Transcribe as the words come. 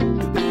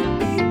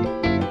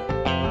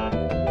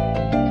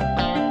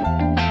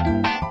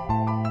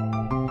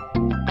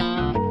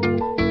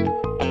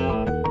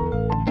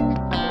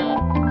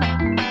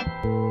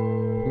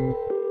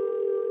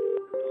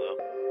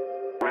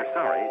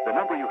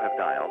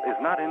is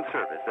not in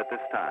service at this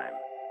time.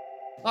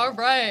 All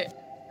right.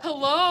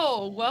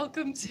 Hello.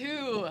 Welcome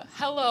to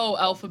Hello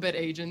Alphabet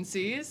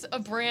Agencies, a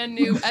brand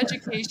new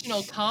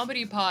educational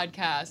comedy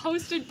podcast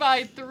hosted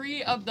by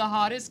three of the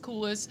hottest,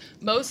 coolest,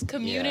 most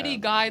community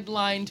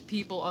guidelined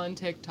people on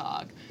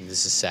TikTok.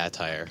 This is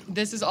satire.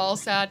 This is all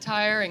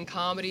satire and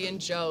comedy and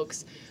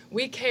jokes.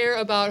 We care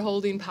about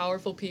holding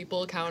powerful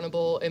people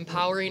accountable,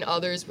 empowering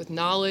others with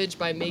knowledge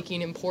by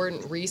making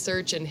important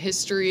research and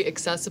history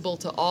accessible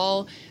to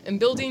all, and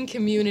building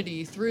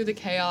community through the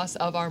chaos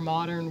of our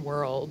modern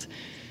world.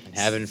 And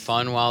having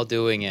fun while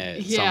doing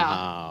it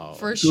somehow.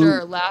 For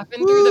sure.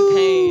 Laughing through the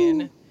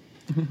pain.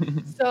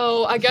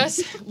 So I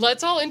guess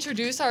let's all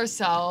introduce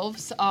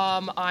ourselves.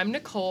 I'm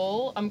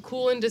Nicole. I'm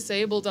cool and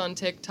disabled on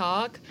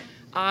TikTok.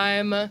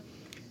 I'm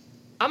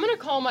going to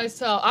call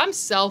myself, I'm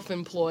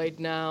self-employed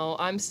now.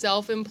 I'm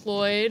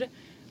self-employed,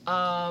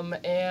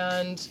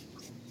 and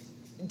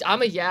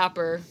I'm a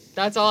yapper.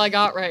 That's all I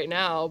got right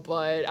now,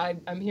 but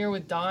I'm here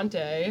with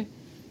Dante.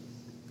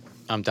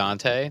 I'm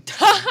Dante.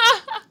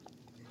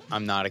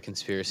 I'm not a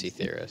conspiracy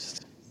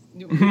theorist.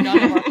 None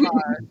of us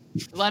are.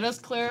 Let us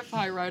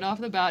clarify right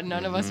off the bat,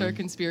 none of us are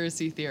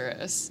conspiracy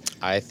theorists.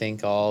 I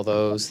think all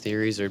those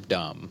theories are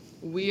dumb.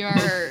 We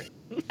are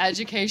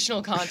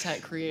educational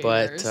content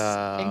creators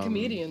and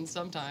comedians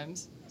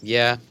sometimes.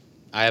 Yeah,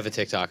 I have a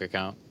TikTok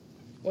account.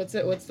 What's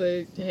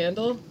the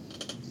handle?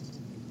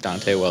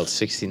 Dante Welch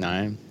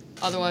 69.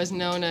 Otherwise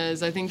known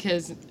as, I think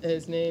his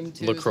name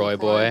too. LaCroix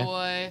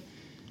Boy.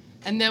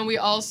 And then we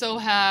also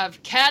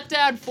have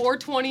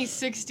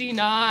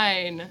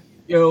CatDad42069.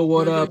 Yo,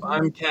 what up?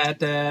 I'm Cat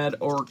Dad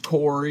or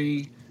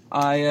Corey.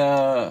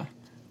 I'm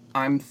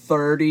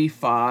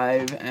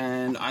 35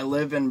 and I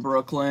live in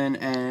Brooklyn,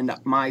 and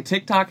my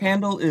TikTok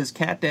handle is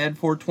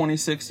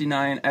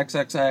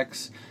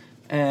CatDad42069XXX.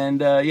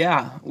 And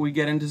we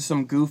get into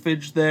some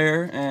goofage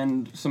there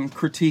and some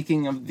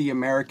critiquing of the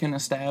American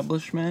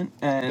establishment.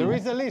 And there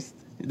is a list.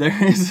 There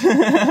is.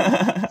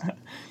 But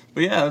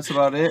yeah, that's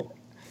about it.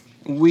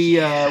 We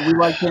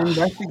like to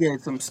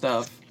investigate some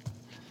stuff.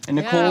 And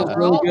Nicole's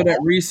really good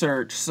at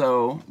research,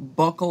 so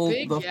buckle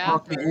the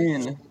fuck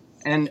in.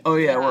 And,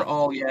 we're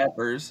all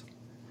yappers.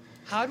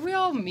 How'd we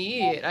all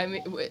meet? I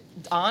mean,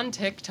 on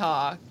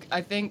TikTok,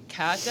 I think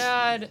Cat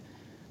Dad,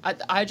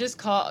 I just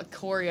call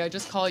Corey, I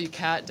just call you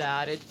Cat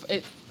Dad. It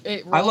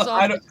rolls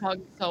off the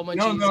tongue so much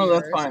easier. No,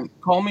 that's fine.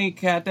 Call me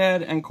Cat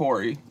Dad and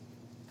Corey.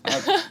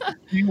 Do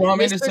you want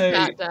me to say?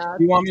 Do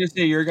you want me to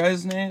say your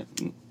guys'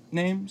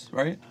 names,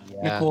 right?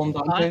 Yeah. Nicole and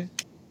Dante.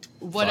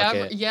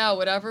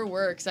 Whatever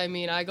works. I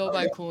mean, I go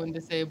by Cool and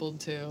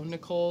Disabled too.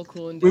 Nicole,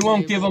 Cool and Disabled. We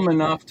won't give them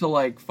enough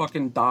to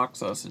fucking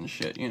dox us and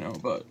shit,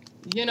 but.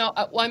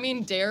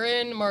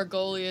 Darren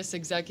Margolius,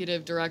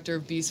 Executive Director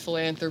of Beast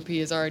Philanthropy,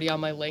 is already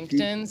on my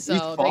LinkedIn,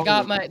 so they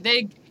got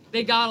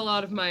they got a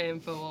lot of my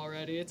info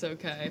already. It's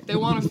okay. If they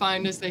want to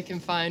find us, they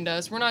can find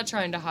us. We're not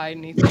trying to hide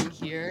anything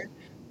here,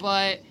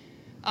 but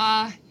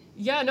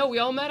we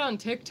all met on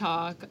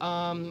TikTok,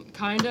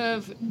 kind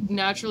of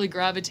naturally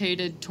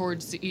gravitated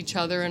towards each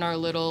other in our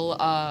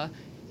little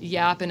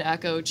yap and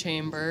echo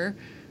chamber,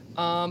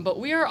 but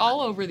we are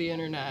all over the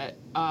internet.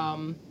 We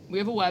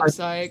have a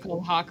website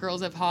called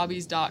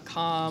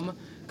hotgirlshavehobbies.com,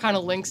 kind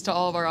of links to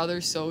all of our other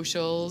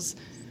socials.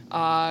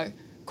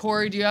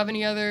 Corey, do you have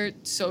any other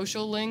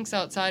social links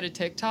outside of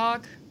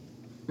TikTok?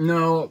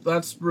 No,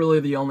 that's really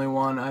the only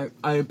one.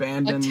 I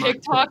abandoned a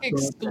TikTok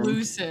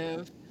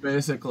exclusive.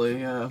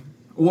 Basically, yeah.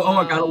 Well,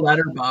 I got a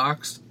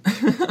letterbox.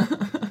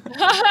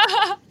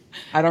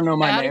 I don't know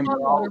my name,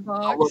 but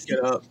I'll look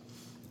it up.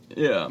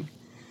 Yeah.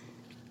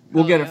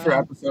 We'll get it for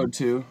episode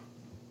 2.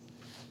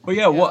 But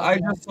I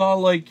just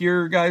saw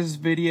your guys'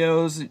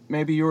 videos.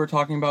 Maybe you were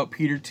talking about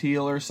Peter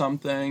Thiel or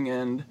something,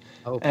 and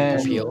Peter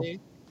Thiel.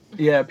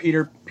 Yeah,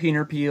 Peter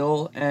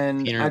Thiel,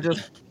 and I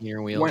just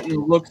went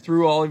and looked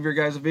through all of your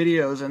guys'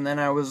 videos, and then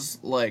I was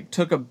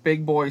took a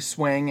big boy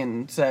swing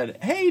and said,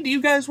 "Hey, do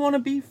you guys want to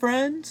be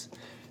friends?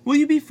 Will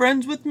you be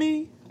friends with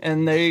me?"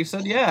 And they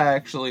said, "Yeah,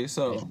 actually."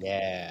 So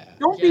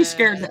don't be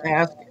scared to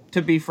ask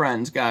to be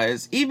friends,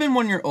 guys. Even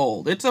when you're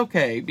old, it's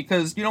okay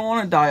because you don't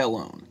want to die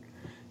alone.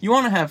 You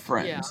want to have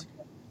friends,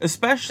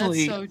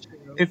 especially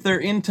if they're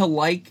into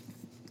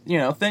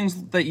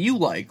things that you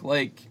like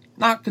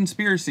not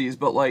conspiracies,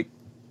 but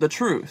the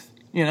truth,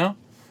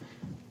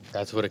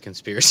 That's what a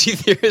conspiracy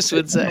theorist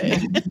would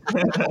say.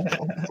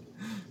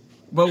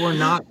 But we're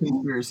not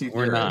conspiracy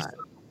theorists.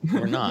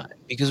 We're not.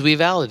 Because we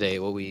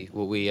validate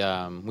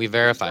we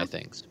verify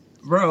things.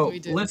 Bro,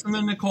 listen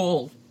to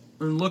Nicole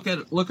and look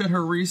at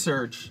her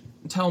research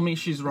and tell me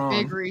she's wrong.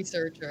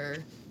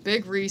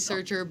 Big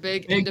researcher,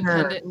 big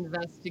independent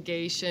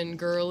investigation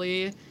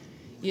girly.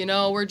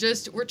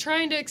 We're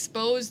trying to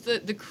expose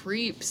the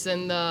creeps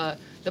and the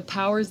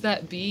powers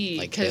that be.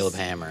 Like Caleb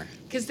Hammer.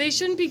 Because they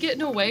shouldn't be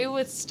getting away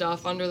with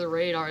stuff under the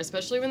radar,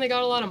 especially when they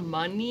got a lot of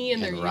money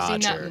and they're using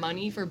that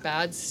money for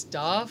bad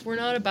stuff. We're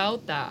not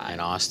about that.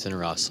 And Austin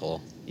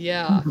Russell.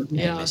 Yeah. And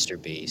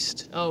Mr.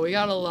 Beast. Oh, we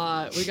got a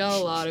lot. We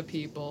got a lot of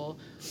people.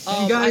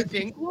 You gotta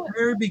be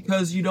fair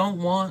because you don't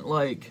want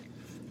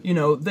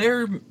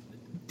they're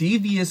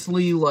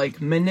deviously,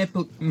 like,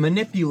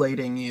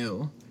 manipulating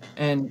you.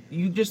 And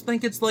you just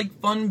think it's, like,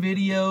 fun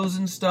videos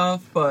and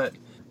stuff, but,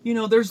 you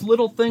know, there's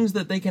little things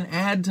that they can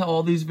add to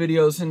all these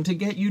videos and to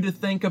get you to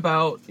think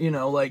about, you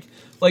know, like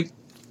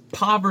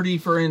poverty,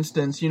 for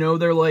instance. You know,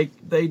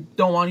 they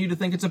don't want you to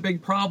think it's a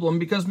big problem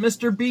because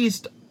Mr.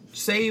 Beast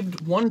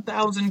saved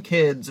 1,000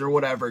 kids or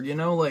whatever, you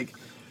know, like,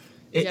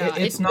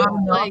 it's not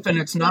enough, like, and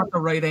it's not the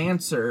right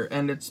answer,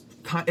 and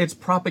it's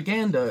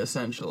propaganda,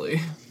 essentially.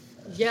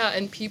 Yeah,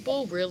 and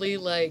people really,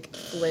 like,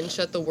 flinch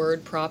at the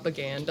word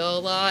propaganda a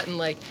lot, and,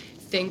 like,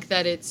 think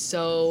that it's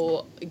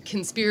so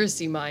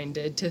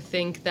conspiracy-minded to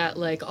think that,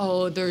 like,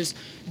 oh, there's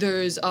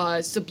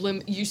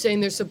you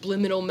saying there's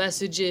subliminal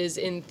messages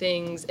in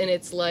things, and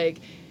it's like,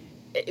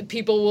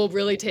 people will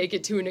really take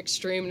it to an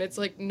extreme, and it's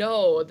like,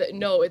 no,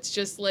 it's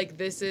just like,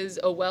 this is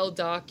a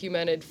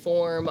well-documented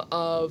form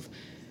of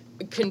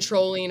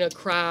controlling a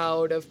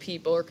crowd of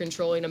people or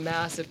controlling a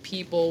mass of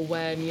people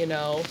when, you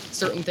know,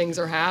 certain things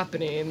are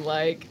happening.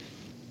 Like,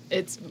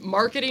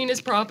 marketing is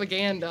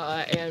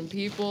propaganda, and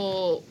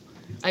people,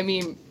 I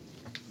mean,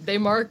 they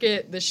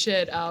market the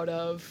shit out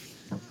of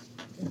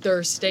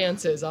their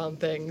stances on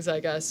things, I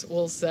guess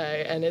we'll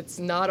say, and it's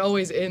not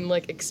always in,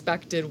 like,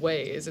 expected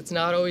ways. It's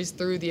not always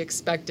through the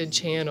expected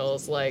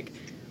channels. Like,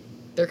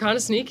 they're kind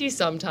of sneaky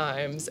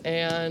sometimes,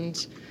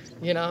 and,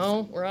 you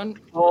know, we're on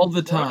all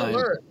the time.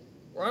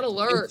 We're on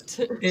alert.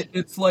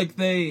 It's like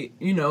they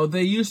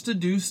used to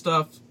do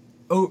stuff,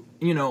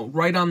 you know,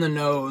 right on the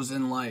nose,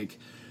 and, like,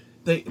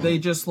 they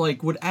just,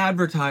 like, would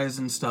advertise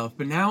and stuff.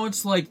 But now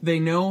it's like they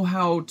know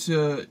how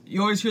to.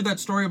 You always hear that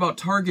story about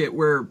Target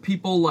where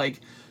people, like,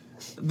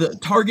 the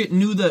Target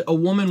knew that a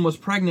woman was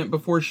pregnant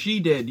before she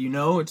did, you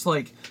know? It's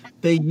like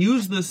they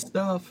use this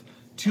stuff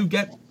to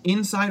get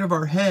inside of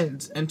our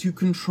heads and to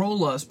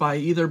control us by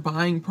either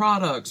buying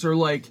products or,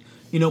 like,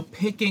 you know,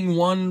 picking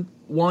one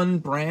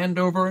brand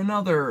over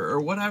another or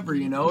whatever,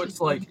 you know?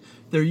 It's like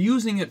they're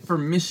using it for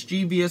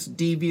mischievous,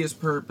 devious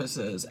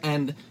purposes,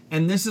 and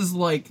this is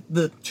like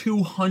the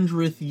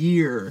 200th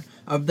year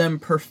of them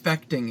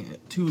perfecting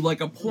it to,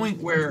 like, a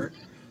point where,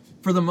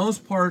 for the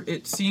most part,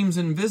 it seems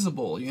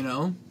invisible, you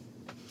know?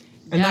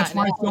 And that's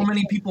why so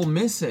many people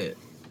miss it.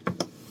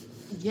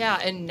 Yeah,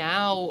 and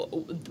now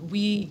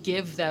we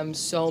give them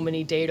so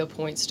many data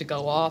points to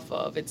go off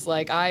of. It's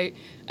like,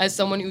 as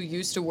someone who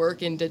used to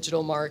work in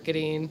digital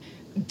marketing,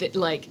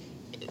 like,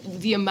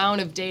 the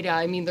amount of data,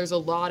 I mean, there's a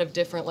lot of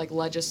different, like,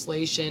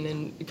 legislation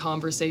and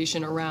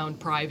conversation around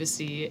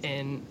privacy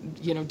and,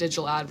 you know,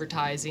 digital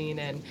advertising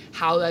and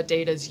how that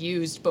data is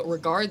used. But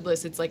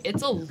regardless, it's like,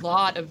 it's a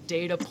lot of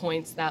data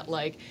points that,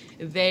 like,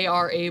 they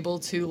are able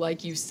to,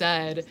 like you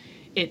said,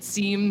 it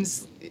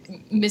seems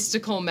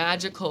mystical,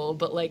 magical,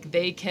 but, like,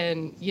 they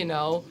can, you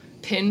know,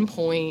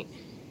 pinpoint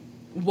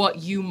what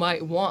you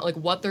might want. Like,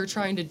 what they're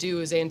trying to do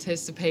is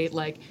anticipate,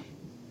 like,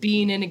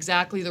 being in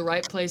exactly the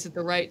right place at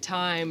the right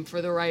time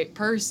for the right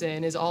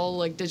person is all,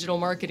 like, digital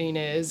marketing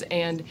is,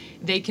 and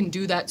they can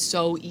do that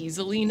so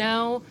easily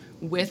now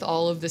with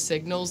all of the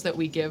signals that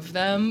we give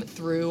them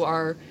through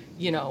our,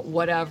 you know,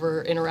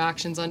 whatever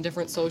interactions on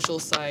different social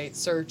sites,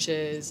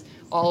 searches,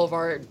 all of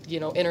our, you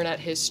know, internet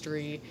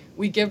history.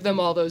 We give them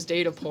all those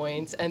data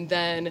points, and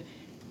then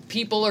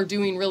people are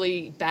doing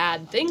really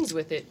bad things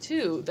with it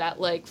too.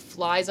 That, like,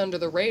 flies under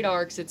the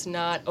radar because it's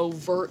not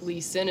overtly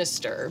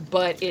sinister,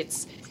 but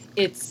its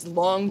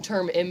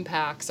long-term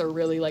impacts are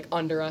really, like,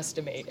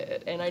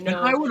 underestimated. And I know,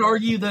 and I would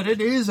argue that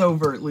it is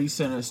overtly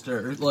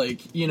sinister.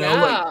 Like, you know,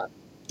 yeah. like,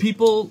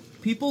 people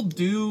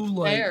do,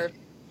 like, Fair.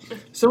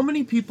 So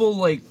many people,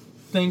 like,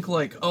 think,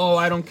 like, oh,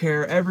 I don't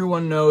care,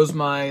 everyone knows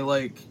my,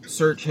 like,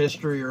 search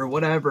history or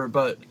whatever,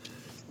 but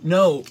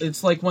no,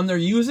 it's like when they're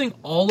using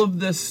all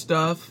of this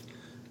stuff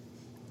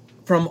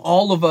from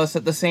all of us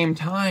at the same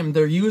time,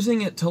 they're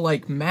using it to,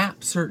 like,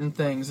 map certain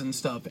things and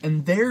stuff,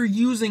 and they're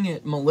using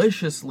it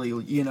maliciously,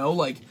 you know,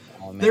 like,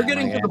 oh, man, they're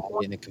getting to the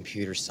point in the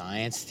computer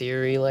science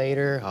theory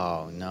later.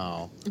 Oh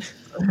no,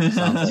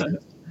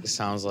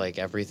 sounds like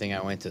everything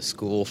I went to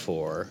school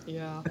for.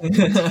 Yeah.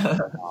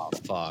 Oh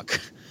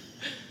fuck.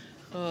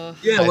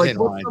 Yeah, I like, didn't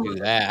want to do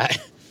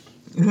that.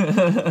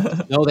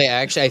 No, they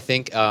actually, I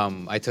think,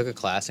 I took a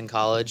class in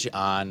college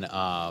on,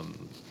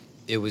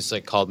 it was,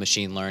 like, called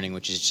machine learning,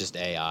 which is just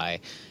AI,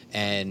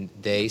 and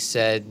they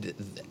said,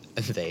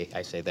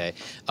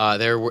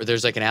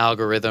 there's, like, an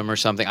algorithm or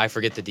something, I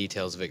forget the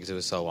details of it because it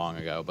was so long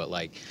ago, but,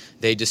 like,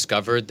 they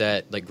discovered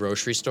that, like,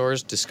 grocery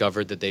stores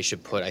discovered that they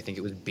should put, I think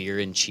it was beer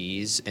and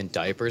cheese and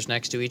diapers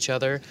next to each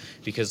other,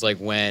 because, like,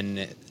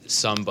 when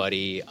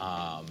somebody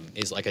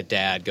is, like, a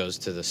dad goes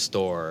to the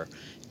store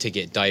to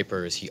get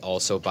diapers, he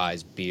also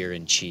buys beer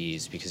and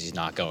cheese because he's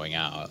not going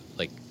out.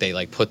 Like, they,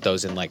 like, put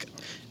those in, like,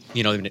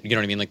 you know what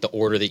I mean? Like, the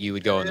order that you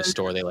would go in the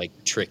store, they,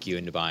 like, trick you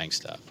into buying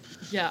stuff.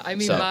 Yeah, I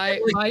mean, So,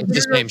 my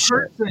the same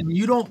shit.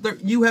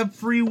 You have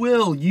free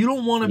will. You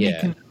don't want to be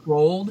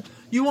controlled.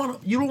 You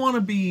don't want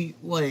to be,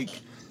 like,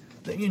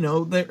 you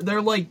know,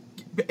 they're like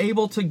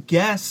able to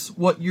guess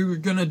what you're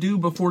gonna do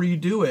before you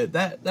do it.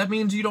 That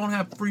means you don't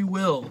have free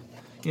will.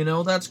 You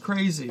know, that's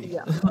crazy.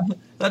 Yeah.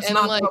 That's And,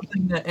 not like,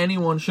 something that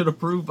anyone should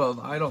approve of,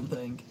 I don't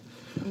think.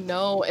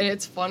 no, and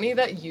it's funny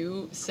that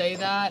you say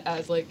that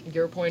as like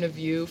your point of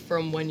view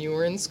from when you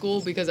were in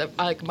school, because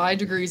like my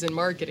degree's in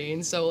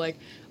marketing, so like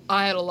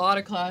I had a lot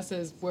of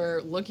classes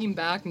where, looking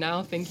back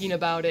now thinking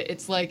about it,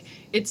 it's like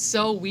it's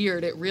so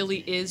weird. It really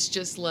is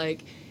just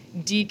like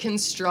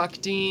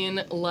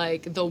deconstructing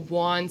like the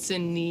wants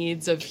and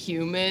needs of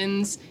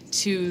humans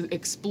to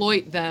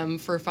exploit them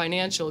for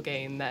financial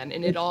gain then,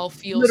 and it all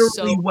feels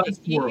Literally so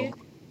Westworld. icky.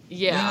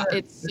 Yeah,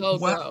 it's so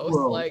gross.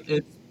 Westworld.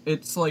 Like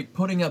It's like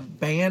putting a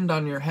band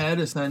on your head,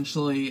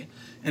 essentially,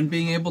 and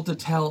being able to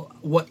tell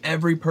what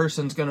every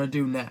person's gonna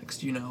do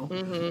next, you know?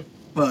 mhm.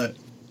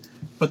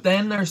 But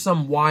then there's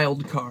some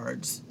wild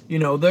cards. You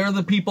know, they're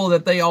the people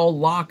that they all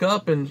lock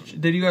up and...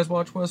 Did you guys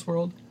watch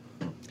Westworld?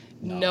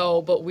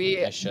 No, but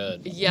we. I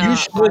should. Yeah, You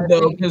should,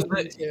 though, think because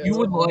we need to. you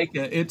would like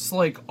it. It's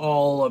like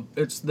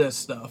it's this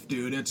stuff,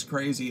 dude. It's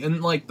crazy.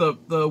 And like the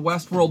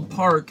Westworld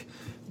Park,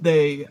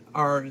 they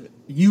are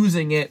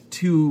using it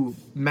to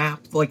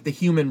map like the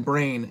human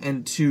brain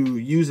and to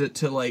use it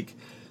to like,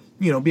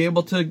 you know, be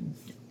able to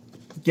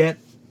get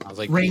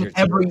wring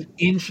every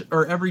inch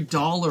or every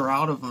dollar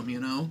out of them, you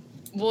know?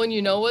 Well, and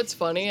you know what's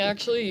funny,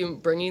 actually, you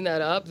bringing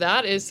that up?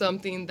 That is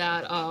something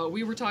that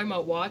we were talking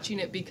about watching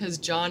it because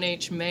John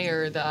H.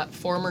 Mayer, that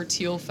former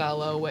Teal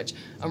Fellow, which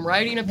I'm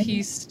writing a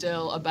piece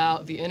still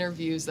about the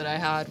interviews that I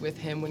had with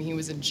him when he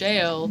was in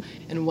jail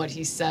and what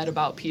he said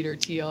about Peter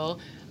Thiel.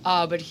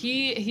 But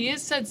he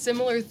has said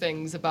similar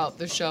things about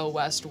the show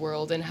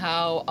Westworld and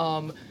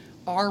how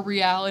our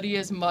reality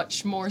is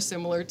much more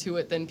similar to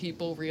it than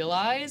people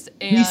realize.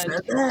 And he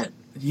said that?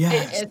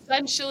 Yes.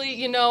 Essentially,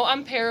 you know,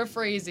 I'm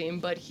paraphrasing,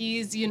 but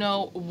he's, you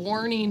know,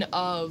 warning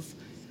of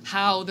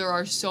how there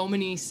are so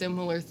many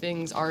similar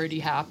things already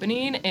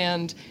happening.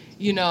 And,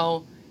 you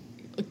know,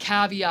 a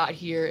caveat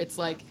here, it's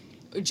like,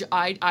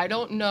 I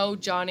don't know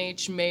John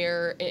H.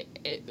 Mayer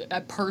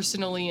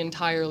personally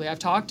entirely. I've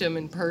talked to him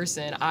in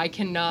person. I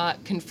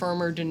cannot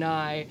confirm or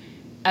deny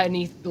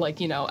any, like,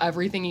 you know,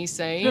 everything he's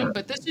saying. Sure.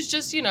 But this is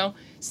just, you know,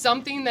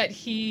 something that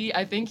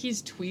I think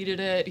he's tweeted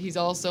it. He's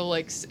also,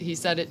 like, he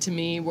said it to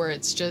me, where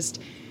it's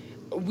just,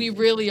 we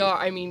really are,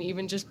 I mean,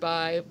 even just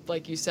by,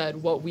 like you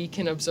said, what we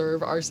can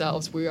observe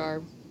ourselves, we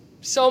are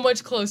so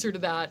much closer to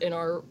that in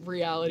our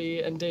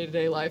reality and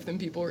day-to-day life than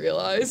people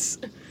realize.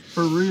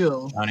 For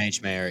real. John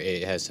H.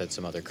 Mayer has said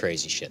some other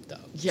crazy shit, though.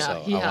 Yeah,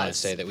 so he I want to has.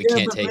 say that we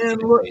can't take him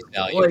at face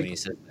value when he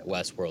says that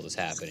Westworld is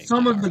happening.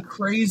 Some of the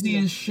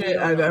craziest shit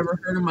I've ever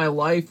heard in my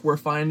life we're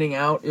finding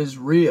out is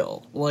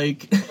real.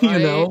 Like, you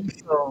know?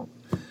 So,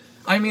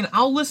 I mean,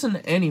 I'll listen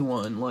to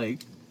anyone.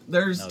 Like,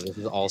 there's this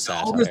is all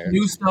satire. All this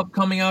new stuff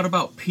coming out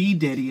about P.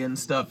 Diddy and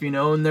stuff, you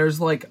know? And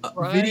there's, like, a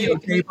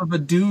videotape of a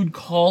dude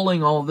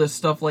calling all this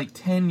stuff, like,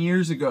 10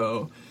 years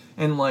ago.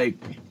 And, like,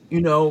 you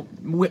know,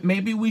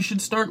 maybe we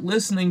should start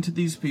listening to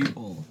these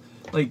people.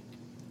 Like,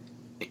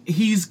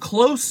 he's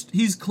close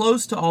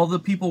to all the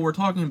people we're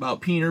talking about,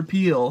 Peter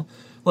Thiel.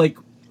 Like,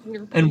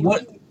 and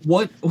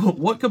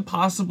what could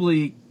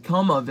possibly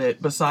come of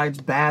it besides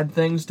bad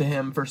things to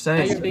him for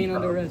saying You're being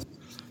under arrest.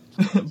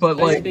 But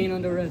like, you're being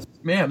under arrest.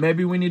 Yeah,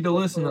 maybe we need to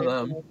listen to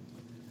them.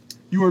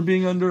 You are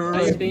being under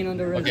arrest. You're being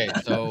under arrest. Okay,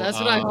 so that's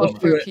what I hope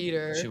for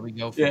Peter. Should we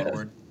go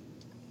forward?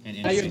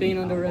 You're being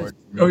under arrest.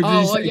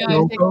 Oh, yeah,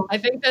 I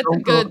think that's a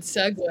good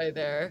segue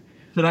there.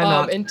 Should I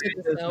not into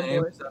the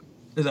soundboard?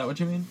 Is that what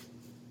you mean?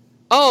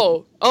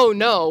 Oh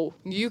no!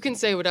 You can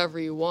say whatever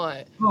you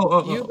want.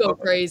 You go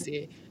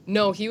crazy.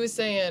 No, he was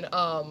saying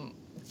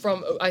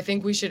I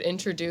think we should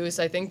introduce.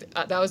 I think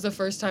that was the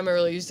first time I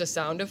really used a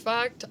sound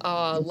effect.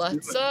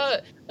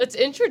 Let's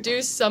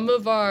introduce some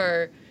of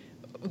our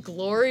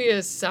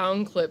glorious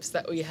sound clips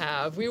that we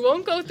have. We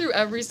won't go through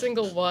every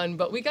single one,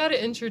 but we got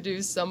to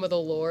introduce some of the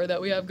lore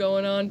that we have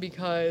going on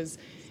because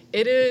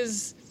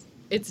it's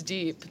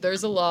deep.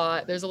 There's a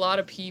lot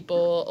of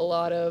people, a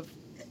lot of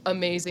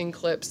amazing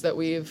clips that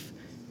we've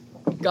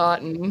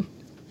gotten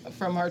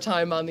from our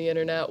time on the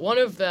internet. One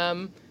of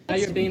them,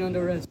 you're being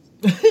under arrest.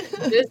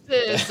 This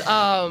is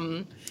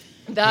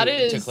that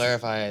is to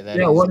clarify that.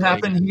 Yeah, what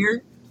happened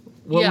here?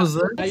 What was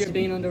this? You're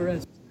being under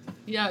arrest.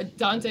 Yeah,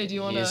 Dante, do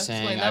you want to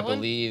explain that one? I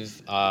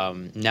believe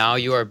now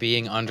you are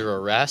being under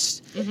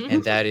arrest,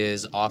 and that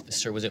is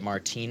Officer, was it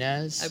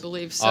Martinez? I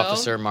believe so.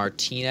 Officer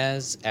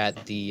Martinez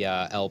at the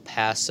El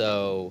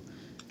Paso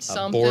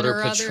Something Border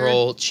or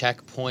Patrol other.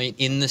 checkpoint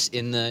in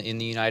the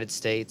United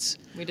States.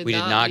 We did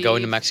not go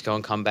into Mexico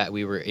and come back.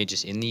 We were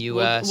just in the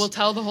U.S. We'll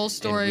tell the whole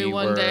story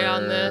one day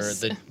on this.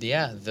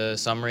 The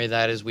summary of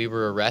that is we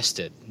were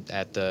arrested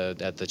at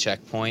the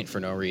checkpoint for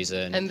no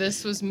reason. And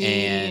this was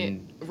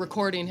me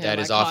recording him. That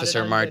is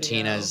Officer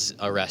Martinez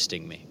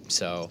arresting me.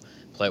 So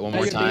play it one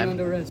more time. Being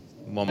under arrest.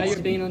 One more. You're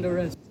being under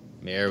arrest.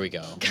 There we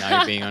go. Now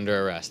you're being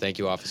under arrest. Thank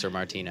you, Officer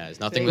Martinez.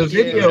 Nothing The was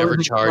you video were never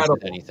is charged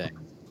with incredible.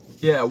 anything.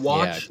 Yeah,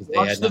 watch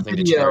had the nothing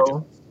to charge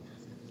video.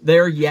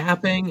 They're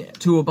yapping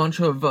to a bunch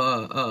of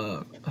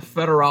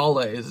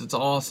federales. It's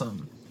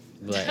awesome.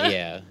 But,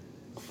 yeah,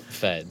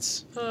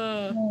 feds.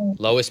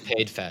 Lowest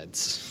paid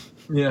feds.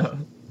 Yeah.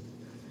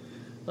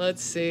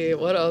 Let's see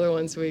what other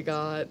ones we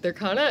got. They're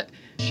kind of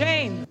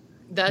Shane.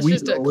 That's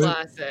just a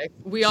classic.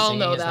 We all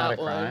know that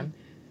one. Crime?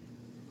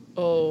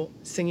 Oh,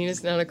 singing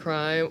is not a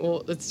crime.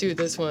 Well, let's do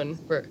this one.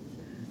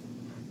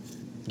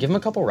 Give him a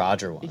couple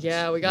Roger ones.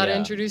 Yeah, we got to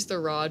introduce the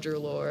Roger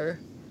lore.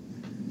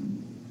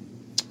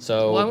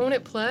 So why won't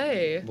it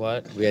play?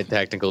 What? We had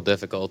technical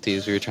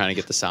difficulties. We were trying to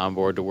get the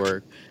soundboard to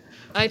work.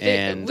 I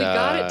think we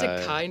got it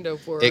to kind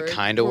of work. It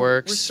kind of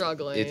works. We're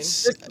struggling.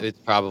 It's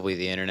probably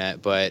the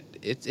internet, but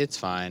it's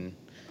fine.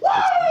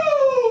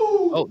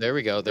 Oh, there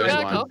we go. There's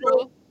one.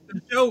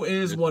 The show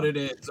is what it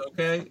is,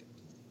 okay?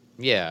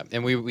 Yeah,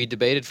 and we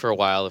debated for a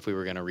while if we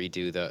were going to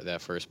redo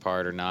that first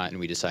part or not, and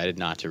we decided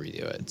not to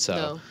redo it.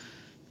 So,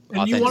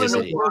 and you want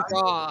to know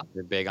raw?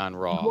 We're big on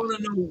raw. You want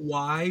to know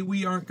why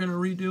we aren't going to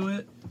redo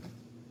it?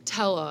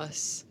 Tell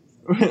us.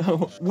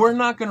 We're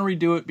not going to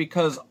redo it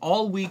because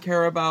all we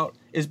care about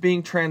is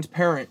being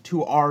transparent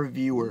to our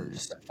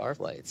viewers. Our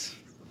lights.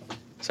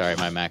 Sorry,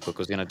 my MacBook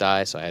was going to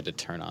die, so I had to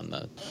turn on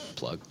the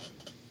plug.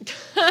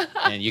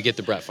 And you get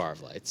the Brett Favre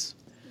lights.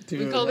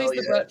 Dude, we call these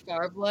the Brett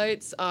Favre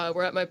lights.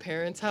 We're at my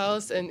parents'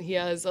 house, and he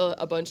has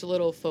a bunch of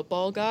little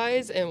football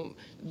guys, and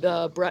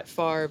the Brett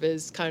Favre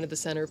is kind of the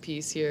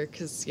centerpiece here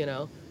because, you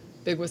know,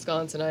 big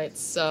Wisconsinites.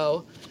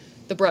 So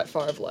the Brett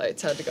Favre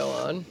lights had to go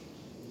on.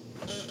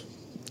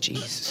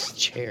 Jesus,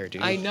 chair,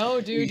 dude. I know,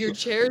 dude. Your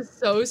chair's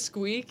so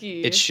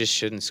squeaky. It just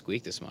shouldn't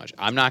squeak this much.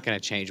 I'm not going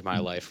to change my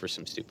life for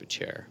some stupid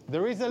chair.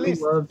 There is a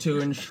list. We love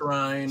to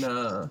enshrine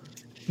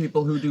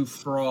people who do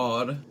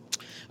fraud.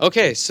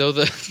 Okay, so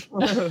the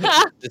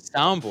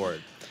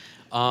soundboard.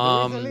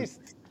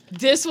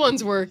 This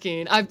one's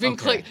working. I've been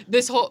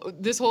this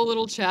whole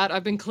little chat.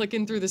 I've been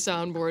clicking through the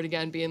soundboard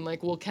again, being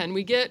like, well, can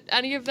we get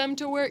any of them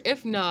to work?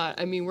 If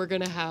not, I mean, we'll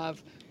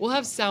have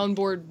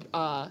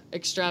soundboard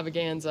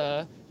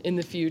extravaganza in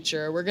the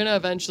future. We're gonna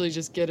eventually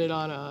just get it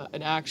on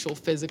an actual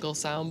physical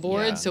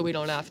soundboard, so we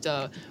don't have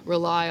to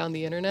rely on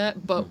the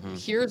internet. But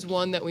here's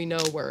one that we know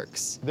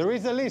works. There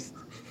is a list.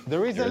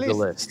 There is a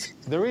list.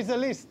 There is a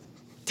list.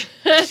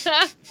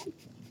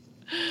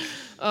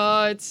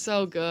 Oh, it's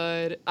so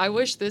good. I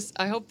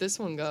hope this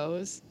one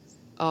goes.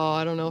 Oh,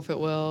 I don't know if it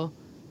will.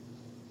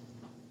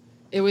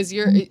 It was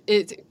do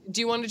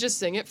you want to just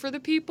sing it for the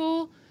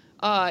people?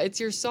 It's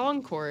your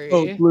song, Corey.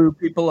 Vote blue,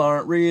 people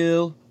aren't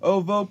real.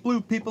 Oh, vote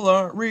blue, people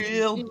aren't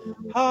real.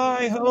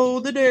 Hi ho,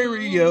 the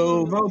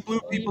dairy-o. Vote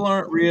blue, people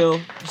aren't real.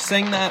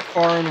 Sing that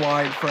far and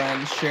wide,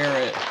 friends.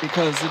 Share it,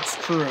 because it's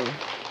true.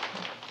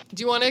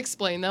 Do you want to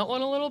explain that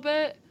one a little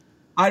bit?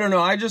 I don't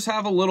know. I just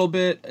have a little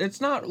bit.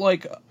 It's not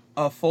like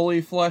a fully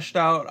fleshed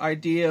out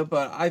idea,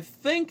 but I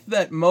think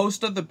that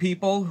most of the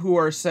people who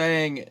are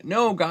saying,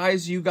 no,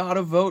 guys, you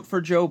gotta vote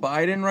for Joe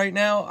Biden right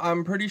now,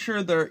 I'm pretty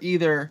sure they're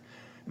either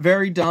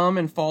very dumb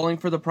and falling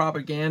for the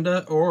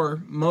propaganda,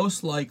 or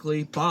most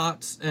likely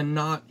bots and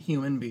not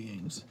human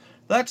beings.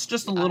 That's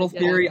just a little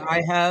theory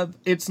I have.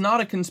 It's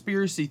not a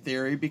conspiracy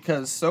theory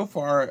because so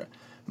far,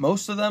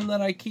 most of them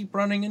that I keep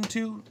running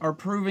into are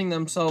proving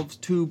themselves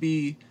to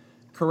be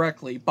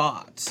correctly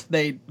bots.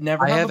 They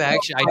never. I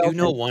do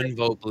know one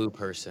vote blue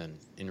person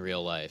in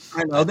real life.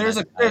 I know there's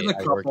a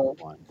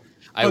couple.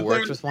 I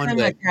worked with one,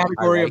 but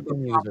category of the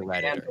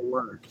propaganda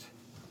worked.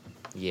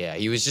 Yeah,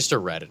 he was just a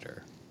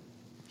Redditor.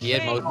 He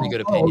had mostly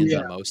good opinions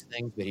on most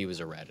things, but he was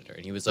a Redditor.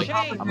 And he was like,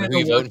 who are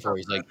you voting for?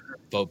 He's like,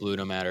 vote blue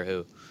no matter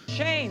who.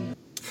 Shane.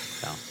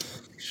 No.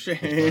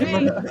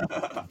 Shane.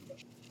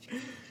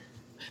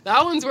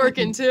 That one's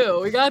working too.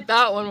 We got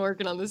that one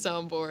working on the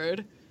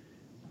soundboard.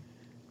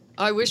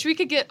 I wish we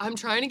could I'm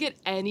trying to get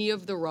any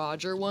of the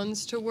Roger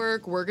ones to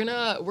work. We're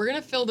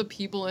gonna fill the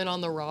people in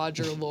on the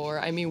Roger lore.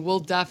 I mean, we're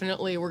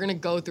gonna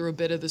go through a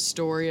bit of the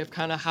story of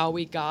kind of how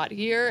we got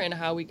here and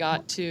how we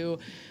got to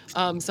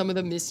some of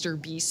the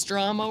Mr. Beast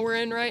drama we're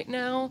in right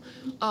now.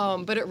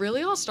 But it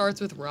really all starts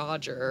with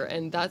Roger,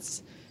 and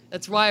that's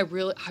why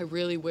I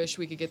really wish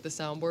we could get the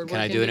soundboard working.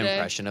 Can I do an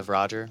impression of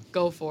Roger?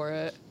 Go for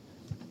it.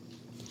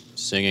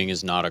 Singing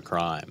is not a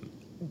crime.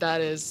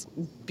 That is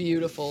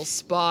beautiful.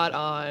 Spot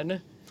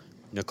on.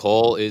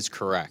 Nicole is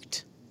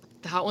correct.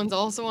 That one's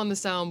also on the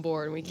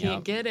soundboard, and we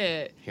can't get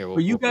it. Here,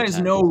 you guys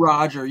know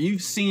Roger.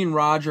 You've seen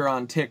Roger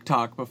on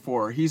TikTok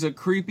before. He's a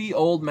creepy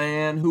old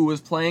man who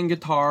was playing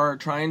guitar,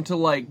 trying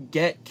to,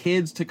 get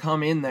kids to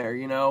come in there,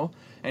 you know?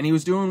 And he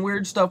was doing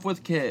weird stuff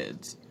with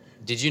kids.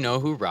 Did you know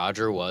who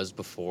Roger was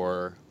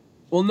before?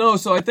 Well, no,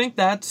 so I think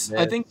that's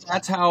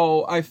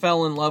how I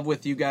fell in love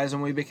with you guys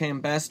and we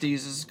became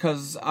besties, is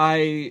because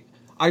I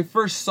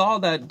first saw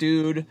that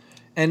dude,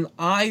 and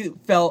I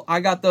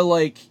got the,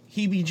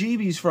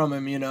 heebie-jeebies from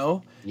him, you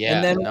know? Yeah,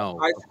 and then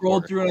I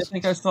scrolled through, and I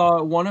think I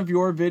saw one of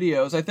your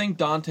videos. I think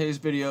Dante's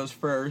videos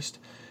first.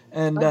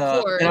 And I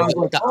was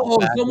like,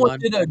 someone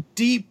did a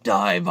deep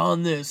dive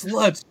on this.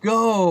 Let's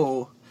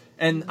go.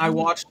 And I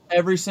watched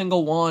every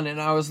single one, and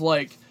I was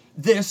like,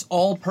 this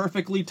all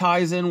perfectly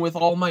ties in with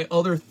all my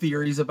other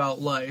theories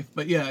about life.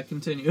 But yeah,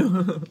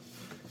 continue.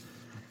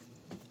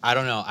 I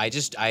don't know.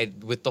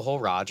 With the whole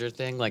Roger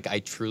thing, I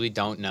truly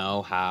don't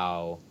know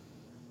how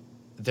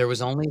There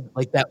was only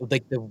like that,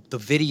 like the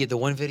video, the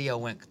one video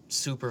went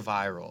super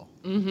viral.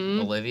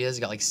 Olivia's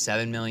got like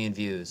 7 million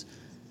views.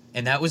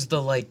 And that was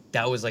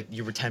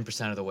you were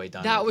 10% of the way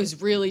done. That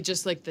was really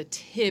just like the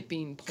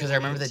tipping point. Because I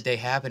remember the day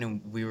happened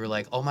and we were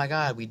like, oh my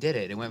God, we did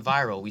it. It went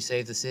viral. We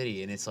saved the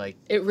city. And it's like.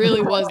 It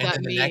really was and that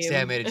then meme. the next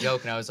day I made a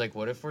joke and I was like,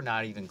 what if we're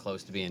not even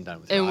close to being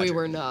done with And Roger? we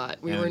were not.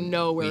 We were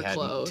nowhere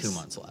close. 2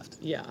 months left.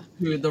 Yeah.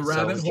 Dude, the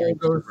rabbit hole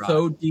goes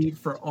so deep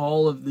for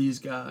all of these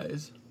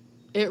guys.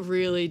 It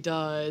really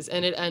does,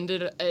 and it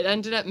ended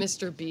at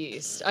Mr.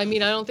 Beast. I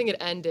mean, I don't think it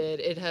ended.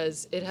 It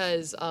has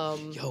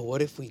Yo,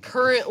 what if we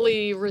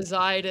currently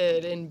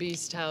resided in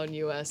Beasttown,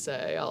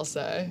 USA, I'll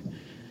say.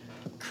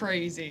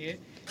 Crazy.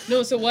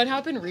 No, so what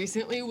happened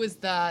recently was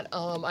that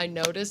I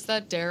noticed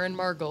that Darren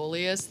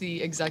Margolius,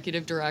 the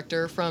executive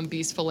director from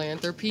Beast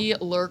Philanthropy,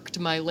 lurked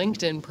my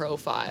LinkedIn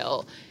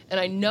profile. And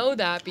I know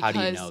that because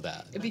How do you know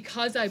that?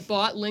 Because I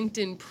bought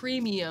LinkedIn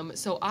Premium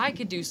so I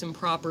could do some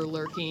proper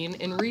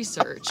lurking and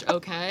research,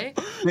 okay?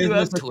 You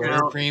have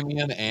Twitter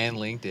Premium and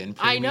LinkedIn Premium.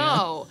 I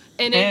know.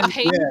 And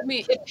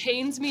it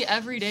pains me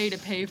every day to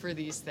pay for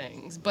these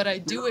things, but I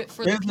do it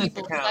for the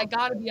people because I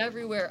gotta be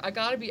everywhere. I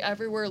gotta be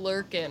everywhere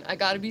lurking. I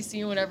gotta be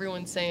seeing what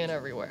everyone's saying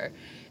everywhere.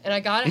 And I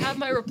gotta have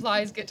my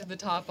replies get to the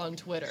top on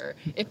Twitter.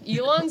 If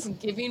Elon's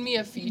giving me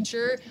a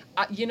feature,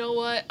 you know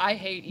what? I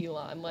hate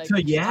Elon. Like,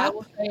 I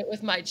will say it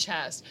with my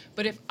chest.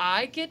 But if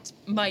I get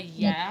my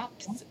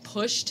yaps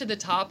pushed to the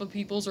top of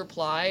people's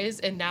replies,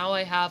 and now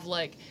I have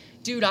like,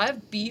 dude, I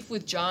have beef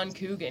with John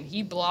Coogan.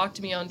 He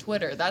blocked me on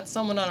Twitter. That's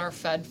someone on our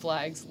Fed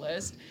flags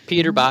list.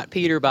 Peterbot.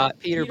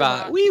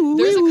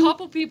 There's a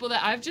couple people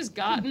that I've just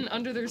gotten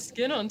under their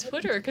skin on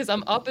Twitter because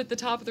I'm up at the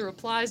top of the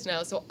replies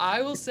now. So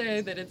I will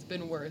say that it's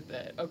been worth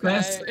it. Okay.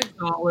 Best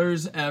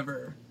 $6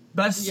 ever.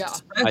 Best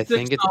I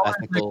think it's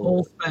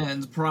ethical.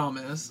 Fans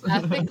promise.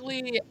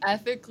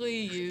 ethically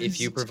used. If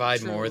you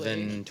provide more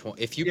than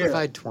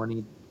provide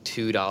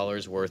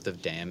 $22 worth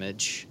of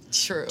damage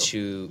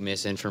to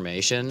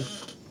misinformation,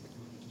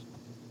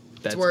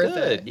 that's worth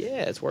good. it.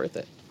 Yeah, it's worth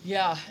it.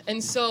 Yeah,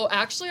 and so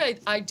actually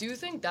I do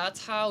think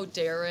that's how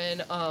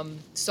Darren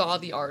saw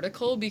the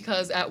article,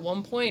 because at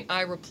one point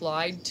I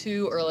replied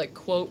to or like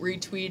quote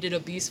retweeted a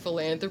Beast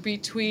Philanthropy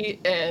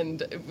tweet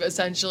and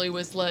essentially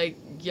was like,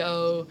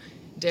 yo,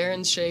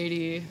 Darren's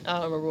shady. I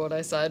don't remember what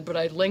I said, but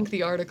I linked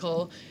the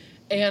article.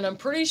 And I'm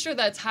pretty sure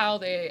that's how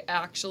they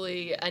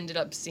actually ended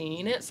up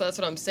seeing it. So that's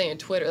what I'm saying.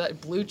 Twitter,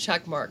 that blue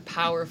check mark,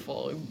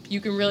 powerful.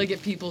 You can really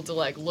get people to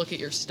like look at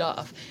your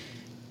stuff.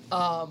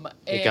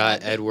 It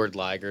got Edward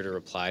Liger to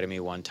reply to me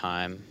one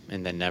time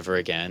and then never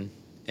again.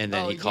 And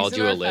then he called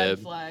you a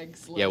lib.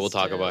 Yeah, we'll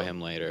talk about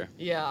him later.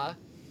 Yeah.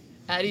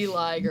 Eddie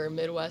Liger,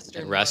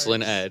 Midwestern. And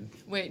Wrestling Ed.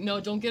 Wait, no,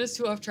 don't get us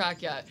too off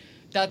track yet.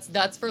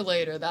 That's for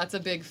later. That's a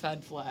big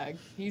Fed flag.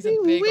 He's a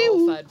big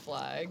old Fed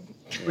flag.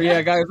 But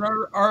yeah, guys,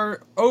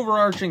 our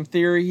overarching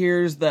theory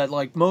here is that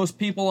like most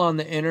people on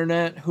the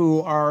internet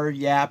who are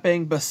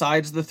yapping,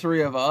 besides the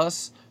three of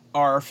us,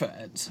 are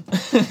feds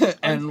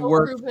and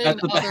work at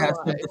the behest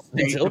of the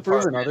State Department.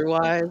 Proven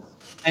otherwise.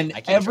 And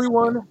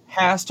everyone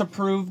has to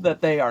prove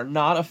that they are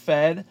not a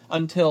Fed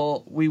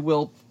until we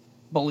will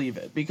believe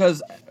it.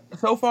 Because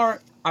so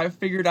far, I've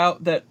figured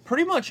out that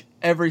pretty much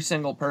every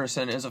single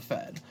person is a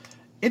Fed.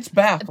 It's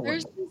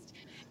baffling.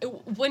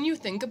 When you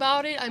think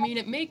about it, I mean,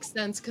 it makes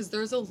sense because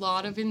there's a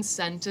lot of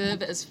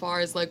incentive as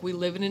far as like we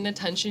live in an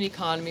attention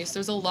economy. So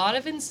there's a lot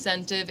of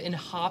incentive in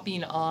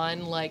hopping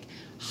on like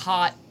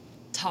hot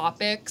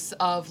topics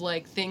of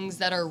like things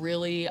that are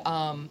really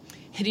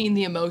hitting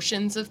the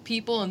emotions of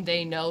people, and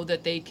they know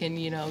that they can,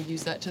 you know,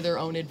 use that to their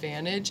own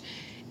advantage.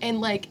 And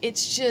like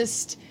it's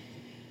just,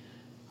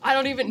 I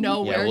don't even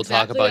know where we'll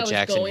exactly talk about I was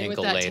Jackson going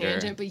Hinkle with that later.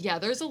 tangent, but yeah,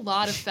 there's a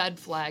lot of Fed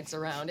flags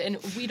around, and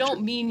we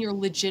don't mean you're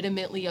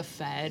legitimately a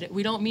Fed.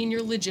 We don't mean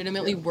you're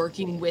legitimately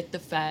working with the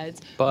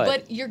Feds,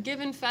 but you're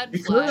given Fed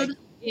flags.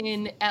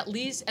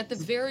 At the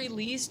very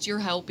least, you're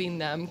helping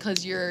them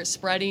because you're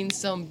spreading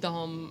some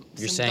dumb.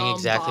 You're saying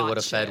exactly what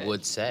a Fed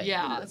would say.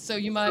 Yeah, so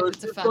you might. So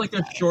it's a Fed like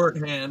flag. a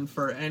shorthand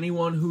for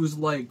anyone who's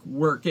like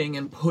working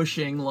and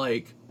pushing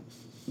like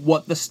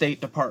what the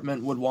State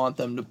Department would want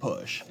them to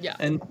push. Yeah.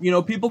 And you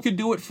know, people could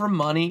do it for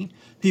money.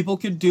 People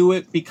could do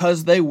it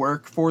because they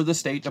work for the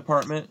State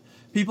Department.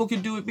 People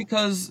could do it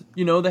because,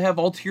 you know, they have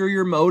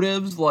ulterior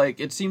motives. Like,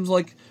 it seems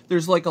like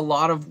there's like a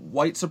lot of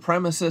white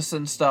supremacists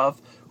and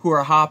stuff who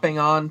are hopping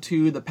on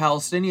to the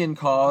Palestinian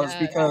cause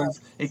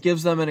because it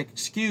gives them an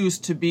excuse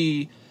to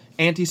be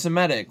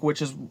anti-Semitic,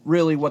 which is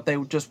really what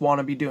they just want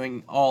to be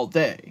doing all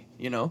day,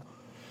 you know?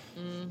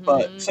 Mm-hmm.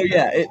 But, so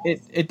yeah,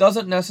 it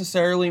doesn't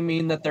necessarily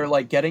mean that they're,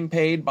 like, getting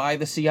paid by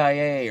the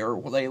CIA or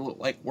they,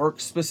 like, work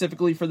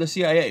specifically for the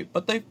CIA,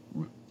 but they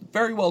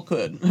very well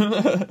could.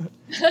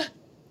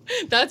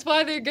 That's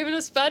why they're giving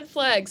us Fed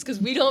flags, because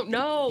we don't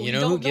know. You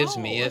know who gives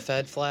me a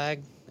Fed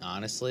flag,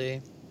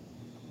 honestly?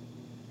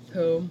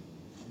 Who?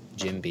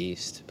 Jim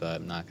Beast,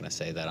 but I'm not going to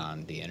say that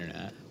on the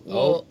internet.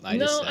 Well, I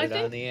just said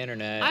it on the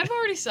internet. I've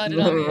already said it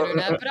on the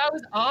internet, but I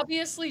was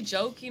obviously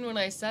joking when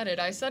I said it.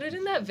 I said it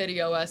in that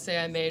video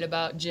essay I made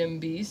about Jim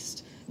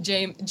Beast.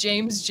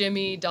 James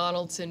Jimmy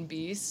Donaldson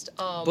Beast.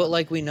 But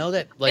like we know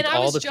that like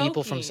all the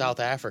people from joking. South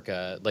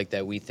Africa like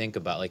that we think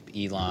about like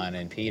Elon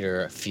and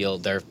Peter feel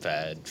they're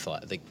fed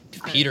like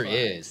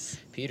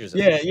Peter's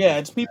yeah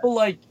it's people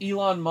like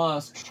Elon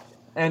Musk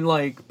and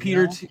like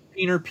Peter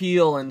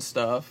Peele and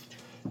stuff,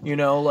 you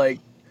know, like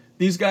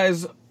these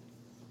guys.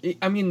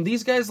 I mean,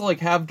 these guys, like,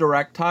 have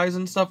direct ties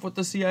and stuff with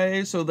the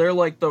CIA, so they're,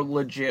 like, the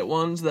legit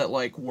ones that,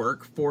 like,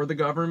 work for the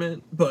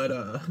government,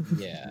 but,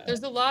 yeah.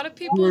 There's a lot of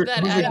people that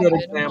a good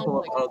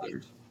example of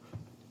others.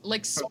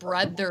 Like,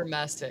 spread their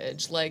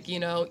message. Like, you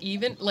know,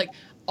 even, like,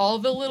 all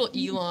the little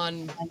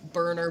Elon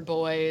burner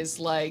boys,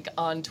 like,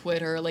 on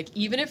Twitter, like,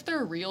 even if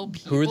they're real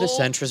people... Who are the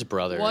centrist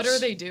brothers? What are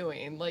they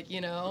doing? Like,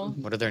 you know?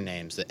 What are their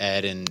names? The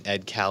Ed and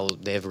Ed Cal...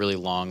 They have really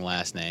long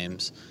last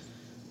names.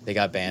 They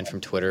got banned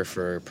from Twitter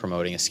for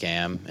promoting a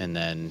scam, and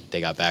then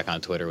they got back on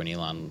Twitter when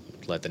Elon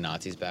let the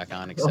Nazis back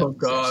on, except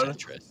they're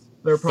centrist.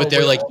 But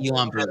they're like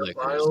Elon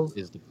bootlickers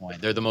is the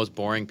point. They're the most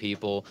boring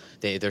people.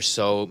 They're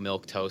so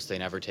milquetoast, they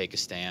never take a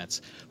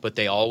stance. But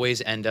they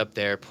always end up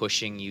there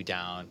pushing you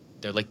down.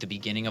 They're like the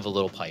beginning of a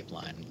little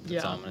pipeline.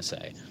 That's all I'm going to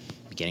say.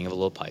 Beginning of a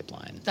little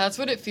pipeline. That's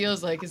what it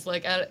feels like. It's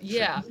like, at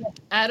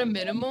a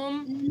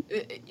minimum,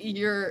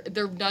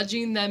 they're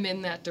nudging them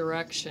in that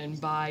direction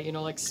by, you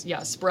know, like,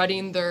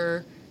 spreading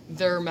their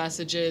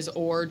messages,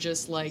 or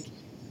just like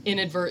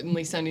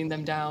inadvertently sending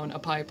them down a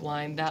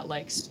pipeline that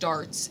like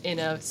starts in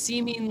a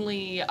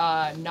seemingly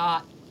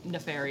not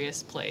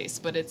nefarious place.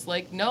 But it's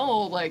like,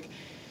 no, like,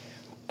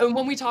 and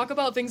when we talk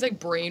about things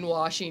like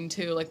brainwashing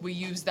too, like we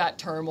use that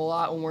term a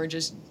lot when we're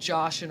just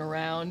joshing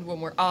around, when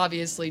we're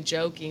obviously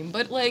joking,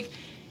 but like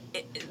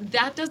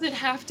that doesn't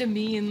have to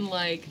mean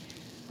like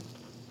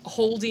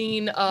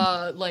holding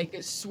like a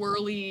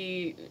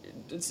swirly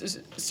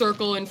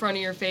circle in front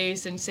of your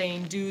face and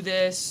saying, do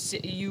this,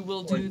 you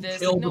will do this.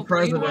 Kill the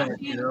president,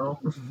 you know?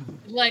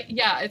 Like,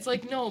 yeah, it's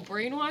like, no,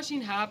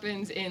 brainwashing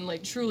happens in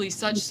like truly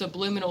such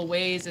subliminal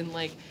ways, and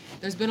like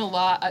there's been a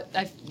lot,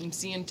 I'm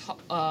seeing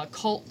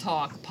cult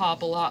talk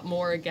pop a lot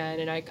more again,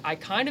 and I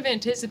kind of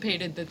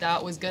anticipated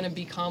that was going to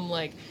become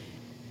like,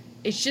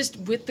 it's just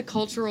with the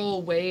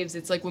cultural waves,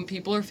 it's like when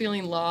people are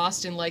feeling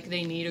lost and like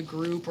they need a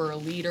group or a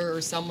leader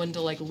or someone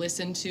to like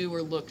listen to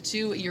or look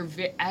to,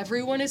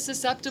 everyone is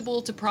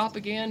susceptible to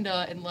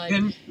propaganda and like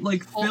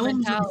films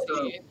and stuff.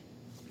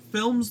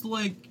 Films,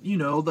 like, you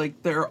know,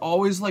 like they're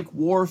always like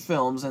war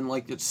films, and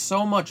like it's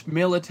so much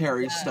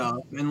military stuff,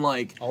 and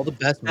like all the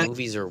best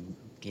movies are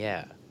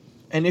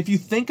and if you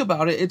think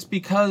about it, it's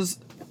because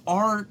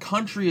our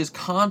country is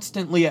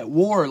constantly at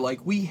war.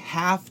 Like, we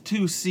have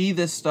to see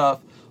this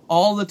stuff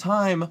all the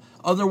time,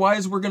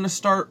 otherwise we're gonna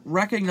start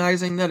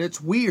recognizing that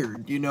it's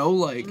weird, you know,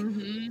 like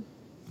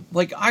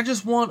like I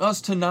just want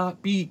us to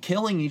not be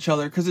killing each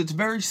other, because it's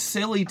very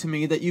silly to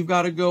me that you've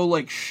got to go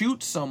like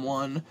shoot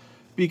someone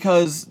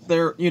because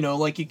they're, you know,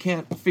 like you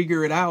can't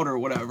figure it out or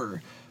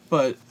whatever.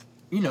 But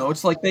you know,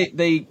 it's like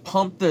they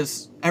pump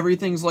this,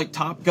 everything's like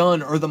Top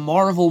Gun or the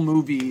Marvel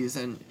movies,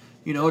 and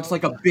you know, it's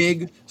like a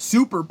big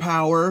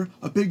superpower,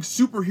 a big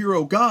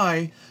superhero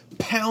guy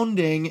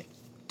pounding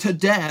to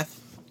death,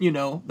 you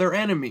know, their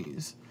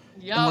enemies.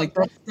 Yeah. And like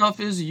that stuff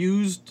is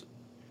used,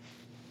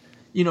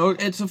 you know,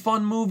 it's a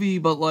fun movie,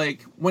 but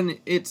like when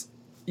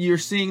you're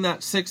seeing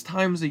that 6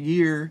 times a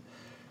year,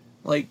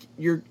 like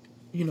you're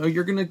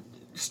gonna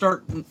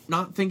start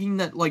not thinking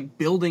that like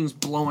buildings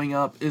blowing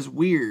up is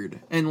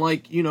weird, and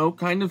like, you know,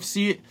 kind of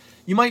see it.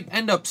 You might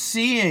end up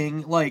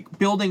seeing like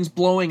buildings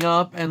blowing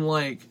up and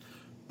like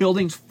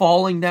buildings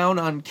falling down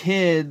on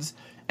kids,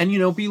 and you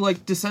know, be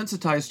like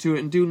desensitized to it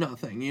and do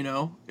nothing, you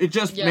know. It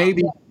just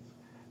maybe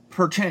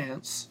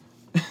perchance.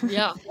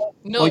 Yeah.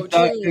 No, like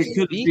that, it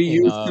could be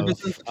used to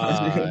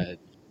desensitize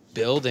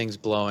buildings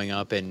blowing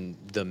up in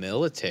the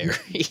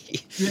military.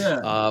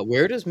 Yeah.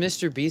 Where does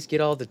Mr. Beast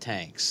get all the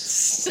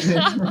tanks?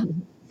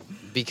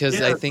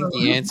 Because I think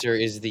the answer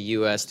is the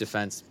U.S.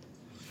 Defense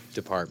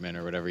Department,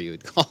 or whatever you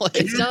would call it.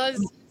 It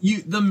does.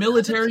 The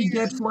military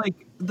gets like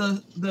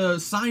the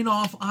sign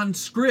off on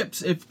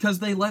scripts because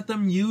they let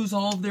them use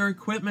all of their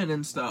equipment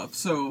and stuff.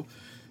 So,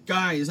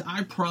 guys,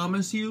 I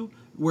promise you,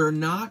 we're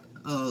not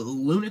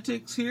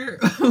lunatics here.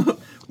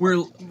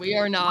 We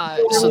are not.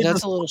 So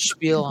that's a little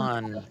spiel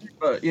on.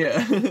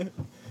 A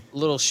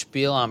little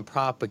spiel on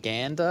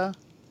propaganda.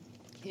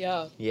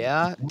 Yeah.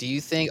 Yeah. Do you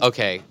think?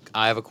 Okay,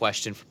 I have a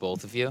question for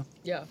both of you.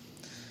 Yeah.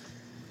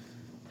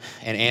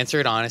 And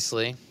answer it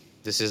honestly.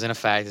 This isn't a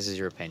fact. This is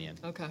your opinion.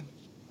 Okay.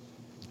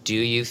 Do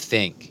you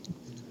think?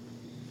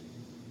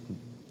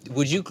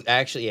 Would you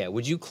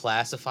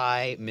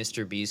classify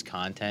Mr. B's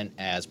content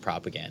as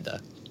propaganda?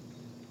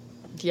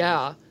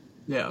 Yeah.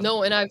 Yeah.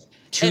 No, and I've...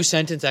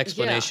 Two-sentence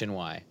explanation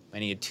why. I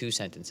need 2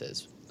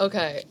 sentences.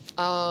 Okay.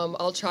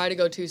 I'll try to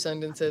go 2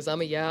 sentences.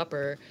 I'm a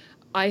yapper.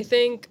 I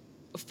think,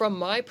 from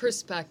my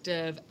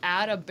perspective,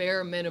 at a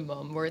bare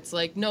minimum, where it's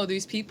like, no,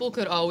 these people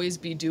could always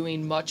be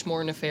doing much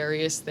more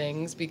nefarious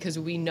things, because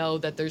we know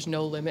that there's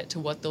no limit to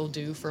what they'll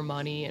do for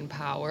money and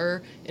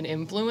power and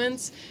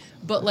influence.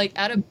 But, like,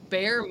 at a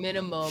bare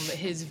minimum,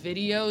 his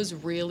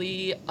videos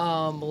really,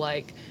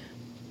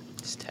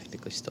 It's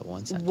technically still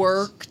one sentence.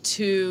 work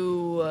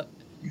to...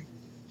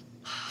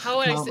 How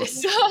would I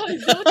say?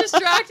 Don't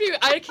distract me.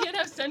 I can't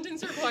have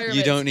sentence requirements.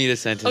 You don't need a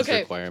sentence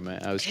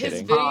requirement. I was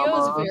kidding. His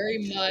videos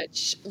very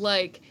much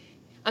like...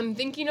 I'm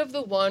thinking of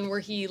the one where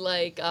he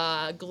like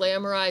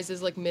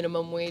glamorizes like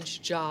minimum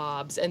wage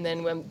jobs, and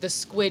then when the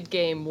Squid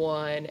Game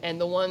one, and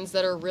the ones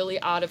that are really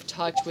out of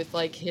touch with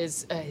like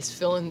his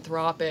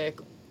philanthropic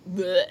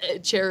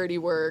charity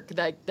work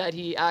that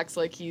he acts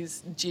like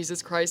he's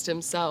Jesus Christ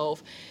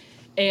himself.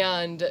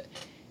 And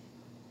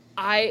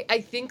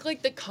I think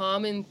like the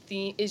common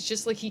theme is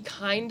just like he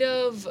kind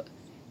of...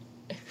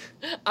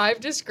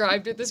 I've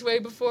described it this way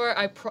before.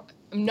 I'm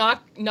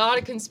not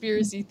a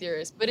conspiracy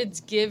theorist, but it's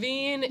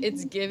giving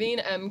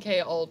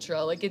MK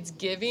Ultra. Like it's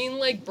giving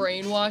like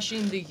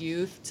brainwashing the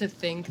youth to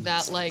think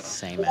that like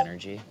same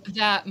energy.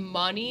 That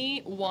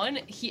money,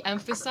 he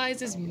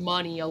emphasizes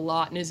money a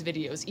lot in his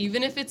videos.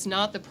 Even if it's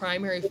not the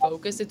primary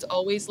focus, it's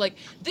always like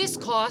this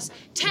costs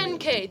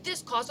 10K,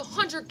 this costs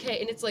 100K,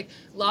 and it's like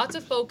lots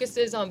of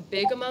focuses on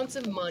big amounts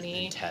of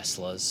money.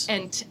 Teslas.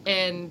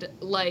 And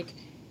like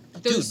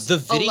dude, the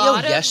video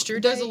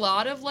yesterday. There's a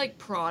lot of like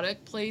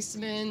product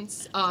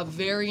placements,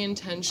 very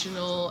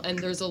intentional, and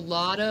there's a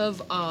lot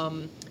of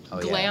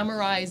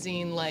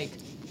glamorizing,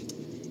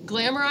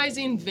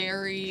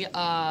 very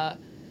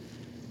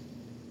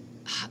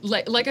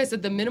like I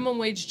said, the minimum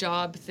wage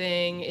job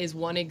thing is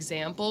one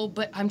example,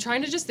 but I'm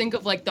trying to just think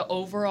of like the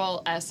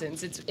overall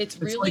essence.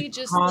 It's really like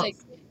just like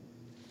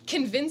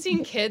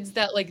convincing kids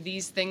that like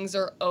these things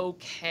are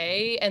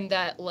okay, and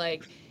that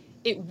like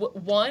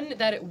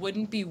that it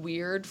wouldn't be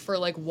weird for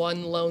like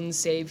one lone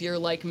savior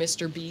like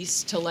Mr.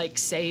 Beast to like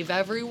save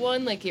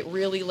everyone. Like it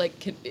really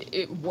like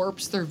it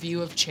warps their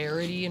view of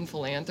charity and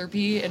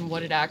philanthropy and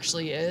what it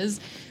actually is.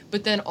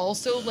 But then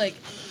also like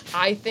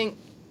I think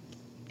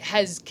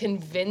has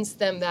convinced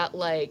them that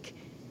like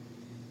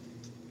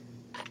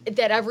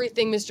that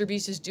everything Mr.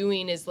 Beast is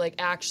doing is like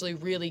actually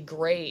really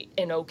great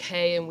and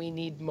okay, and we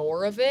need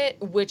more of it,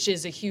 which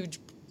is a huge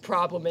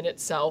problem in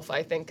itself,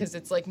 I think, because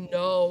it's like,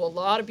 no, a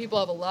lot of people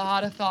have a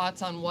lot of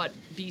thoughts on what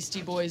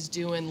Beastie Boy's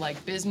doing,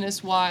 like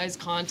business-wise,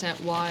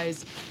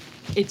 content-wise.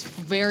 It's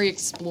very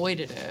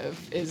exploitative,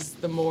 is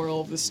the moral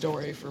of the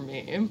story for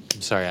me. I'm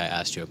sorry I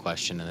asked you a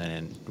question and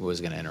then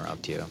was going to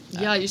interrupt you.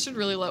 Yeah, you should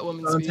really let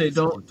women speak.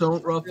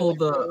 Don't ruffle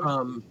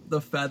the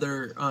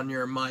feather on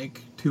your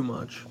mic too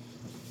much.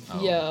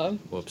 Oh, yeah.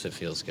 Whoops, it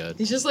feels good.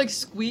 He's just like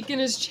squeaking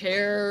his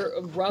chair,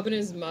 rubbing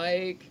his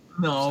mic.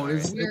 No,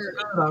 it's good.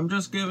 I'm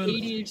just giving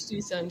ADHD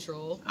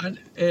Central.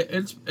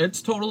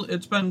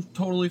 It's been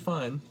totally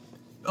fine.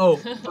 Oh,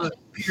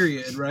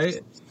 period,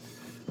 right?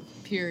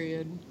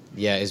 Period.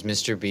 Yeah, is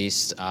Mr.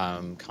 Beast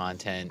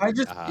content? I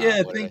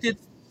think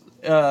it's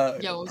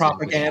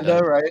propaganda,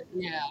 right?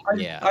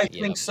 Yeah. I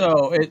think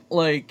so. It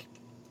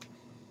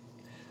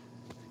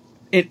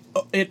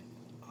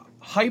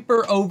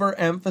hyper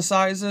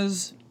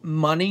overemphasizes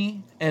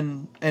money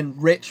and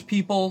rich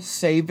people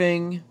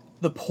saving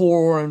the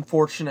poor,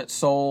 unfortunate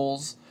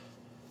souls,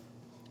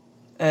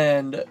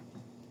 and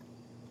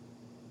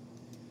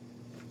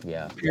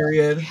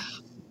period.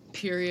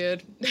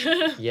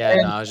 Yeah,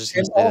 no, I was just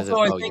gonna say also,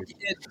 I think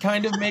it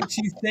kind of makes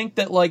you think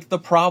that like the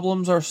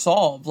problems are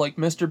solved. Like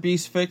Mr.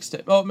 Beast fixed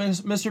it. Oh,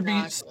 Mr.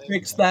 Beast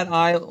fixed that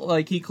island.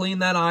 Like he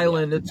cleaned that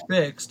island. It's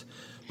fixed.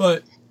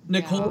 But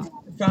Nicole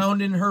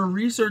found in her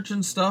research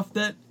and stuff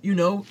that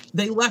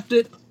they left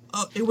it.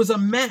 It was a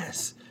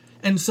mess.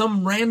 And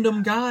some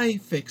random guy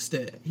fixed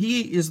it.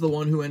 He is the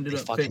one who ended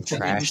up fixing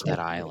it. Trashed that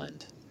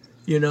island.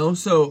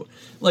 So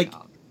like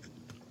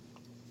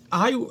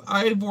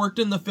I've worked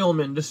in the film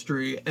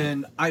industry,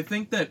 and I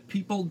think that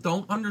people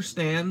don't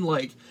understand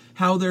like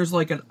how there's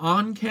like an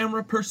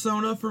on-camera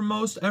persona for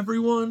most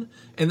everyone,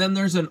 and then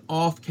there's an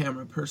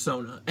off-camera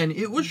persona. And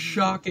it was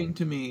shocking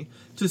to me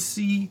to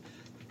see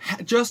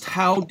just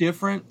how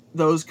different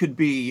those could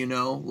be,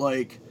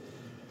 like...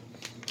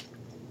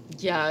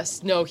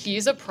 Yes, no,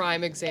 he's a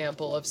prime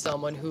example of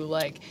someone who,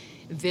 like,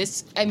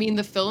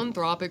 the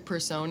philanthropic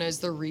persona is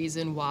the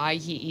reason why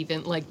he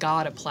even, like,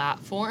 got a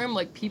platform.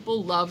 Like,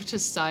 people love to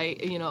cite,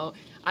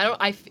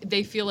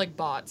 they feel like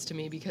bots to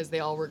me because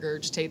they all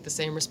regurgitate the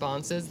same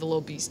responses, the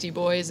little Beastie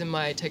Boys in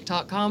my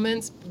TikTok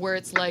comments, where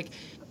it's like,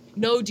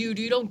 no, dude,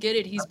 you don't get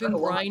it. He's been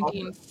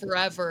grinding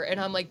forever. And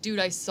I'm like, dude,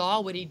 I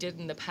saw what he did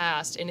in the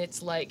past, and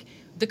it's like...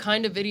 the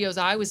kind of videos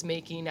I was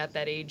making at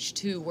that age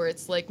too, where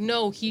it's like,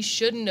 no, he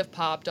shouldn't have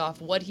popped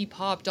off. What he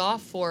popped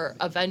off for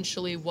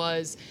eventually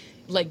was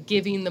like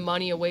giving the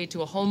money away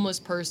to a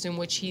homeless person,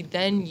 which he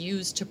then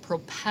used to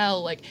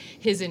propel like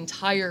his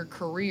entire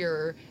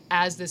career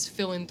as this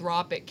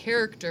philanthropic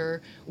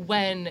character,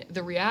 when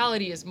the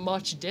reality is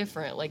much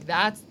different. Like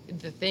that's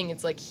the thing.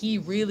 It's like he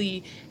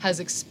really has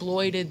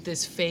exploited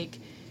this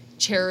fake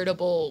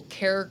charitable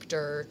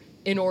character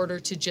in order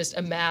to just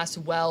amass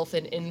wealth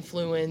and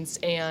influence,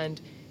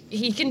 and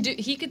he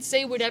could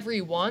say whatever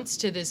he wants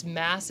to this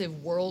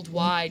massive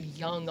worldwide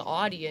young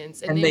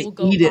audience, and they will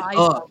go buy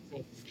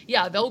something.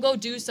 Yeah, they'll go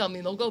do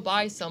something, they'll go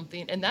buy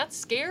something, and that's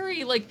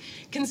scary, like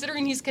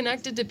considering he's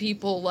connected to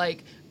people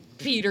like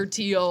Peter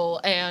Thiel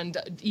and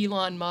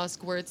Elon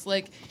Musk, where it's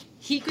like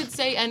he could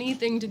say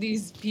anything to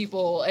these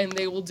people and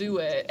they will do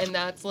it. And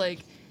that's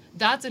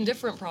a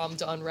different problem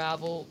to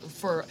unravel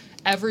for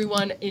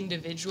everyone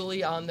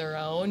individually on their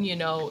own,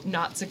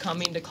 not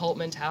succumbing to cult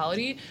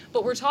mentality.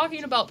 But we're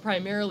talking about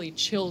primarily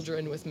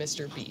children with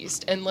Mr.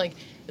 Beast. And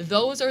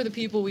those are the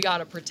people we got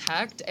to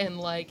protect. And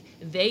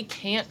they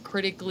can't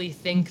critically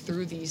think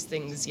through these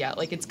things yet.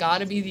 It's got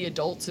to be the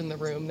adults in the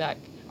room that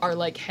are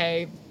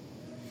hey,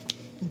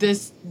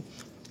 this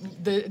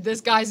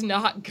guy's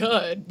not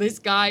good. This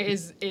guy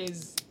is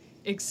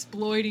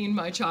exploiting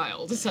my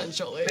child,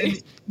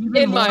 essentially,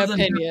 in my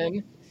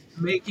opinion.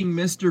 Making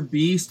Mr.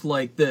 Beast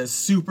this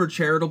super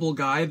charitable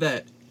guy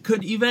that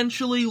could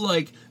eventually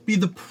be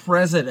the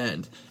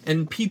president,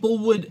 and people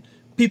would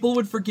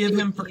forgive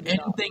him for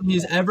anything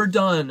he's ever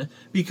done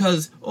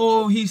because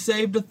he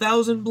saved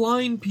 1,000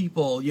 blind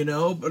people,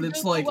 But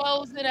it's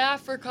wells in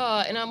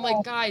Africa, and I'm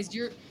guys,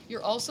 you're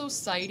also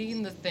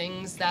citing the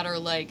things that are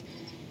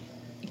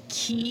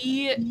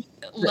key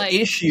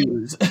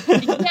issues.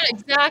 Yeah,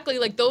 exactly.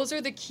 Those are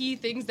the key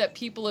things that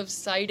people have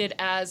cited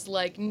as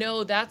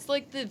no, that's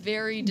the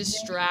very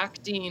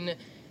distracting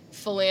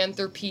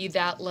philanthropy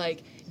that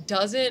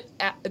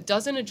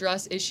doesn't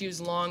address issues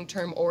long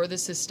term or the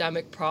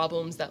systemic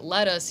problems that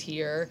led us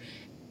here,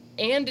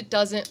 and it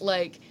doesn't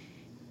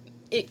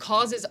it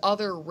causes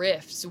other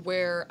rifts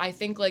where I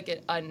think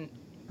an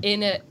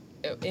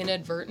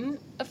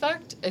inadvertent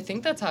effect, I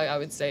think that's how I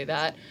would say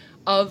that,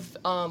 of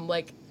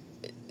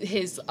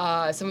his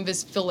some of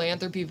his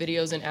philanthropy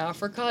videos in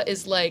Africa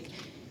is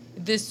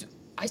this.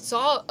 I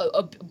saw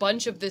a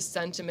bunch of this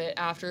sentiment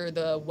after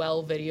the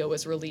well video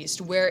was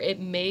released, where it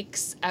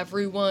makes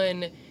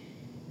everyone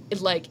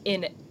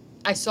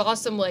I saw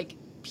some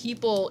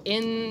people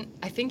in,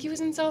 I think he was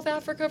in South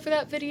Africa for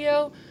that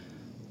video,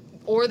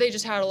 or they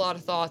just had a lot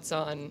of thoughts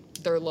on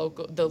the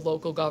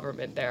local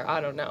government there.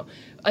 I don't know.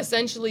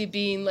 Essentially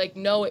being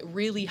no, it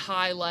really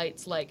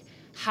highlights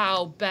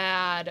how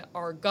bad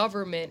our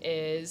government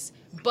is,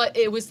 but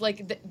it was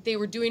they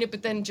were doing it,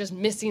 but then just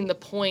missing the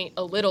point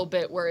a little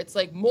bit, where it's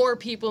more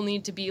people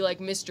need to be like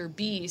Mr.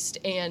 Beast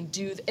and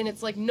and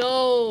it's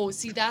no,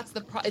 see, that's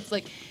the it's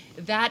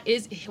that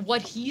is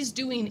what he's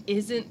doing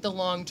isn't the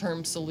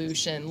long-term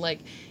solution.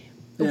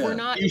 We're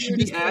not. You should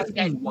be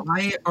asking,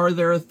 why are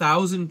there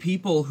 1,000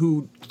 people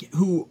who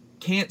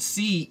can't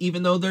see,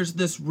 even though there's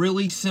this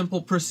really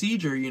simple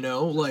procedure, and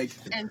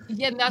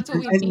that's what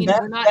we mean.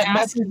 We're not that asking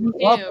messes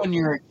you up when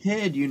you're a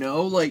kid,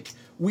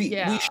 we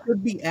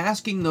should be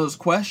asking those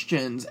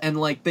questions, and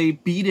they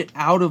beat it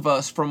out of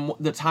us from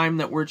the time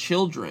that we're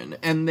children,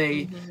 and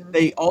they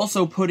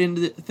also put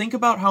into think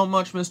about how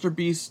much Mr.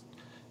 Beast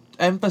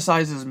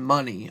emphasizes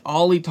money.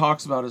 All he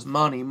talks about is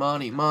money.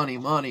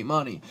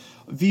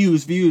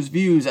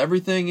 Views.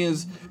 Everything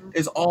is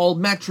all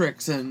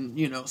metrics and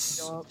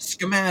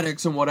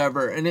schematics and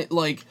whatever, and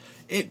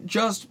it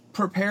just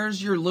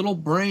prepares your little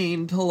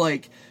brain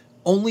to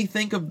only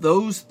think of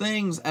those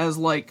things as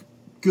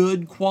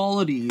good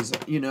qualities.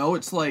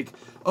 It's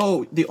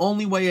the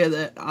only way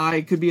that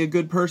I could be a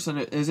good person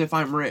is if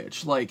I'm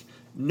rich.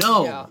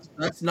 No,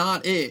 that's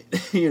not it.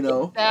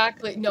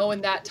 Exactly. No,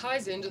 and that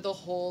ties into the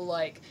whole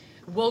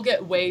we'll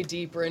get way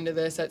deeper into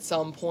this at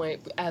some point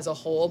as a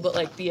whole,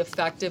 but the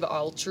effective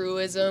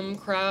altruism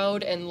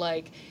crowd and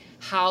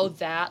how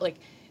that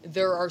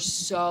there are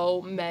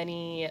so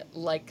many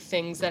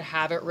things that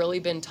haven't really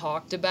been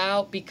talked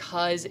about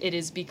because it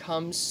has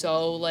become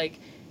so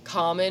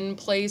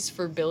commonplace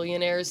for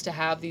billionaires to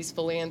have these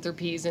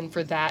philanthropies, and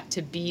for that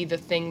to be the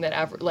thing that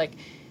ever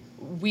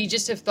we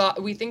just have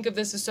thought, we think of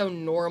this as so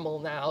normal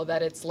now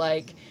that it's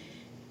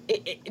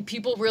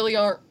people really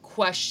aren't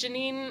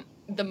questioning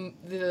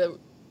the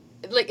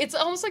it's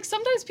almost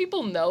sometimes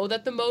people know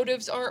that the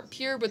motives aren't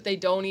pure, but they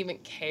don't even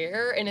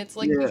care, and it's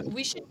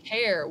we should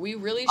care. We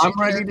really should. I'm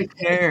ready to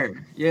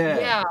care.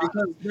 Yeah,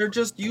 because they're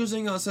just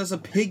using us as a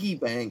piggy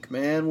bank,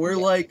 man. We're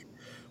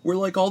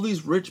we're all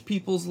these rich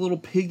people's little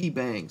piggy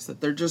banks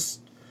that they're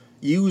just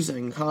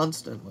using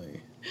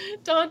constantly.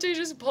 Dante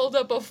just pulled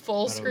up a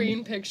full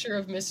screen picture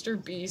of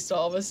Mr. Beast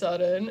all of a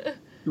sudden.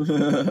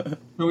 Can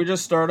we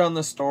just start on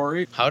the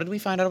story? How did we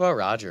find out about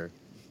Roger?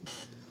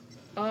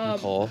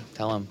 Nicole,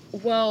 tell him.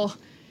 Well,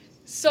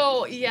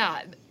 so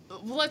yeah,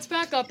 let's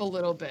back up a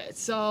little bit.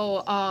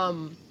 So,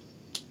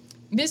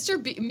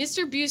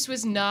 Mr. Beast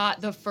was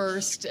not the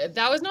first.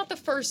 That was not the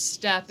first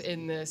step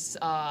in this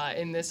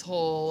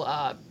whole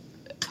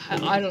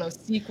I don't know,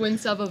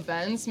 sequence of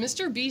events.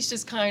 Mr. Beast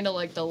is kind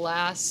of the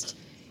last.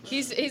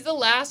 He's the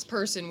last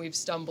person we've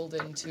stumbled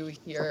into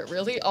here. It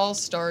really all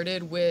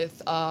started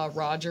with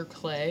Roger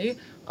Clay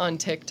on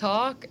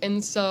TikTok,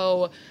 and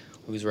so.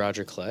 Who's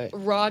Roger Clay?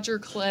 Roger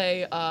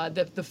Clay,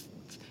 the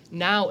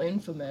now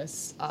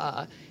infamous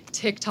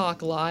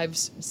TikTok live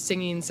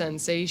singing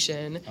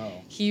sensation. Oh.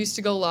 He used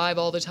to go live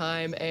all the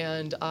time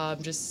and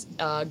just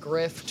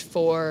grift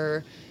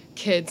for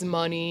kids'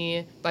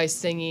 money by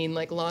singing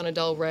Lana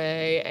Del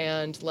Rey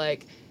and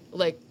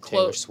like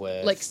Taylor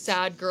Swift, like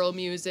sad girl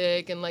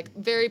music and like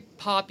very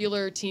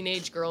popular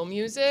teenage girl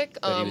music,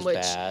 but he was which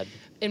bad.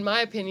 In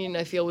my opinion,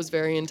 I feel was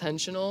very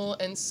intentional.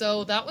 And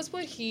so that was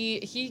what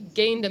he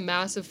gained a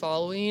massive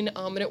following.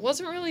 And it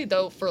wasn't really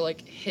though for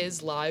like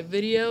his live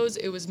videos.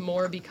 It was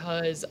more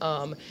because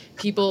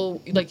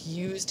people like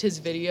used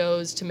his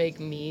videos to make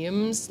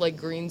memes, like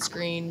green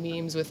screen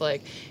memes with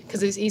like,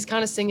 because he's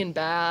kind of singing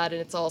bad and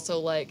it's also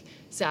like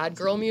sad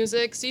girl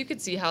music. So you could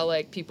see how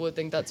like people would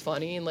think that's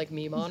funny and like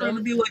meme on him. Trying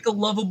to be like a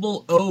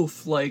lovable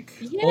oaf, like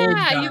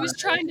yeah, he was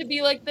trying to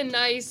be like the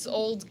nice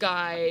old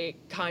guy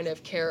kind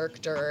of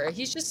character.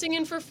 He's just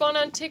singing for fun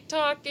on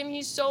TikTok and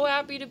he's so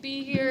happy to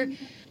be here.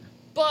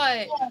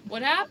 But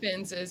what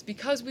happens is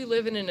because we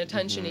live in an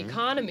attention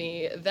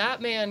economy, that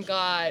man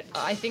got,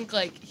 I think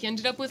like he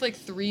ended up with like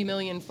 3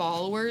 million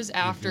followers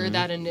after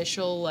that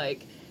initial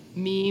like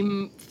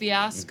meme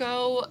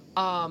fiasco.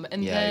 And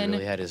then he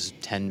really had his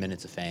 10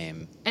 minutes of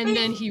fame. And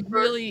then he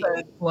really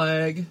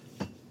flag.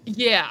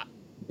 Yeah.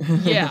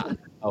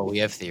 Oh, we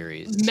have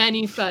theories.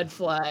 Many Fed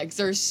flags.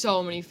 There's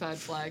so many Fed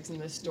flags in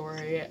this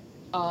story.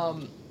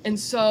 And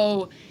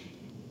so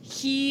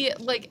he,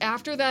 like,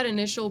 after that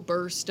initial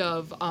burst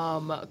of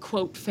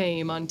quote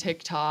fame on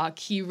TikTok,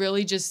 he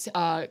really just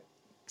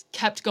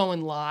kept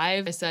going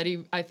live.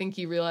 I think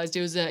he realized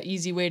it was an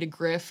easy way to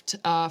grift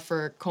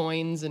for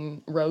coins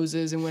and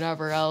roses and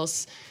whatever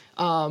else.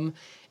 And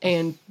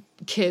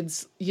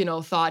kids,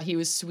 thought he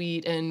was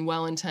sweet and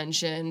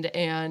well-intentioned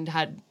and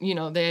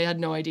they had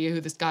no idea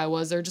who this guy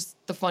was. They're just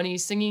the funny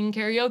singing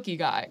karaoke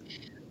guy.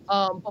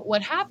 But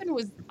what happened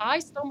was I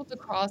stumbled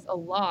across a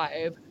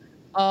live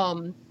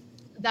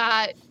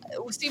that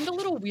seemed a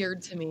little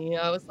weird to me.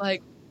 I was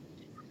like,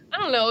 I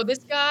don't know, this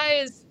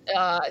guy is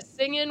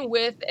singing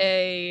with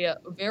a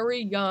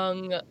very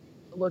young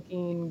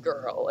looking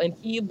girl and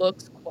he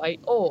looks quite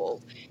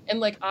old, and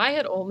like I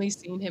had only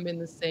seen him in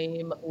the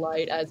same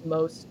light as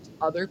most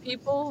other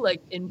people,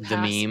 like in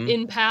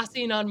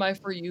passing on my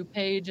For You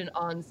page and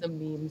on some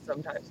memes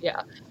sometimes.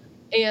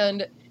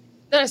 And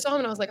then I saw him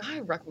and I was like,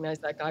 I recognize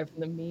that guy from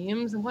the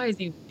memes, and why is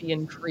he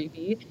being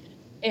creepy?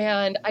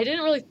 And I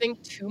didn't really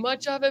think too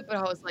much of it, but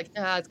I was like,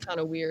 nah, it's kind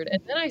of weird.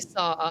 And then I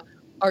saw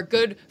our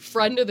good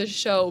friend of the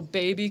show,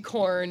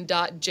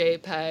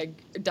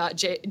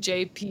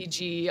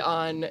 babycorn.jpg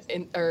on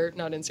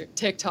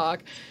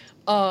TikTok.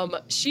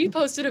 She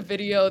posted a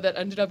video that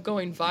ended up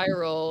going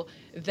viral.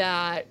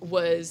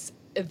 That's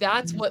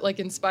what like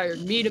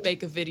inspired me to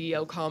make a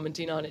video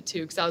commenting on it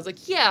too, because I was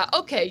like, yeah,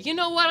 okay, you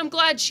know what? I'm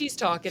glad she's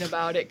talking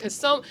about it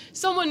because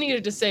someone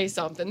needed to say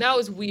something. That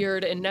was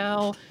weird, and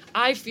now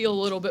I feel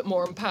a little bit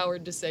more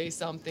empowered to say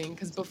something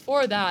because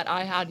before that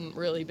I hadn't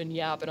really been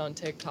yapping on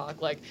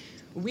TikTok. Like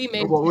we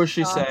made. What was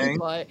she saying?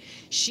 But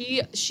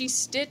she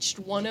stitched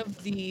one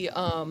of the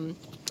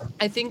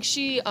I think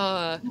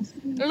I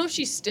don't know if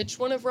she stitched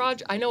one of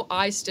Roger. I know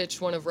I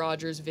stitched one of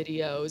Roger's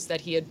videos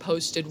that he had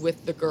posted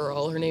with the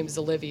girl. Her name is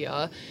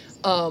Olivia.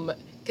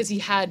 Because he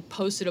had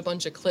posted a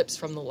bunch of clips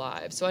from the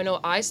live. So I know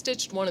I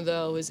stitched one of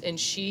those, and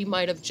she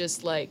might have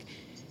just like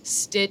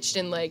stitched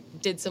and like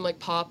did some like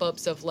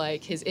pop-ups of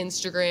like his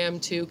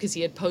Instagram too, because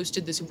he had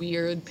posted this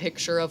weird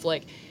picture of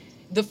like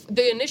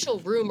the initial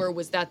rumor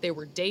was that they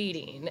were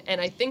dating, and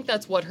I think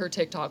that's what her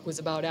TikTok was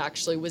about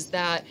actually, was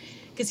that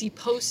because he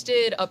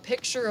posted a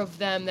picture of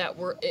them that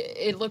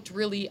it looked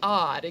really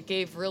odd. It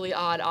gave really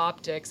odd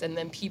optics, and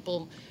then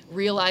people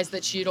realized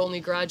that she had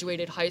only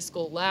graduated high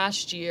school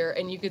last year,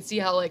 and you could see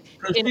how like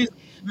she's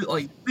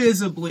like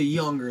visibly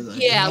younger than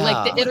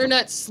like the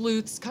internet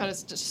sleuths kind of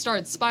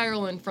started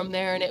spiraling from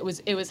there, and it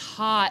was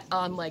hot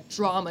on like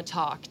drama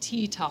talk,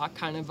 tea talk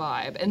kind of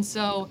vibe, and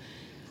so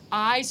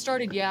I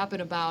started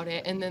yapping about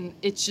it, and then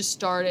it just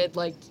started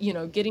like,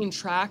 getting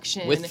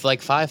traction. With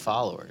like 5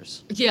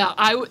 followers. Yeah,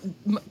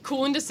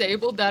 Cool and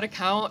Disabled, that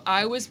account,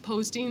 I was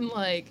posting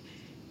like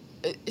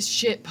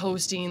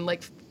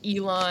like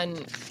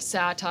Elon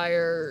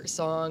satire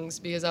songs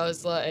because I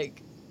was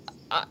like,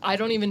 I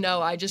don't even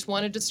know. I just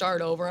wanted to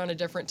start over on a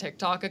different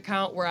TikTok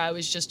account where I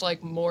was just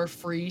like more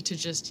free to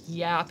just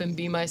yap and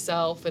be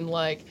myself and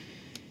like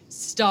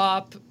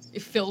stop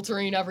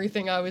filtering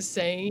everything I was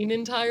saying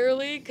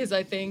entirely, because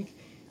I think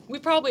we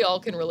probably all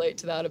can relate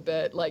to that a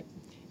bit. Like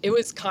it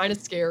was kind of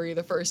scary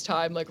the first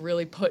time, like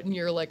really putting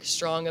your like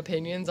strong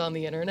opinions on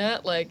the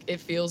internet. Like it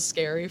feels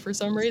scary for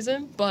some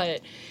reason,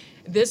 but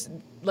this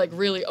like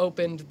really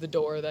opened the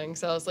door then,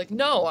 because I was like,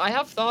 no, I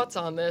have thoughts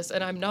on this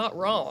and I'm not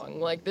wrong.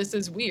 Like this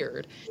is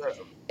weird. Yeah.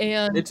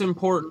 And it's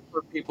important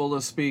for people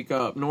to speak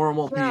up,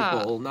 normal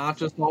people, not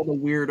just all the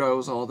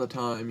weirdos all the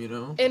time,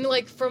 And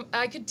like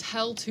I could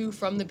tell too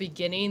from the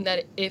beginning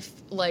that if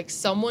like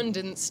someone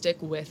didn't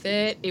stick with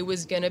it, it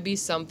was gonna be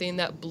something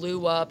that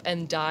blew up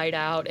and died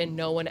out and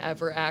no one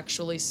ever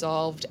actually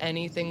solved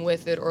anything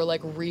with it or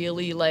like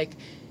really like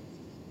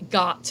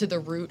got to the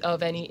root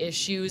of any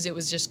issues. It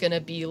was just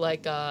gonna be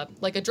like a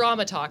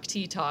drama talk,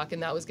 tea talk,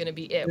 and that was gonna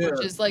be it. Yeah.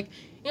 Which is like,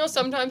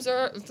 sometimes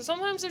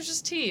there's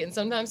just tea, and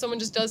sometimes someone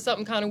just does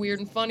something kind of weird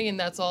and funny, and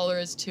that's all there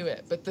is to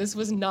it. But this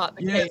was not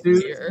the case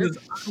here.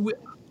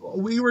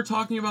 we were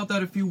talking about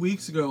that a few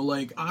weeks ago.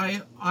 Like,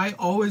 I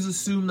always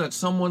assume that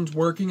someone's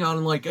working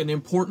on, like, an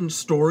important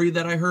story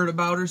that I heard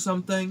about or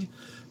something.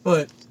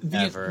 But,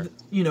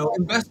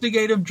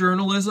 investigative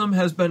journalism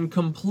has been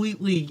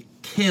completely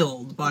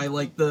killed by,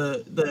 like,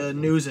 the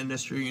news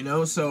industry,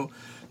 So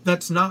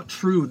that's not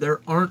true.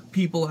 There aren't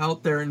people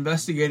out there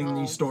investigating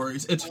these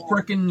stories. It's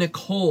frickin'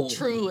 Nicole.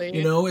 Truly.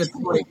 It's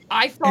like...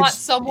 I thought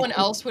someone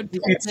else would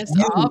pick this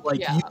up. Like,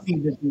 you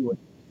need to do it.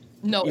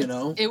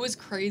 No, it was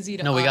crazy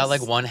to us. No, we got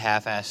like one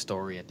half-ass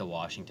story at the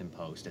Washington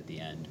Post at the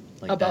end.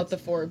 Like about the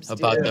Forbes deal.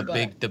 About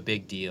the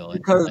big deal.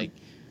 Because, like,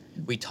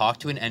 we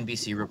talked to an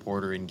NBC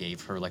reporter and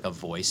gave her like a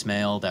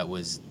voicemail that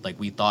was like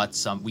we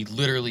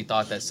literally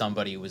thought that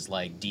somebody was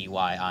like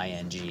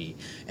DYING,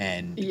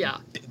 and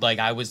like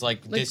I was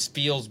like this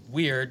feels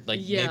weird. Like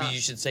maybe you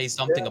should say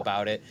something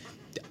about it.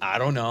 I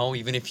don't know.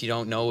 Even if you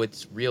don't know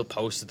it's real,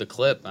 post the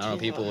clip. I don't know.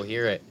 People will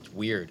hear it. It's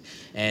weird.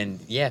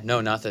 And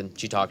nothing.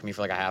 She talked to me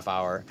for like a half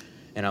hour.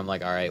 And I'm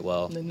like, all right,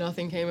 well, and then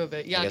nothing came of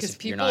it. Yeah, because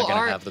people you're not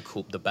gonna have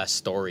the best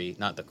story,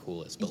 not the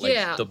coolest, but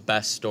like the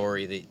best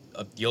story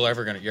that you're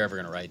ever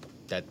gonna write.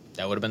 That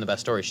would have been the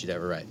best story she'd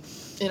ever write,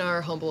 in our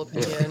humble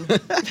opinion.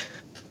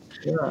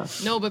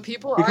 No, but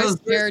people are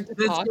scared to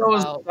talk about.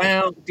 This goes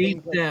down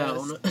deep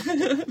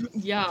down.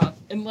 Yeah,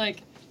 and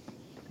like,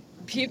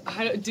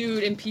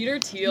 dude, and Peter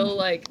Thiel,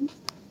 like,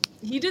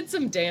 he did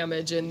some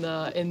damage in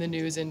the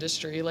news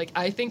industry. Like,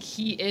 I think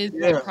he is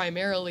like,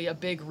 primarily a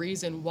big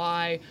reason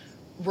why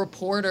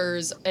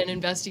reporters and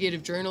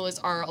investigative journalists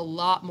are a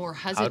lot more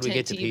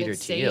hesitant to even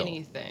say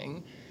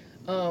anything.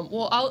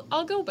 Well,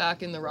 I'll go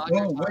back in the Roger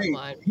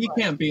timeline. He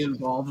can't be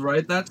involved,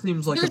 right? That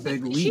seems like a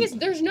big leap.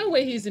 There's no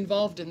way he's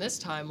involved in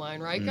this timeline,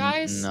 right,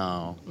 guys?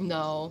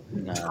 No.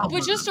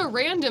 But just a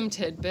random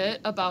tidbit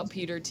about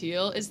Peter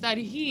Thiel is that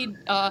he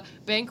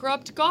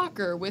bankrupt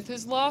Gawker with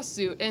his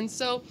lawsuit, and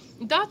so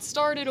that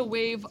started a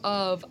wave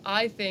of,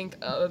 I think,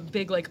 a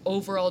big like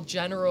overall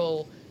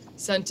general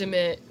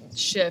sentiment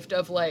shift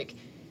of like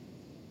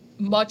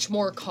much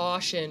more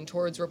caution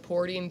towards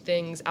reporting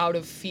things out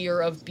of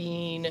fear of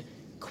being,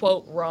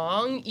 quote,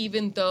 wrong,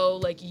 even though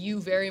like you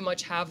very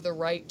much have the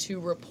right to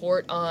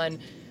report on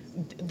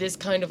this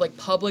kind of like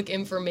public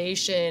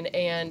information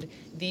and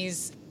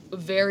these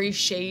very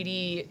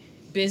shady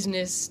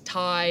business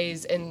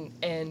ties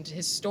and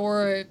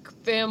historic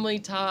family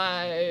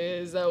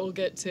ties that we'll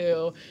get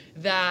to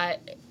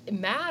that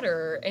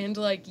matter, and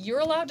like you're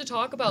allowed to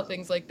talk about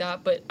things like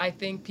that, but I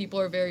think people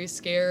are very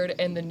scared,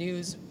 and the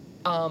news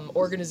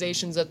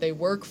organizations that they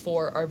work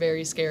for are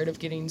very scared of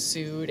getting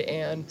sued.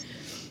 And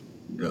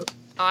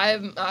I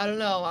don't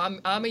know,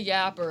 I'm a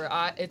yapper.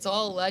 It's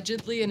all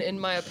allegedly and in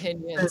my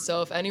opinion,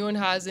 so if anyone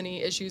has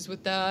any issues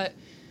with that,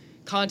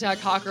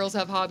 contact Hot Girls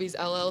Have Hobbies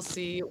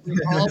LLC.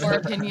 All of our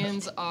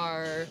opinions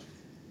are,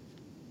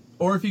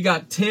 or if you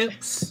got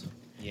tips,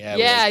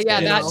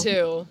 that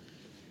too.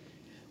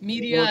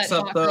 Media at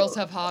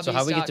hotgirlshavehobbies.com. So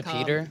how we get to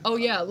Peter? Oh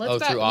yeah,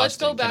 let's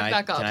go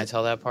back up. Can I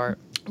tell that part?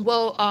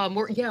 Well,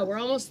 we're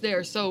almost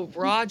there. So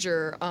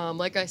Roger,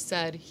 like I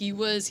said, he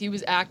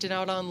was acting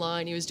out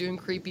online. He was doing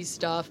creepy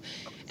stuff,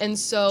 and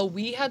so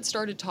we had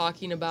started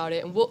talking about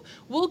it. And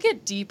we'll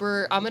get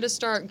deeper. I'll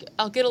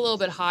get a little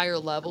bit higher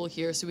level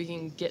here so we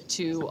can get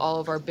to all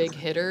of our big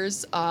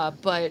hitters.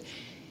 But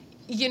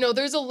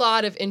there's a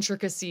lot of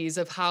intricacies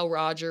of how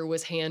Roger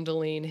was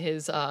handling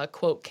his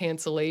quote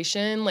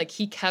cancellation. Like,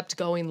 he kept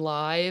going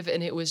live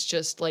and it was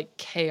just like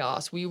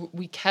chaos.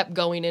 We kept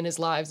going in his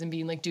lives and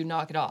being like, dude,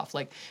 knock it off.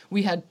 Like,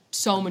 we had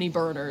so many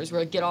burners. We're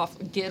like, get off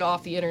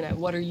the internet.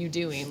 What are you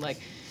doing?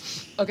 Like,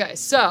 okay,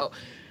 so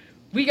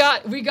we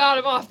got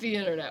him off the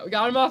internet. We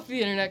got him off the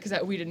internet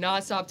because we did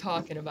not stop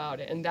talking about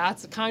it. And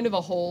that's kind of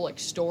a whole like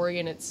story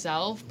in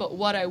itself. But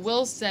what I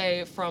will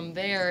say from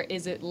there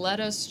is it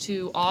led us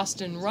to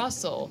Austin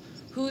Russell.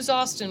 Who's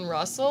Austin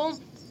Russell?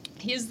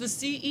 He is the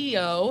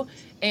CEO,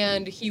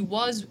 and he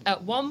was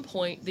at one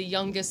point the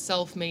youngest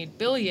self-made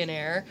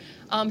billionaire.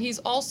 He's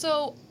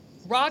also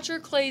Roger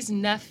Clay's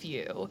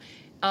nephew.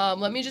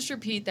 Let me just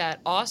repeat that.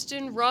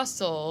 Austin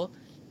Russell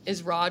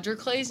is Roger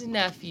Clay's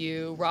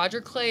nephew.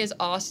 Roger Clay is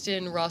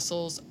Austin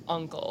Russell's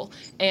uncle.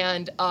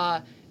 And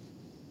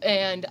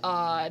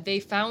they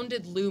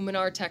founded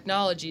Luminar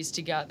Technologies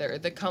together,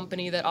 the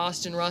company that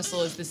Austin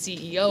Russell is the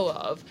CEO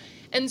of.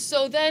 And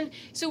so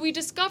we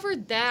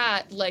discovered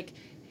that, like,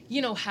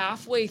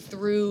 halfway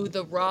through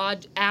the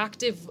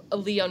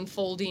actively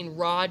unfolding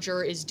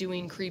Roger is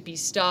doing creepy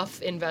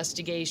stuff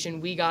investigation,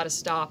 we got to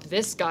stop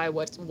this guy.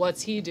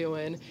 What's he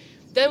doing?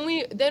 Then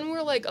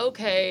we're like,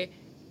 okay,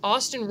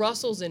 Austin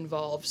Russell's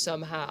involved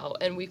somehow,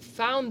 and we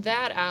found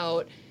that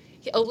out,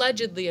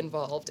 allegedly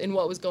involved in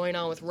what was going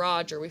on with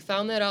Roger. We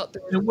found that out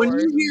through. And when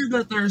you hear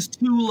that there's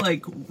two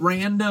like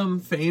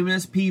random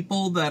famous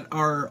people that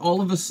are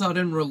all of a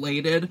sudden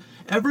related,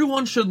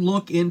 everyone should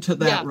look into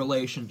that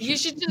relationship. You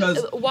should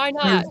just, why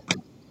not?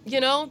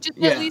 Just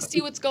at least see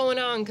what's going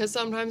on, because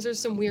sometimes there's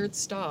some weird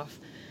stuff.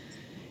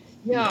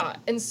 Yeah,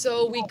 and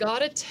so we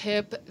got a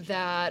tip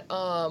that,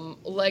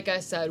 like I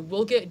said,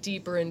 we'll get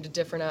deeper into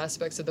different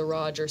aspects of the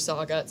Roger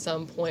saga at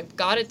some point.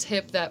 Got a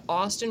tip that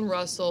Austin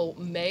Russell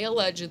may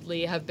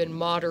allegedly have been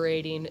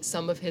moderating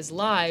some of his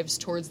lives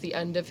towards the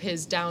end of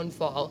his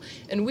downfall.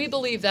 And we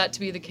believe that to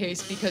be the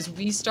case because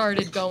we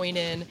started going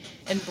in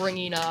and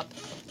bringing up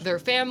their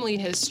family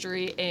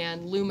history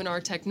and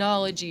Luminar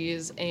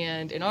Technologies,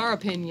 and in our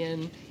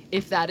opinion,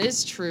 if that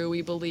is true,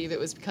 we believe it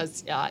was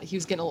because he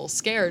was getting a little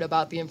scared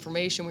about the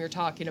information we were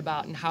talking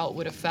about and how it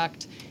would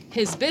affect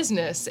his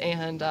business,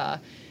 and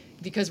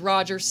because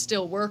Roger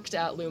still worked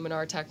at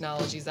Luminar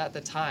Technologies at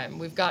the time.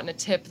 We've gotten a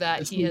tip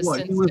that he has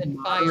since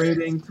been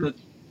fired.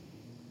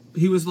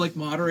 He was like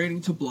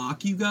moderating to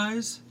block you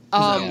guys?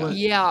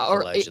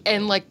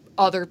 And like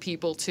other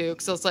people too,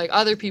 because it's like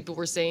other people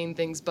were saying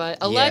things, but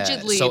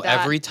allegedly so that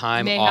every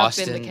time may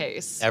Austin, have been the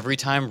case. Every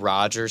time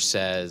Roger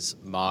says,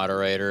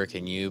 moderator,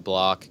 can you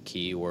block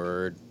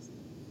keyword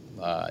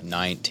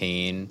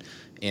 19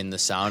 in the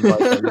soundbite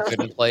that we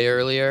couldn't play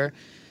earlier,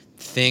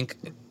 think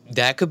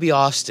that could be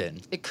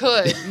Austin. It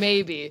could,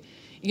 maybe.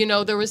 You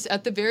know, there was,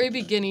 at the very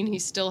beginning, he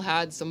still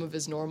had some of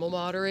his normal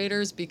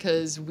moderators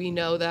because we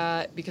know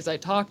that because I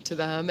talked to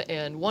them,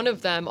 and one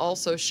of them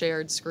also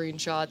shared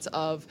screenshots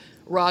of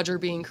Roger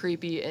being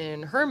creepy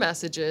in her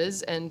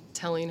messages and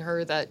telling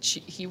her that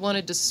he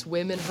wanted to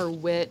swim in her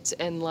wit,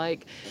 and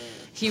like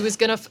he was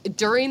gonna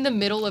during the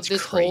middle of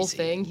this whole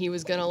thing, he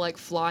was gonna like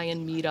fly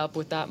and meet up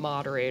with that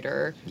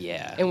moderator.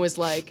 Yeah. And was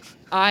like,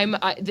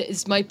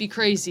 this might be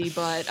crazy,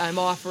 but I'm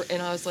offer.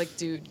 And I was like,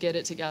 dude, get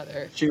it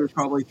together. She was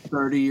probably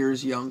 30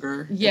 years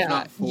younger. Yeah, if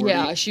not 40.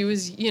 yeah. She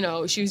was,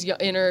 she was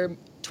in her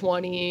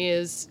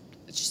 20s.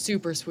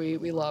 Super sweet.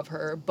 We love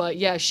her. But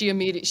yeah, she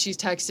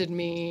texted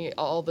me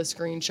all the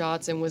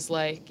screenshots and was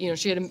like,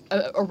 she had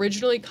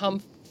originally come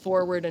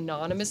forward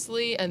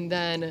anonymously and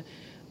then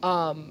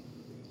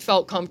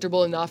felt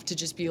comfortable enough to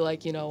just be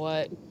like, you know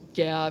what?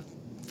 Yeah,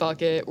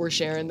 fuck it. We're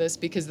sharing this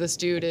because this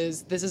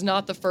is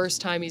not the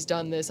first time he's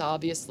done this,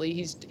 obviously.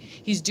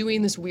 He's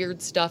doing this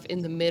weird stuff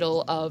in the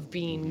middle of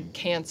being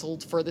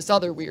canceled for this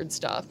other weird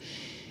stuff.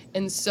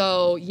 And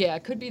so, yeah,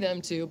 it could be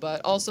them too, but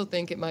also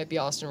think it might be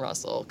Austin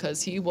Russell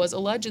because he was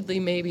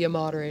allegedly maybe a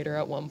moderator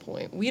at one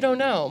point. We don't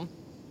know.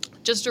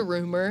 Just a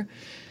rumor.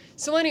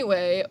 So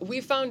anyway, we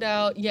found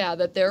out,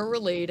 that they're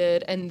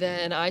related, and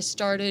then I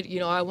started,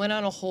 I went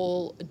on a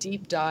whole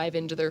deep dive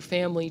into their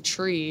family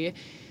tree.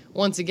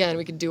 Once again,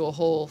 we could do a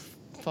whole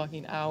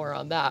fucking hour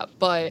on that,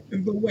 but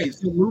wait,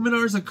 so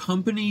Luminar's a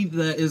company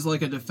that is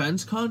like a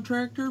defense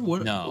contractor?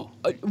 What? No,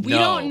 we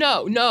don't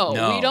know.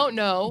 No, we don't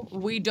know.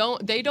 We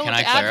don't. They don't. Can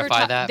I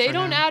clarify that? They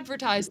don't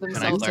advertise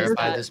themselves. Can I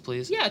clarify this,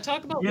 please? Yeah,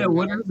 talk about. Yeah, Luminar.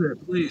 what is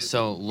it, please?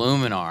 So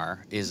Luminar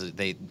is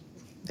they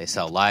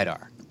sell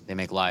lidar. They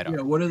make lidar.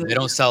 Yeah, what are they? They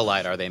don't sell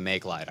lidar. They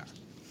make lidar.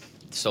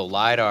 So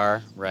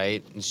lidar,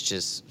 right? It's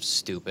just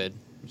stupid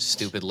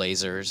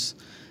lasers,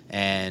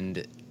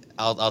 and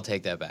I'll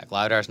take that back.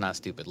 LiDAR's not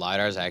stupid.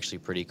 LiDAR's actually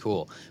pretty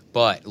cool.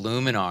 But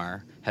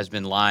Luminar has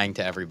been lying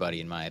to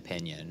everybody, in my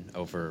opinion,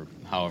 over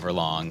however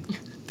long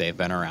they've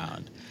been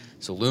around.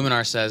 So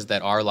Luminar says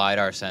that our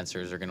LiDAR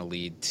sensors are going to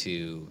lead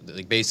to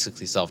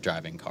basically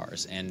self-driving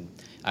cars. And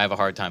I have a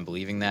hard time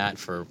believing that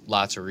for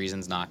lots of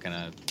reasons. Not going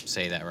to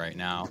say that right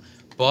now.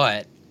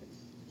 But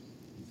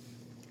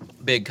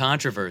big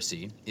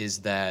controversy is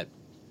that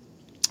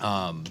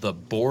the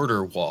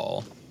border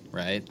wall,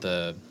 right,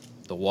 the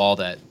wall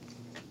that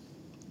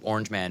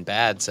Orange Man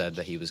Bad said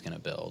that he was going to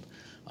build,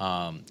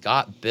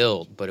 got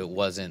built, but it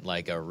wasn't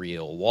like a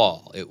real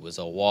wall. It was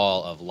a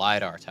wall of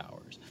LiDAR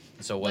towers.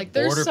 So what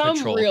Border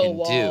Patrol can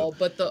do,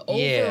 but the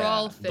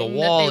overall thing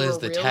wall that they is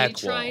were the really tech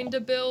trying wall. to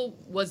build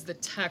was the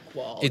tech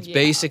wall. It's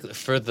basically,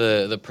 for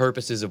the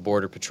purposes of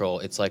Border Patrol,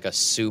 it's like a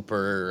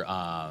super,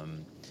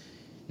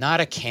 not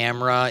a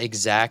camera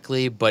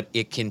exactly, but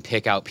it can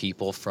pick out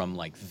people from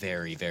like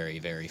very, very,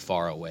 very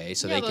far away,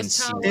 so they can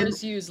see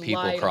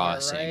people LiDAR,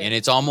 crossing. right? And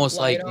it's almost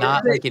LiDAR. like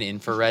not like an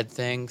infrared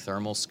thing,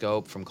 thermal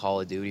scope from Call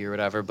of Duty or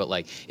whatever, but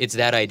like it's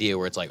that idea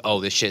where it's like, oh,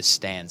 this shit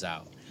stands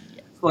out.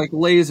 Like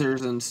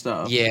lasers and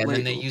stuff. Yeah, and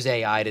then they use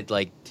AI to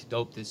like,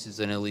 nope, this is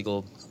an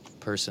illegal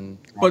person.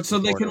 But so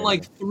they can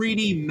like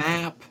 3D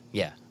map.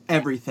 Yeah.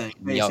 Everything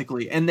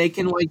basically, and they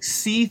can like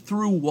see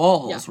through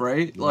walls,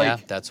 right?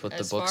 Like that's what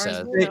the book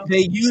says.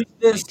 They use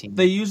this.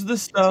 They use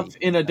this stuff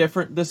in a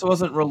different. This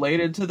wasn't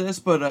related to this,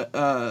 but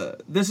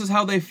this is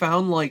how they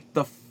found like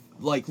the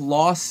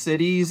lost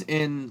cities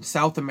in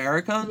South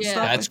America and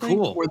stuff. That's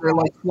cool. Where they're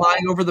like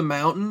flying over the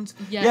mountains.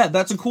 Yeah,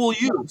 that's a cool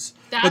use.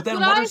 But then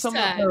what are some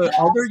of the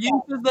other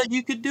uses that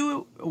you could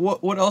do?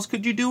 What else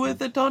could you do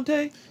with it,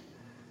 Dante?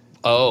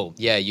 Oh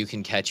yeah, you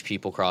can catch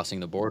people crossing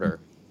the border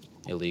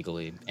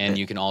illegally, and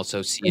you can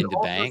also see into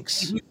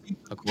banks,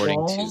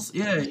 according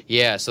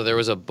to so there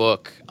was a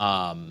book,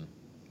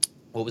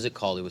 what was it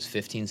called? It was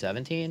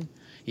 1517.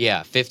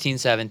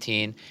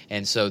 1517.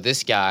 And so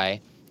this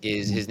guy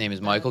is his name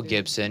is Michael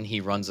Gibson.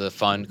 He runs a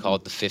fund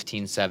called the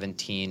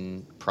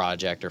 1517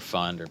 Project or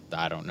Fund, or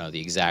I don't know the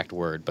exact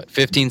word, but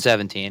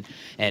 1517.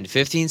 And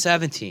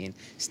 1517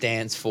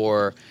 stands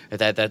for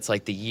that's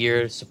like the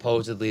year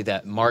supposedly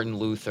that Martin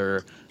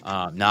Luther,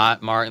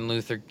 not Martin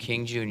Luther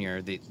King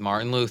Jr., the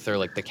Martin Luther,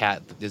 like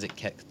is it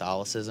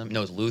Catholicism?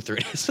 No, it's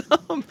Lutheranism.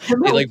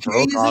 They like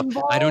broke off.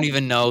 I don't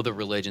even know the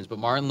religions, but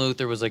Martin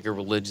Luther was like a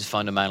religious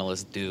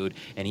fundamentalist dude,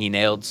 and he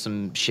nailed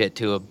some shit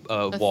to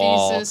a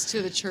wall thesis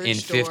to the church in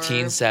door.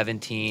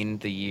 1517,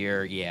 the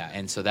year, yeah.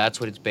 And so that's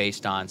what it's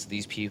based on. So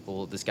these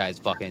people, this guy's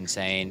fucking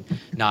insane.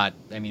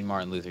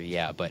 Martin Luther,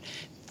 yeah, but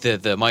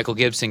the Michael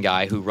Gibson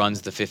guy who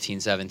runs the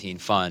 1517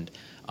 fund,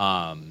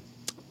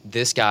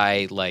 this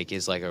guy like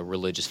is like a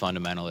religious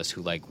fundamentalist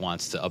who like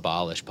wants to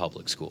abolish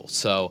public schools.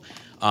 So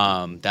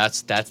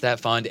that's that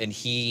fund, and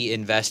he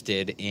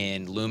invested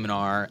in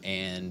Luminar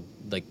and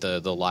like the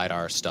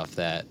LiDAR stuff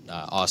that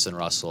Austin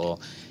Russell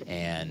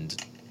and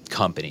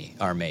company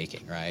are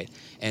making, right?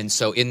 And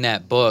so in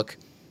that book,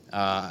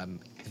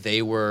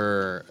 they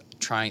were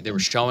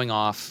showing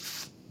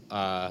off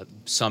one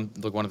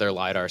of their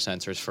LiDAR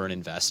sensors for an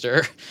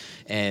investor,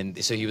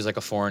 and so he was like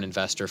a foreign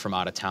investor from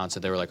out of town, so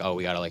they were like, oh,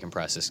 we gotta like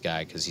impress this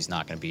guy because he's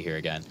not gonna be here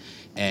again.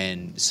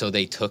 And so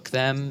they took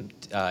them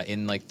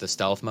in like the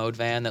stealth mode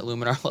van that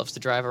Luminar loves to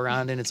drive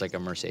around in. It's like a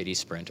Mercedes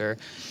Sprinter,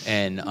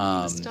 and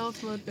the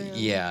stealth mode van.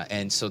 Yeah,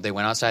 and so they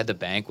went outside the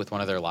bank with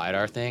one of their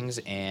LiDAR things,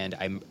 and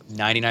I'm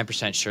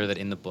 99% sure that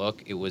in the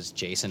book it was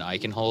Jason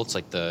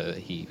Eichenholz,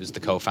 he was the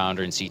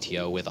co-founder and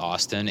CTO with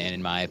Austin, and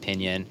in my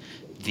opinion,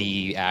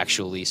 the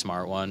actually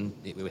smart one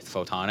with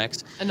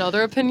photonics.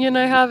 Another opinion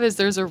I have is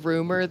there's a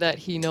rumor that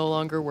he no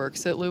longer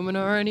works at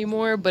Luminar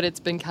anymore, but it's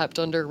been kept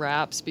under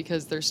wraps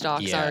because their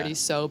stock's already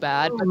so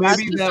bad. But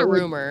that's just a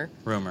rumor.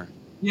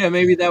 Yeah,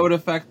 maybe that would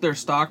affect their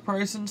stock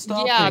price and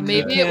stuff. Yeah,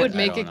 maybe it would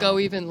make it go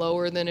even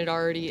lower than it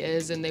already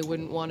is, and they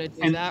wouldn't want to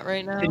do that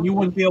right now. And you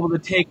wouldn't be able to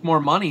take more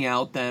money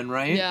out then,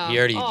 right?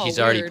 Yeah. He's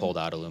already pulled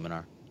out of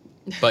Luminar.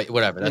 But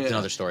whatever, that's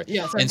another story.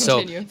 Yeah, and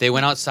so they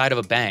went outside of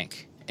a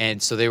bank.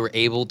 And so they were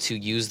able to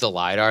use the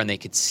LiDAR, and they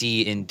could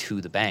see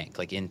into the bank,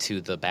 like into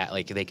the back.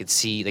 Like they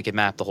could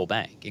map the whole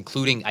bank,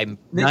 including, I'm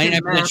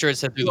 99% sure it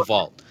said through the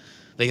vault.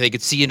 Like they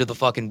could see into the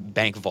fucking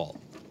bank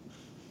vault.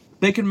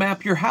 They can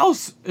map your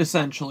house,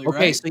 essentially, right?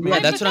 Okay, so yeah,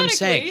 that's what I'm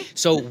saying.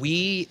 So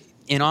we,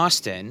 in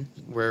Austin,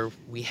 where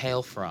we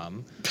hail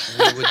from,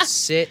 we would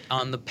sit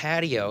on the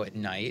patio at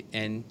night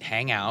and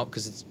hang out,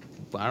 because it's,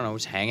 I don't know,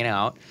 just hanging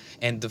out,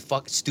 and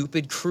the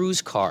stupid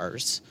cruise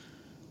cars,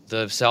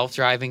 the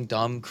self-driving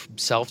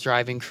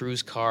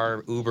cruise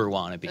car Uber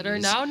wannabes that are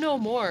now no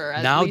more.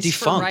 Now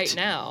defunct. For right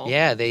now.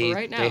 Yeah,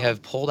 they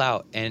have pulled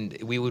out, and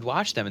we would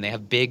watch them, and they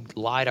have big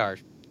LiDAR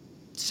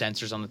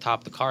sensors on the top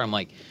of the car. I'm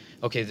like,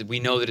 okay, we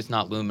know that it's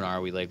not Luminar.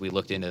 We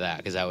looked into that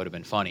because that would have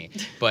been funny.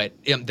 But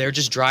they're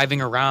just driving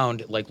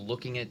around, like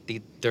looking at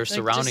their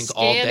surroundings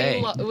all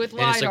day. With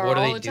LiDAR, and it's like, what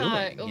are they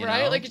doing?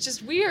 Right? Like, it's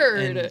just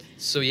weird. And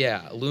so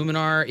yeah,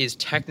 Luminar is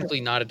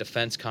technically not a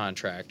defense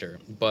contractor,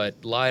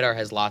 but LiDAR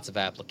has lots of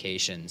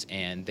applications,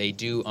 and they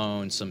do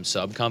own some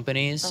sub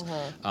companies.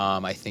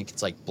 I think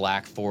it's like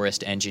Black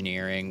Forest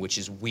Engineering, which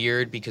is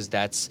weird because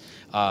that's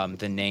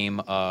the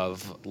name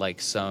of like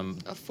some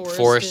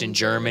forest in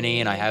Germany,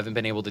 and I haven't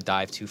been able to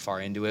dive too far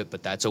into it,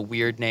 but that's a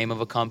weird name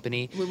of a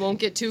company. We won't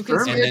get too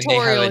conspiratorial. And then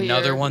they have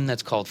another one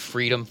that's called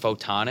Freedom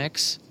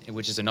Photonics,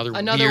 which is another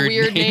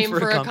weird name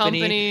for a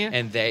company.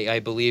 And I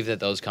believe that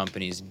those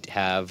companies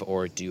have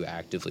or do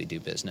actively do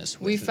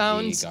business with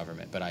the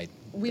government. But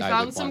we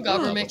found some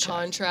government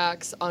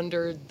contracts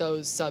under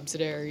those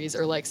subsidiaries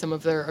or like some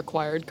of their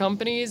acquired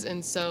companies,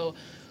 and so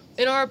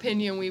in our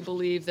opinion, we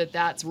believe that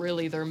that's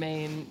really their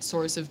main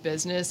source of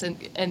business,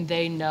 and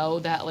they know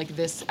that like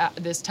this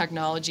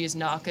technology is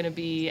not going to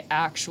be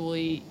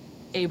actually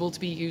able to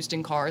be used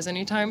in cars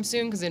anytime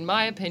soon. Because in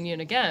my opinion,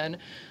 again,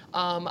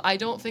 I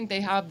don't think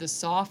they have the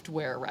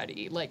software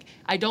ready. Like,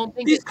 I don't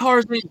think these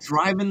cars ain't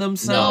driving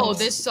themselves.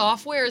 No, this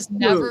software is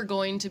never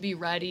going to be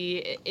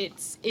ready.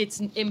 It's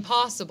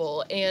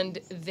impossible, and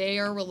they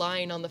are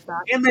relying on the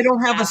fact. And they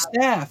don't have a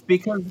staff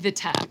because the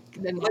tech.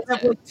 They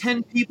have like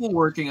 10 people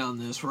working on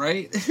this,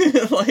 right?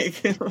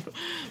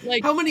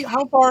 like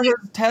how far has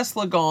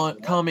Tesla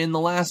come in the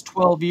last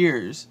 12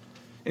 years?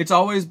 It's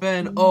always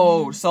been,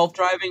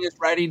 self-driving is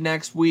ready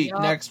next week.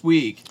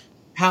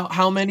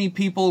 How many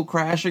people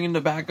crashing in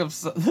the back of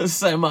the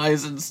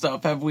semis and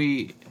stuff have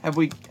we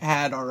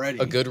had already?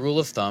 A good rule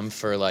of thumb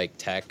for like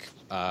tech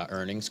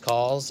earnings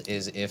calls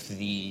is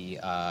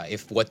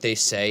if what they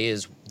say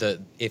is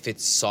if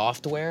it's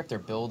software, if they're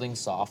building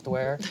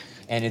software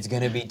and it's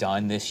going to be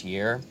done this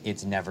year,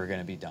 it's never going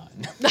to be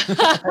done.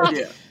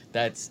 Yeah.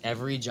 That's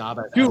every job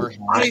I've ever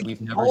had.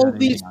 We've never all done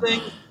these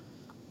things.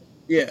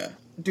 Yeah.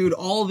 dude,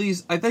 all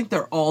these, I think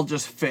they're all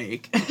just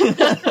fake.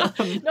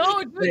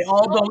 No, dude, they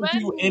all don't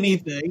do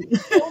anything.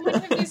 So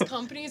many of these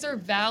companies are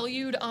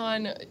valued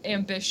on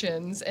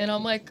ambitions, and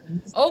I'm like,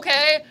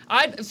 okay,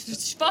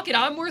 fuck it,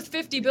 I'm worth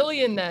 50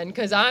 billion then,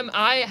 because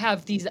I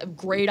have these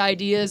great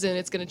ideas and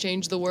it's gonna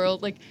change the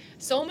world. Like,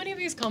 so many of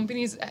these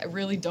companies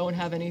really don't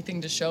have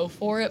anything to show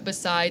for it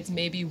besides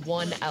maybe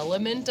one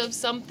element of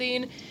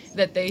something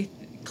that they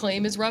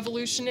claim is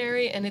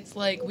revolutionary, and it's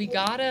like, we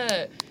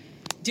gotta.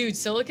 Dude,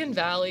 Silicon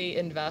Valley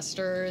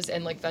investors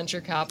and like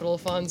venture capital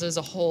funds is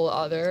a whole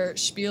other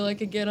spiel I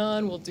could get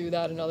on. We'll do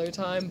that another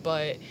time.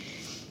 But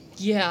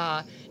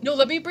yeah, no,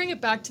 let me bring it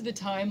back to the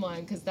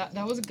timeline, because that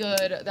was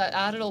good. That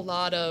added a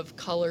lot of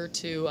color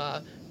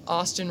to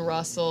Austin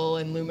Russell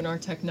and Luminar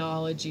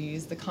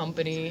Technologies, the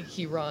company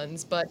he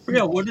runs. But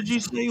yeah, what did you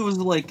say? It was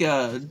like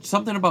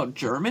something about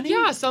Germany?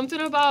 Yeah, something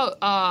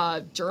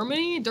about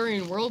Germany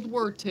during World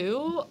War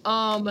II.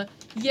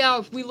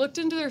 Yeah, we looked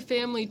into their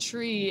family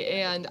tree,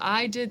 and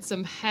I did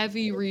some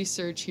heavy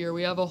research here.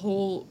 We have a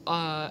whole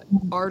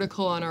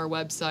article on our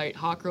website,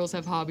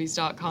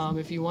 hotgirlshavehobbies.com,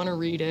 if you want to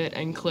read it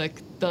and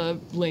click the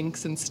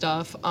links and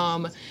stuff.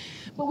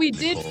 But we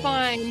did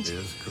find...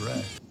 is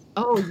correct.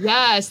 Oh,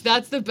 yes,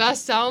 that's the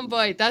best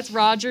soundbite. That's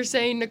Roger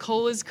saying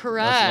Nicole is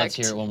correct. Let's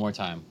hear it one more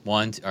time. All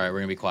right, we're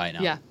going to be quiet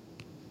now. Yeah.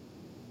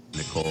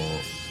 Nicole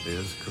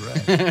is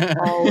correct.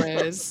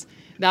 Always.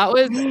 That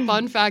was,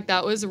 fun fact,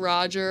 that was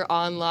Roger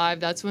on live.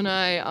 That's when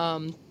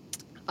I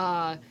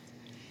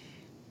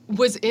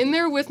was in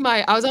there with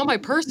I was on my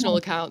personal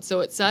account, so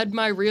it said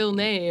my real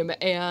name,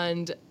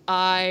 and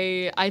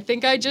I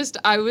think I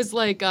was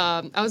like,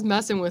 I was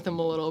messing with him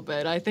a little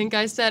bit. I think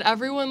I said,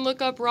 everyone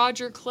look up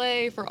Roger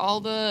Clay for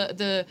all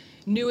the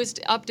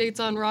newest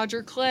updates on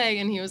Roger Clay,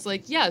 and he was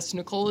like, yes,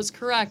 Nicole is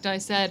correct. I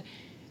said,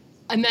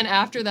 and then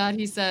after that,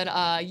 he said,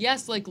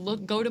 yes, like,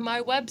 go to my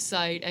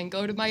website and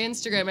go to my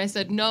Instagram. I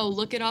said, no,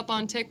 look it up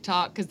on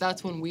TikTok, because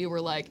that's when we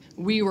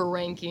were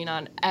ranking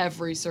on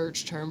every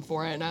search term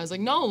for it. And I was like,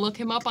 no, look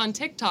him up on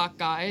TikTok,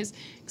 guys.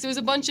 Because there was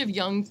a bunch of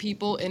young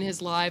people in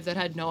his live that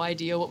had no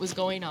idea what was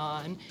going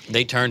on.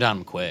 They turned on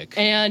him quick.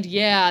 And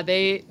yeah,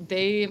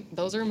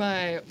 those are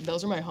my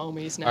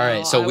homies now. All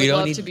right, so we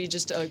don't need to be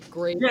just a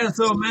great... Yeah,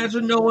 so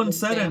imagine no one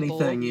said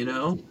anything, you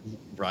know?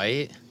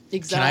 Right?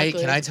 Exactly.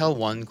 Can I tell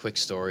one quick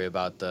story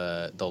about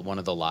the one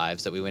of the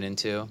lives that we went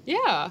into?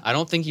 Yeah. I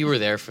don't think you were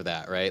there for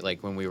that, right?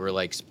 Like when we were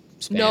like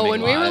spamming No,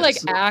 when we were like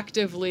lives?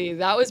 actively,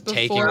 that was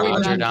Taking before we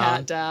Roger met down?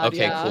 Cat Dad. Okay,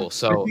 yeah. cool.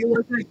 So I feel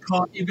like I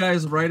caught you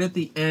guys right at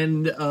the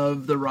end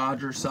of the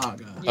Roger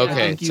saga. Yeah. Okay, I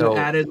think you so-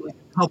 added like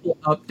a couple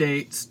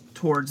updates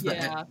towards the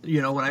Yeah. end,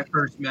 you know, when I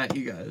first met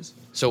you guys.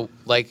 So,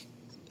 like,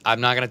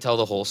 I'm not going to tell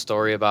the whole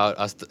story about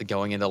us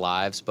going into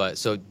lives, but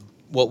so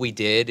what we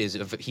did is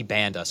he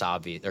banned us,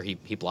 or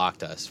he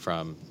blocked us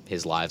from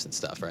his lives and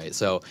stuff, right?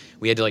 So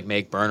we had to, like,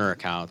 make burner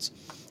accounts.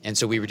 And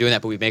so we were doing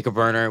that, but we'd make a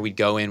burner, we'd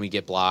go in, we'd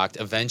get blocked.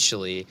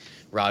 Eventually,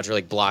 Roger,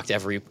 like, blocked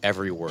every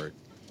word.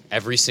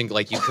 Every single,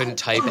 like, you couldn't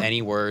type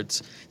any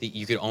words.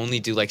 You could only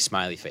do, like,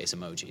 smiley face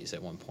emojis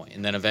at one point.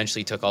 And then eventually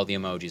he took all the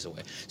emojis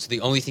away. So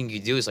the only thing you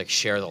could do is, like,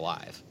 share the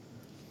live.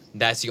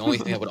 That's the only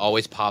thing that would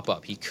always pop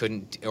up. He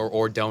couldn't,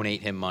 or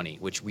donate him money,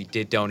 which we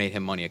did donate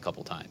him money a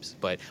couple times,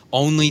 but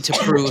only to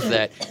prove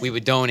that we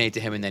would donate to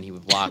him and then he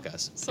would block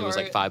us. Sorry. It was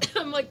like five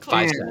I'm like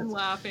cents. and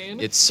laughing.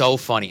 It's so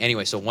funny.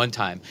 Anyway, so one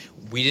time,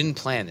 we didn't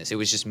plan this. It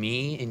was just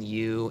me and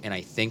you and I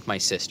think my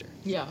sister.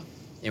 Yeah.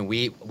 And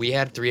we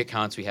had 3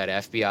 accounts. We had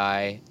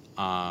FBI,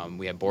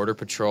 we had Border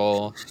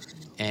Patrol,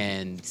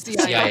 and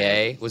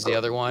CIA was the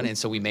other one. And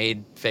so we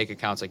made fake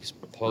accounts, like,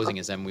 posing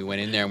as them. We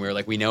went in there and we were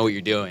like, we know what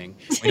you're doing.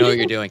 We know what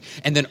you're doing.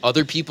 And then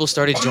other people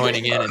started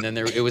joining in. And then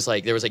there was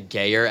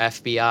gayer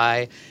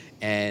FBI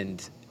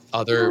and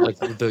other, like,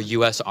 the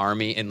U.S.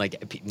 Army and,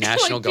 like,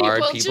 National Like, Guard.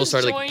 people People just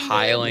started, like, joined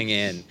piling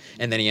in.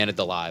 And then he ended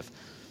the live.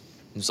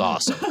 It was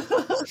awesome.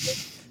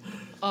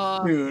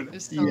 Dude,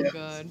 It's so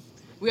good.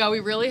 Yeah,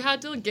 we really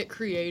had to get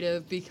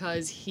creative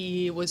because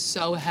he was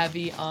so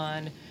heavy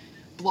on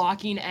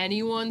blocking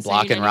anyone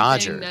Blocking saying anything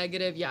Roger.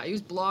 negative. Yeah, he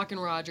was blocking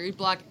Roger. He'd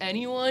block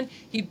anyone.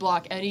 He'd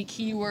block any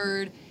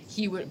keyword.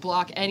 He would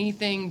block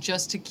anything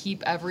just to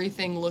keep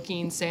everything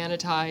looking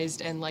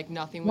sanitized and like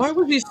nothing. Why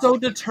was he so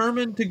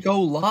determined to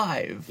go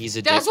live? He's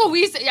a That's what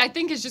we say. I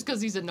think it's just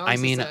because he's a narcissist. I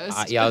mean,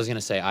 I was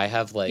gonna say I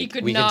have, like, He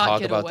could we can not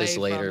talk get about this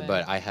away from later, it.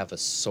 but I have a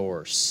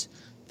source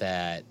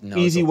that knows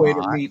Easy a way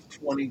lot. to meet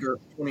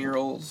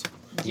 20-year-olds.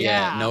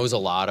 Yeah, Yeah. knows a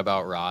lot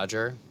about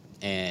Roger,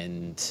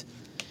 and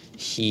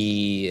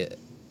he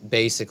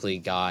basically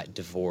got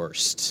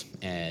divorced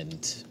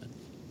and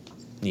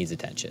needs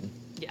attention.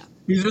 Yeah.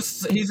 He's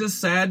a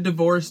sad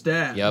divorced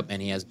dad. Yep,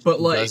 and he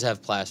does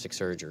have plastic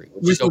surgery,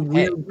 which With is a okay.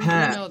 weird We do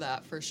path. know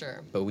that for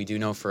sure. But we do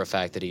know for a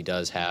fact that he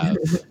does have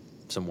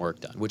some work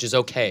done, which is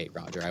okay,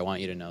 Roger. I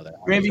want you to know that.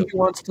 Maybe he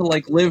wants to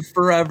like live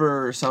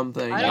forever or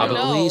something. I don't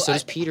Probably. know. So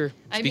does Peter.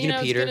 Speaking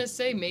of Peter, I was gonna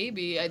say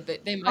maybe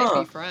they might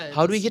be friends.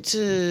 How do we get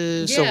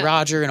to Yeah.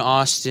 Roger and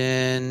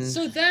Austin?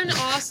 So then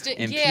Austin,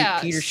 and yeah.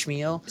 Peter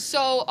Schmiel.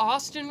 So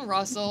Austin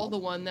Russell, the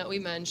one that we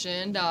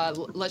mentioned.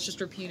 Let's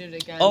just repeat it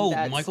again. Oh,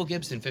 Michael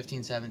Gibson,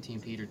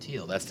 1517, Peter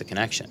Thiel. That's the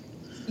connection.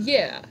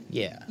 Yeah.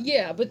 Yeah.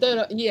 Yeah, but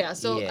then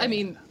So Yeah. I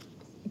mean,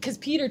 because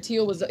Peter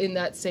Thiel was in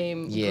that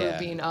same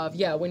grouping of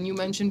when you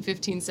mentioned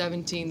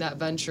 1517, that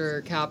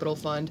venture capital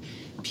fund,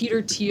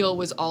 Peter Thiel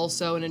was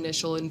also an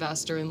initial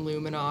investor in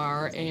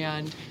Luminar,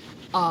 and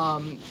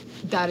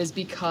that is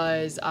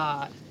because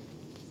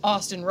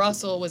Austin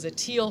Russell was a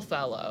Thiel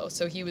Fellow,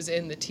 so he was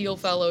in the Thiel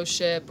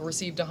Fellowship,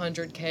 received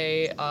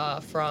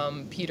 $100K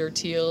from Peter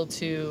Thiel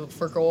to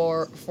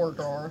forego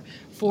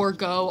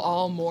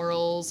all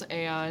morals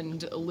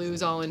and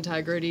lose all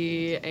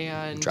integrity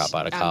and drop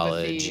out of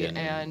college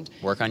and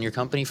work on your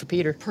company for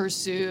Peter.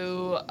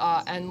 Pursue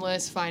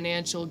endless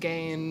financial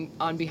gain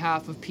on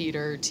behalf of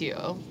Peter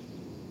Thiel,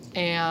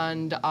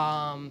 and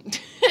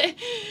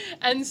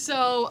and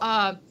so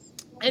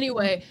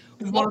anyway.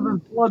 One of the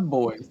blood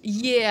boys.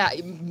 Yeah,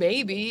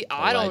 maybe.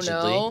 I don't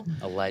know.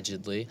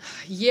 Allegedly.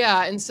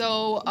 Yeah, and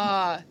so,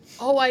 I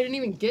didn't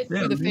even get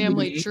through the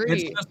family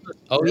tree.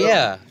 Oh,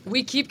 yeah.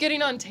 We keep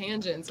getting on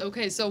tangents.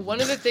 Okay, so one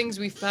of the things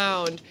we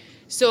found,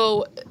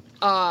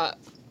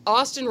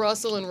 Austin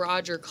Russell and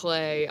Roger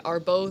Clay are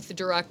both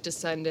direct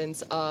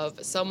descendants of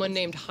someone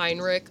named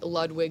Heinrich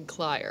Ludwig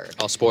Kleyer.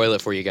 I'll spoil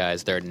it for you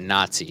guys. They're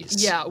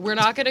Nazis. Yeah, we're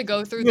not going to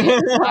go through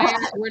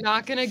we're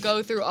not going to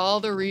go through all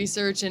the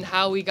research and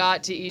how we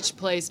got to each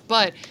place,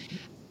 but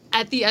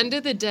at the end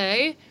of the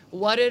day,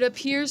 what it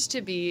appears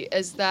to be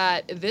is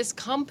that this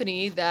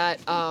company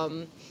that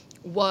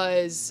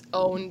was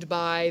owned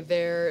by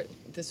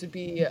this would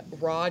be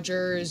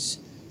Roger's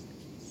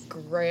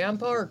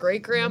grandpa or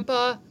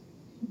great-grandpa,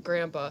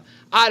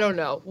 I don't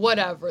know,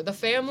 whatever. The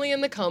company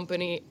and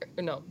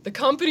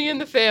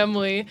the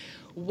family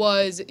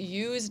was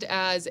used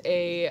as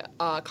a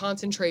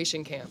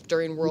concentration camp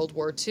during World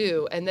War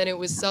II, and then it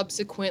was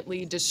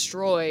subsequently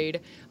destroyed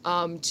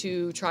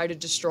to try to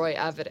destroy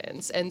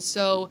evidence. And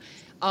so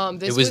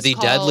this was the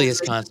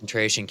deadliest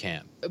concentration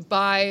camp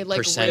by like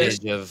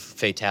percentage of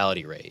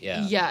fatality rate.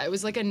 Yeah. Yeah, it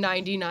was like a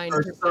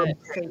 99%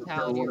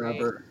 fatality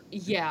rate.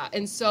 Yeah,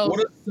 and so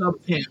what does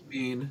subcamp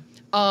mean?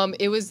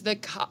 It was the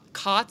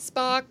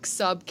Kotzbach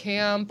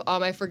subcamp.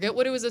 I forget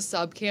what it was a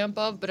subcamp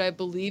of, but I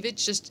believe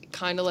it's just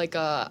kind of like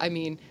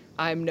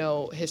I'm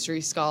no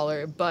history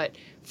scholar, but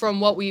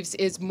from what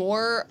it's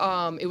more,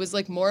 it was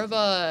like more of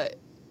a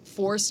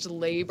forced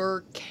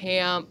labor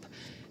camp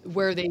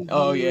where they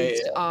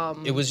used,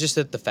 it was just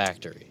at the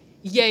factory.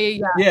 Yeah,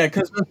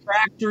 because the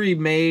factory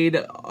made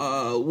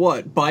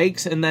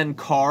bikes and then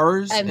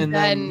cars and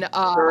then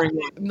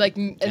they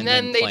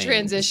planes.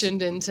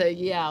 transitioned into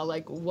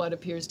like what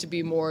appears to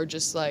be more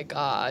just like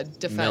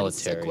defense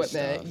military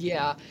equipment. stuff.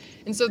 Yeah.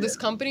 And so this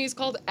company is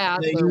called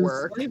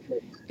Adlerwerk.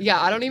 Yeah,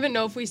 I don't even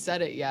know if we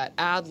said it yet.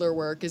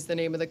 Adlerwerk is the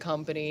name of the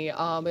company. It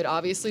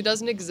obviously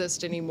doesn't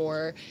exist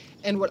anymore.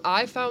 And what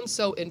I found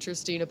so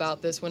interesting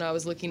about this when I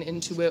was looking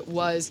into it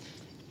was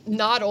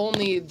not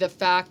only the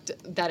fact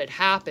that it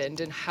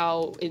happened and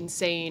how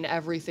insane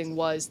everything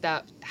was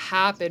that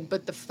happened,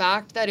 but the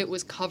fact that it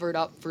was covered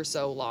up for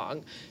so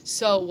long.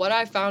 So what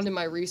I found in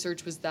my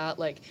research was that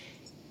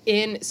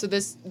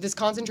this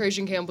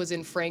concentration camp was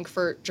in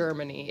Frankfurt,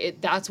 Germany.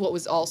 That's what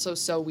was also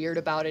so weird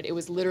about it. It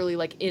was literally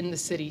like in the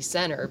city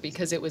center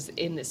because it was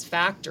in this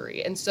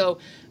factory. And so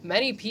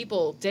many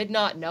people did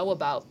not know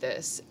about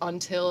this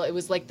until it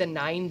was like the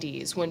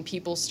 90s when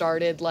people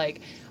started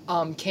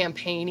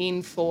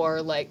campaigning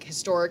for like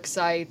historic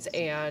sites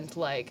and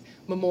like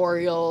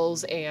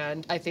memorials,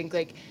 and I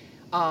think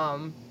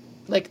some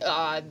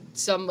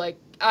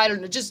I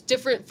don't know, just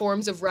different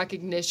forms of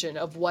recognition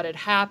of what had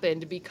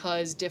happened,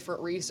 because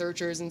different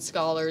researchers and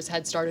scholars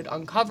had started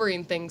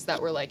uncovering things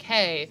that were like,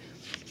 hey,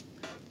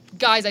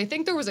 guys, I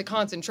think there was a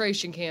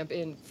concentration camp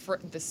in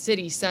the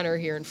city center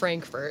here in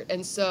Frankfurt.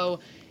 And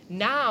so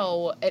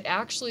now it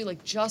actually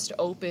just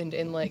opened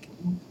in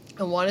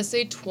I want to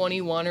say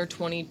 21 or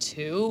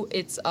 22.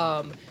 It's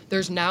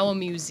there's now a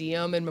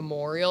museum and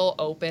memorial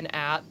open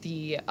at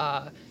the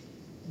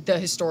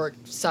historic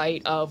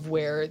site of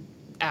where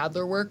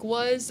Adlerwerk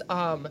was.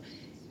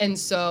 And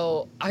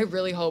so I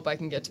really hope I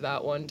can get to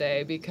that one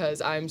day,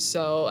 because I'm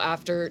so,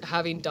 after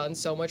having done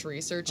so much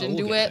research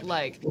into it,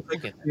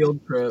 field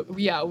trip.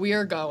 Yeah, we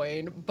are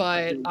going,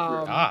 but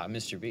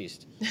Mr.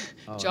 Beast.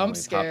 Jump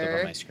scare. Popped up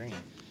on my screen.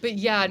 But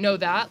yeah, no,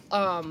 that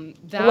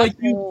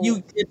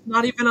you it's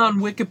not even on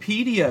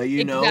Wikipedia,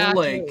 you know,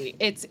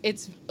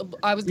 it's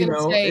I was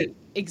gonna say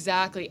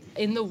exactly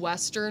in the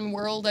Western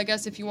world, I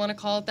guess, if you want to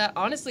call it that.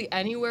 Honestly,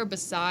 anywhere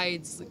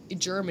besides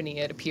Germany,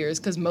 it appears,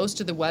 because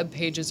most of the web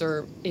pages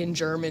are in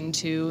German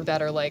too,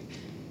 that are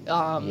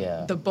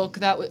The book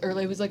or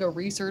it was like a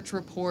research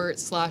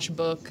report /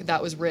 book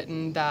that was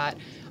written that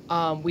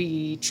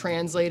we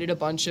translated a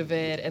bunch of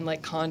it and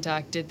like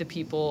contacted the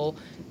people,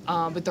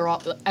 but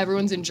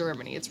everyone's in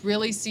Germany. It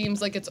really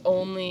seems like it's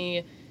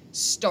only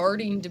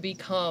starting to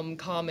become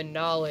common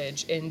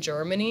knowledge in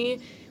Germany,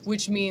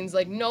 which means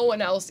like no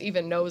one else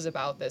even knows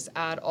about this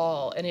at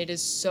all. And it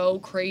is so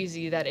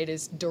crazy that it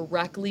is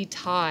directly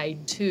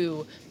tied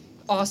to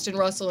Austin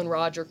Russell and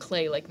Roger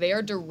Clay. Like they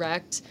are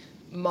direct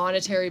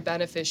monetary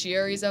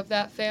beneficiaries of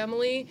that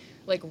family.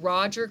 Like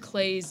Roger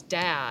Clay's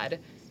dad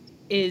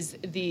is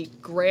the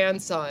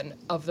grandson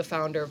of the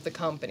founder of the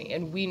company,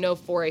 and we know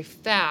for a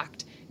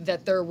fact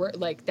that there were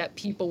that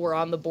people were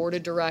on the board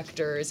of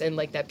directors and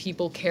like that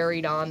people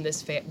carried on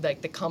this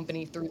the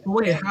company through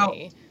the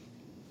family.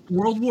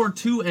 World War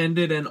II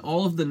ended and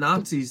all of the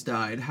Nazis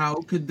died. How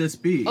could this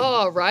be?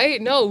 Oh, right?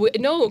 No,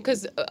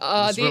 because this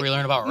is where we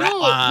learn about rat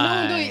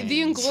lines.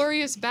 The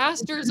Inglourious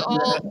Bastards the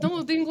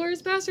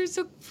Inglourious Bastards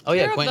took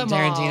care of Quentin them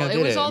Tarantino all. did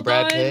It was it. all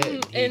Brad done,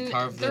 Pitt, and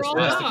carved they're their all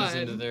swastikas done.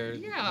 into their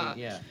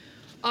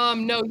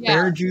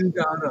Bear Jew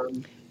got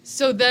them.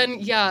 So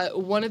then,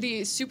 one of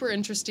the super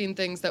interesting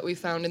things that we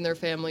found in their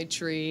family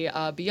tree,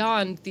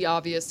 beyond the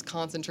obvious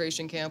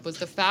concentration camp, was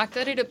the fact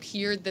that it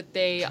appeared that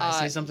they... Can I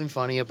say something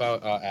funny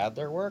about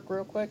Adler work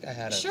real quick? I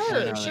had a... Sure.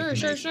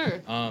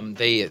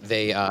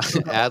 They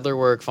Adler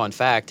work, fun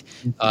fact,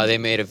 they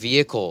made a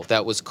vehicle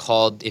that was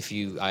called,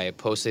 I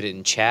posted it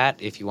in chat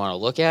if you want to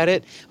look at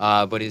it,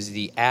 but is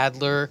the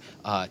Adler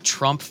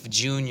Trumpf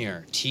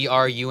Jr.,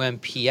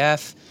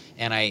 TRUMPF.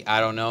 And I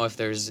don't know if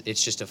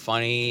it's just a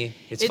funny...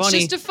 It's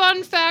funny. Just a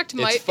fun fact.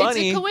 It's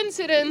a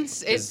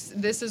coincidence.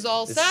 This is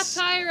all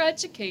satire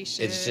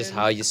education. It's just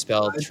how you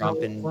spell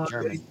Trump in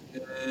German.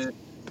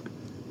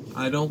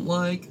 I don't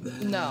like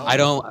that. No. I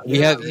don't...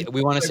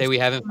 We want to say we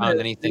haven't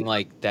found anything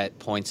like that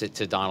points it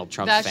to Donald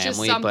Trump's That's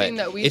family, just but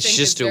that we it's think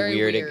just is very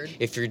weird.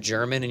 If you're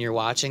German and you're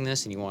watching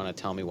this and you want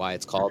to tell me why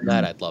it's called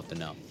that, I'd love to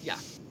know. Yeah.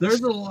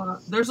 There's a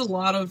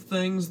lot of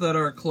things that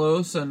are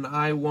close, and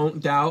I won't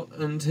doubt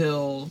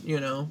until,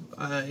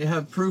 I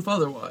have proof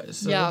otherwise.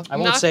 So. Yeah. I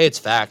won't say it's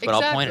fact, but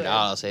I'll point it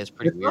out. I'll say it's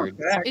pretty weird.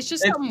 It's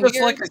just something weird.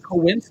 It's like a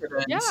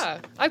coincidence. Yeah.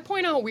 I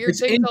point out weird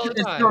things all the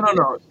time.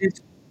 No.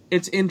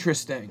 It's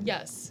interesting.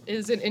 Yes. It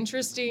is an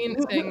interesting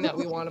thing that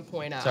we want to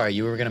point out. Sorry,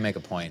 you were going to make a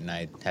point, and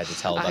I had to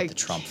tell about the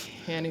Trump.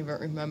 I can't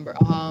even remember.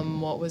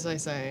 What was I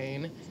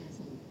saying?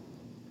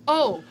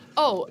 The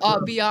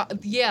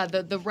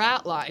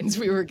rat lines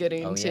we were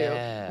getting to.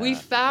 Yeah. We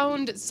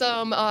found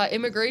some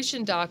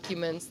immigration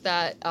documents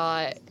that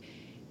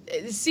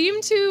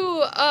seem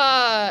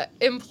to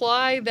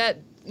imply that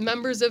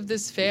members of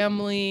this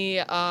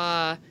family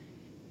got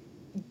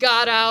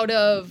out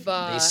of...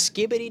 they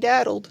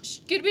skibbity-daddled.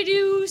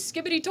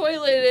 Skibbity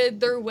toileted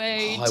their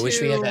way to... I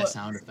wish we had that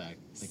sound effect.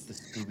 Like the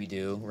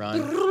Scooby-Doo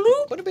run.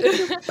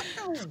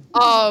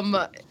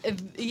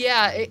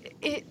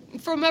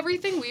 From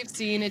everything we've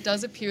seen, it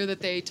does appear that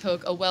they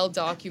took a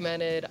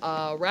well-documented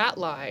rat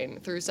line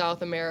through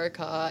South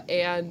America,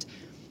 and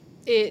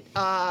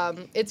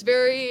it's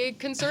very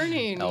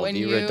concerning when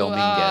you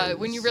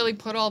really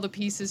put all the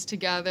pieces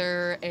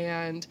together.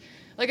 And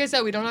like I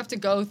said, we don't have to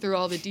go through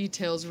all the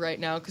details right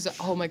now because,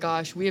 oh my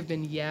gosh, we have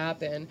been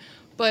yapping.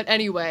 But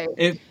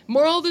anyway,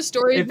 moral of the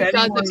story is it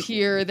does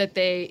appear that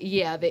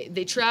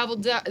they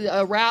traveled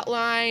a rat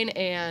line,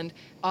 and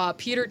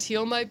Peter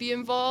Thiel might be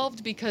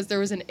involved because there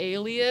was an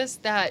alias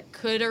that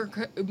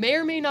may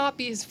or may not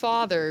be his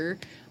father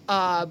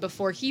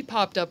before he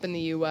popped up in the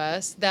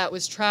U.S. that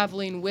was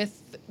traveling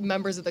with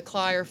members of the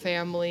Clyer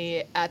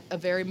family at a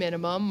very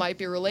minimum. Might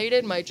be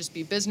related, might just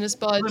be business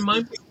buds.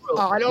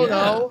 I don't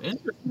know.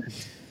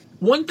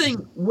 One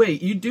thing,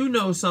 you do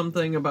know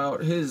something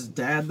about his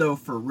dad, though,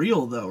 for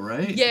real, though,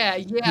 right? Yeah.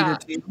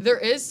 There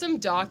is some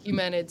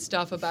documented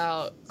stuff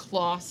about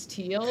Klaus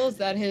Thiel.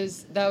 That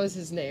was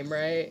his name,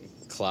 right?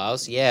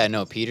 Klaus? Yeah,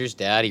 no, Peter's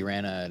dad, he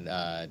ran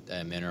a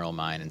mineral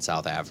mine in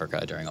South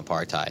Africa during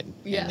apartheid.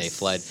 Yes. And they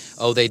fled.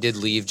 Oh, they did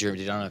leave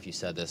Germany. I don't know if you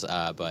said this,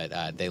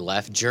 but they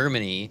left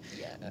Germany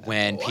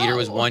when Peter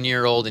was 1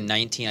 year old in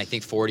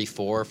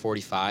 1944,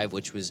 45,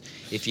 which was,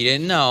 if you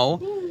didn't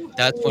know,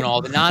 that's when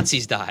all the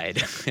Nazis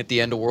died at the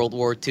end of World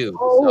War II.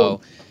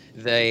 So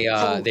they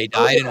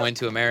died and went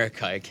to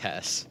America, I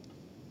guess.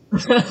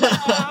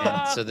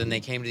 And so then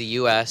they came to the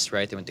U.S.,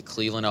 right? They went to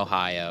Cleveland,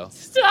 Ohio.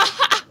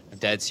 I'm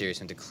dead serious.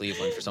 Went to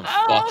Cleveland for some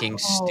fucking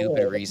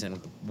stupid reason.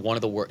 One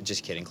of the worst.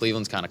 Just kidding.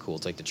 Cleveland's kind of cool.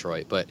 It's like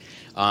Detroit, but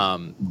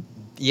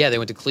they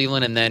went to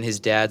Cleveland, and then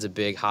his dad's a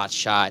big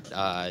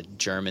hotshot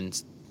German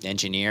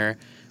engineer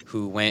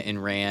who went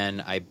and ran.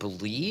 I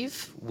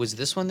believe was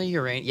this one the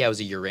uranium? Yeah, it was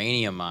a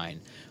uranium mine,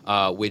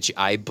 which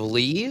I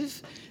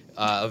believe.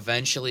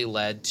 Eventually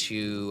led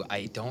to,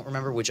 I don't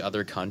remember which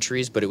other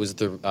countries, but it was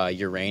the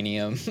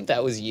uranium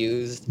that was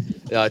used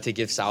to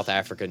give South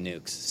Africa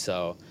nukes.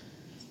 So,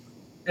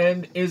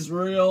 and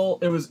Israel,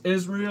 it was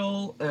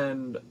Israel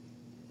and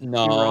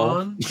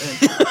Iran.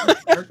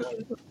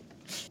 And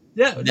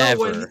yeah,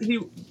 never.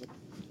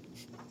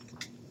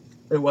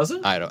 It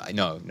wasn't? No,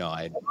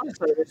 I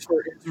thought it was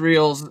for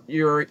Israel's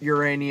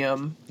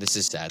uranium. This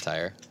is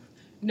satire.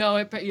 No,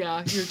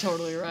 you're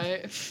totally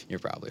right. You're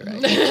probably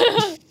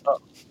right.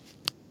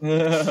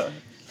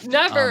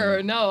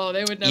 Never. No,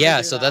 they would never. Yeah,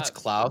 do so that. that's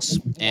Klaus,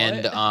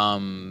 and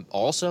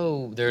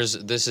also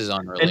this is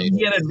unrelated. And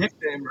he had a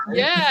nickname, right?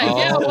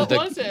 Yeah. What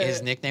was it?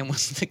 His nickname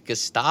was the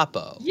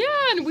Gestapo. Yeah,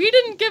 and we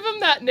didn't give him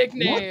that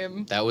nickname.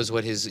 What? That was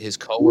what his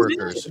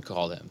coworkers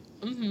called him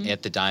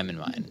at the diamond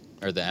mine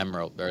or the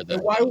emerald or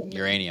the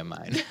uranium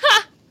mine.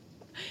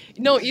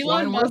 No,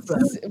 Elon Musk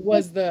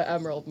was the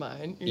emerald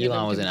mine.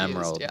 Elon was an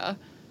emerald. Yeah.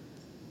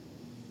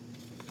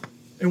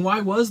 And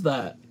why was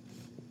that?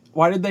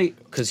 Why did they?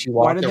 Because he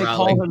walked around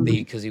like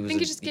because he was. I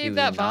think he just gave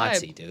that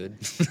Nazi, vibe, dude.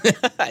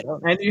 I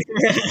don't.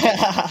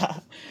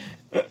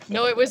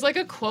 No, it was like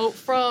a quote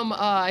from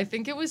I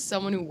think it was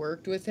someone who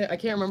worked with him. I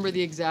can't remember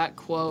the exact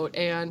quote,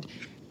 and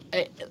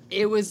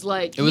it was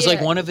like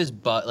like one of his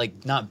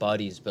not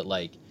buddies, but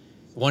like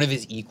one of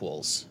his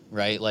equals,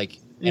 right? Like,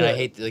 and I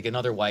hate like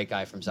another white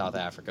guy from South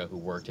Africa who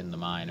worked in the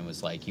mine and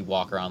was like he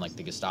walk around like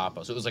the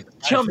Gestapo, so it was like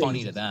kind of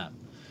funny to them.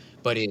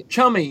 But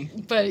chummy.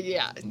 But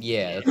yeah.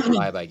 Yeah, that's the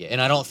vibe I get. And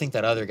I don't think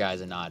that other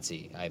guy's a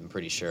Nazi. I'm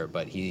pretty sure.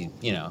 But he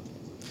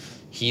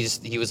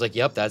was like,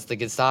 yep, that's the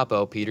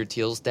Gestapo, Peter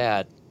Thiel's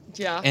dad.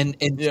 Yeah. And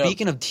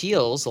speaking of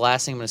Thiels, the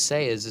last thing I'm going to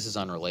say is this is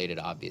unrelated,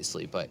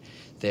 obviously, but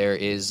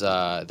there's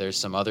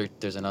another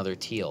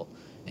Thiel.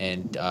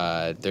 And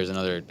there's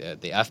another,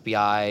 the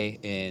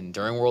FBI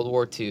during World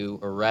War II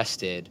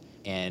arrested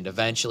and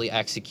eventually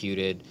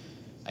executed,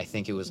 I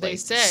think it was like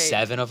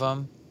 7 of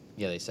them.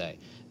 Yeah, they say.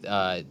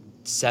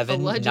 7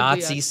 allegedly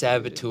Nazi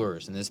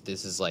saboteurs, and this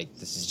was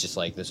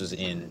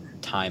in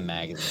Time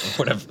magazine or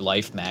whatever,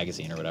 Life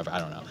magazine or whatever, I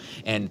don't know.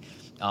 And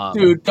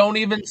dude, don't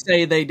even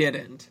say they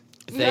didn't.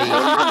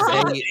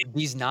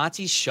 These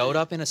Nazis showed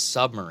up in a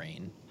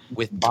submarine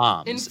with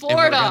bombs in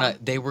Florida. And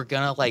they were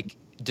gonna like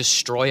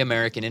destroy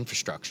American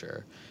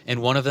infrastructure.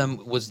 And one of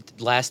them was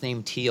last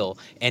name Thiel,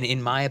 and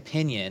in my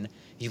opinion,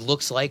 he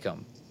looks like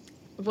him.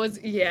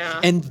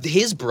 And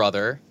his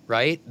brother,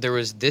 right? There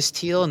was this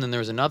Thiel, and then there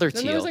was another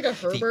Thiel. There was like a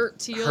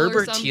Herbert Thiel.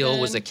 Herbert Thiel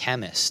was a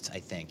chemist, I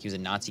think. He was a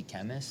Nazi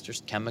chemist or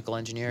chemical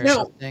engineer or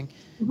something.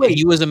 Wait,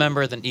 he was a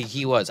member of the.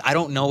 He was. I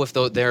don't know if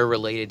they're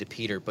related to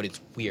Peter, but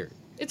it's weird.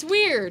 It's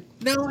weird.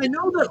 Now I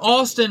know that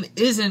Austin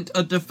isn't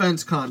a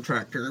defense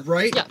contractor,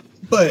 right? Yeah.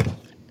 But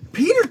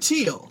Peter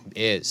Thiel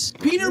is.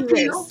 Peter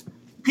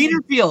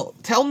Thiel.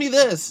 Tell me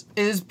this: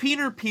 is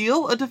Peter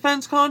Thiel a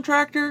defense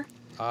contractor?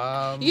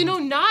 Not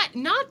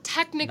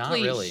technically. Not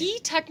really. He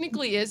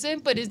technically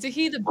isn't, but is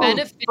he the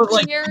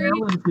beneficiary?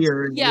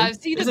 Yeah,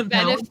 is he the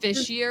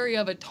beneficiary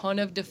of a ton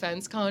of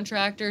defense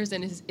contractors,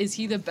 and is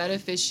he the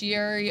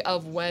beneficiary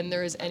of when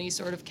there is any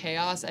sort of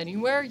chaos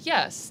anywhere?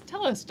 Yes.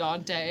 Tell us,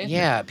 Dante.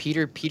 Yeah,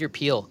 Peter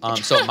Thiel.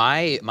 So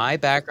my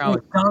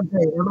background.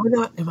 Dante, am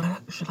I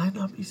not? Should I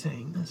not be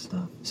saying this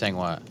stuff? Saying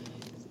what?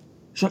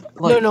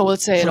 No.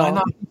 Let's say it all. Should I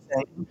not be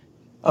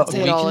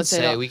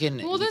saying? We can.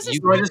 Well, this is.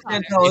 I just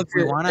can't tell if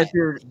you're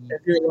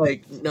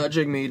like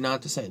nudging me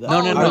not to say that.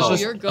 No.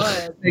 You're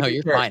good. No,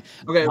 you're fine.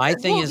 Okay. My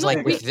thing is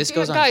like this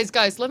goes on.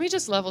 Guys, let me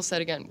just level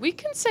set again. We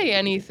can say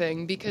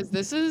anything because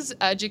this is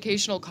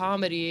educational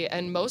comedy,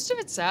 and most of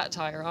it's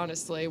satire.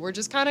 Honestly, we're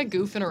just kind of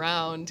goofing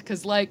around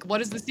because, like,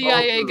 what is the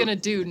CIA gonna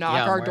do?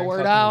 Knock our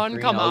door down?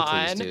 Come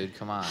on, dude.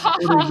 Come on.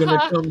 Are you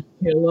gonna come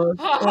kill us?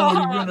 Are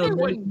you gonna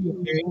make me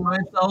hang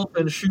myself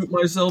and shoot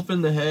myself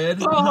in the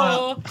head?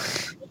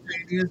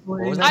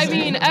 I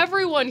mean,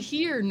 everyone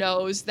here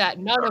knows that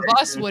none of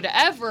us would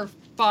ever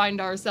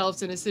find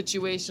ourselves in a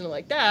situation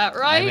like that,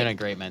 right? I'm in a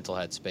great mental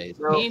headspace.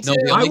 Me too.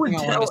 The only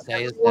thing I want to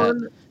say is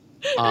that.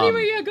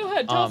 Anyway, yeah, go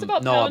ahead. Tell us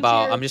about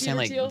I'm just saying,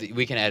 like,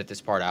 we can edit this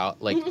part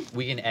out. Like,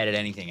 we can edit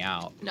anything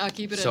out. No,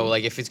 keep it in. So,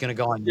 like, if it's gonna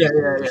go on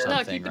YouTube or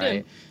something,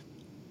 right?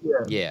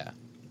 Yeah.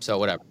 So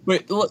whatever.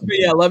 But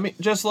yeah, let me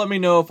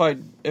know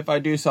if I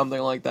do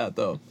something like that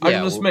though.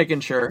 I'm just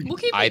making sure.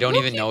 I don't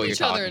even know what you're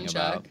talking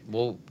about.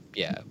 Well,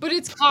 yeah. But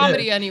it's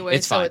comedy anyway,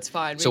 it's fine. So it's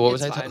fine. So what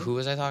was who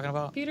was I talking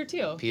about? Peter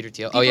Thiel.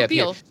 Oh yeah,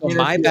 Peter. So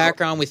my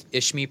background with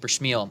Ishmeep or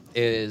Shmeal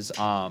is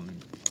so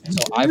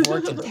I've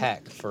worked in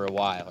tech for a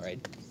while,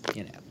 right?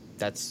 You know,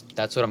 that's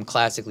what I'm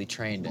classically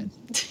trained in.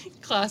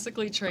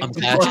 Classically trained. I'm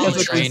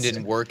classically trained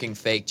in working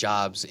fake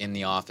jobs in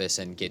the office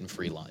and getting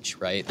free lunch,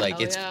 right? Like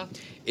it's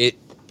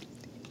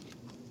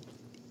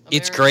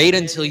great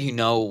until you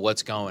know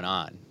what's going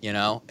on, you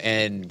know?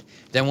 And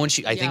then once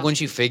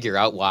you figure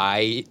out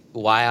why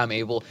I'm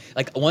able,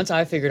 like once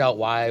I figured out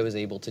why I was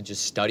able to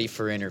just study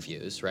for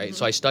interviews, right? Mm-hmm.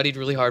 So I studied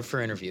really hard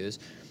for interviews,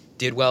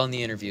 did well in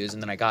the interviews,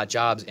 and then I got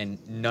jobs, and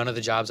none of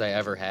the jobs I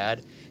ever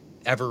had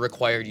ever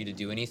required you to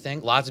do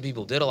anything. Lots of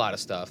people did a lot of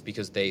stuff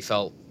because they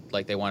felt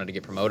like they wanted to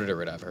get promoted or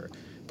whatever.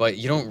 But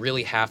you don't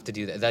really have to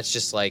do that. That's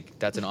just like,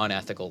 that's an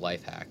unethical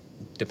life hack,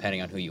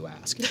 depending on who you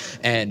ask.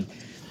 And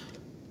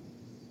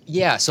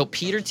yeah, so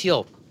Peter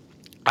Thiel,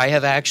 I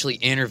have actually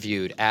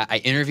interviewed at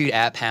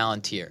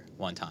Palantir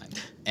one time,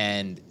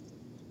 and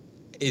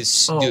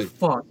dude,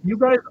 fuck, you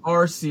guys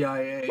are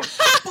CIA.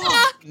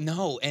 Fuck.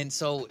 No, and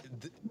so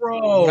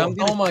bro, what I'm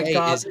gonna oh my say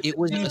god, is it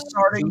was he's just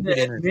starting to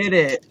admit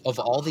it. Of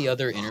all the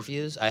other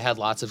interviews, I had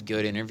lots of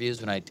good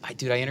interviews when I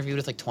interviewed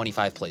with like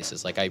 25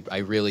 places. Like I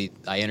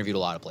interviewed a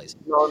lot of places.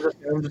 No, I'm just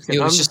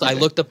kidding. It was just I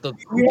looked up the.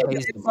 We have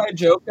an inside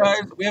joke,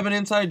 guys. We have an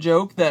inside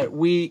joke that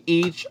we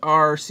each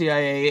are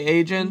CIA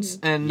agents,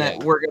 and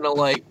that we're gonna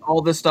like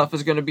all this stuff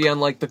is gonna be on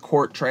like the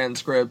court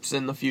transcripts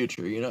in the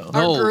future. You know,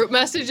 our group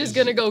message is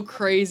gonna go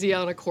crazy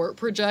on a court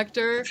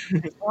projector.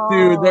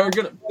 Dude,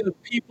 the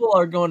people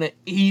are gonna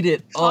eat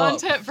it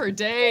content up. For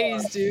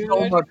days, dude.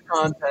 So much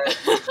content.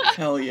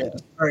 Hell yeah.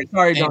 All right,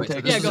 sorry, anyway, Dante.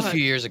 So this was a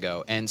few years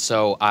ago, and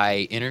so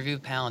I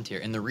interviewed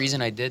Palantir, and the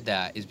reason I did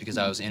that is because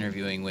I was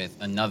interviewing with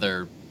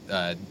another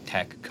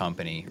tech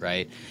company,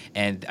 right?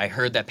 And I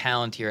heard that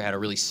Palantir had a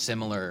really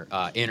similar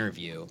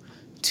interview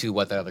to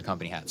what that other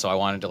company had, so I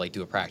wanted to like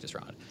do a practice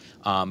round.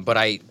 But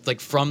I like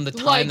from the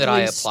time that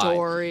I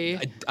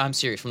applied, I'm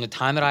serious. From the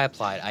time that I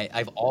applied,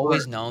 I've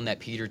always known that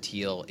Peter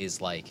Thiel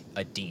is like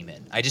a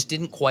demon. I just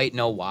didn't quite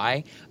know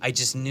why. I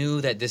just knew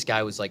that this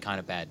guy was like kind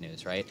of bad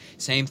news, right?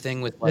 Same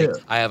thing with like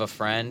I have a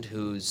friend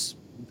who's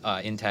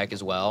in tech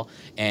as well,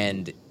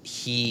 and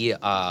he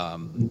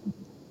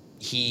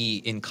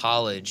in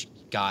college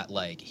got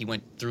like he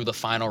went through the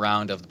final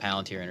round of the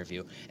Palantir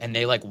interview, and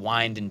they like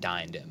wined and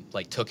dined him,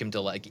 like took him to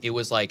like it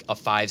was like a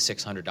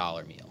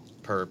 $500-600 meal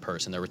per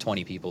person. There were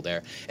 20 people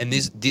there, and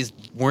these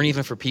weren't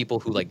even for people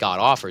who like got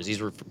offers.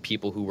 These were for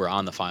people who were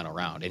on the final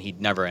round, and he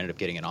never ended up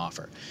getting an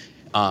offer.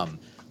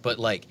 But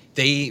like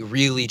they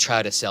really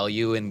try to sell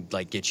you and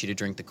like get you to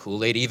drink the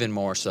Kool-Aid, even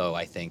more so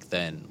I think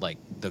than like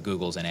the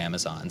Googles and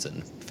Amazons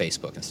and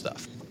Facebook and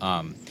stuff.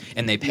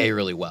 And they pay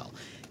really well.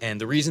 And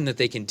the reason that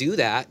they can do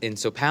that, and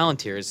so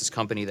Palantir is this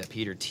company that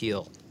Peter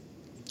Thiel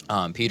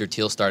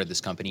started this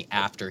company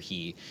after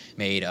he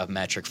made a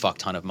metric fuck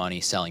ton of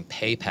money selling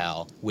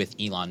PayPal with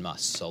Elon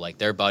Musk. So like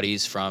they're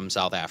buddies from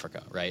South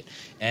Africa, right?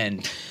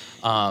 And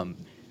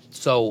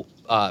so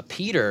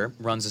Peter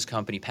runs this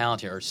company,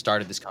 Palantir, or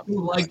started this company.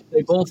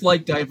 They both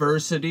like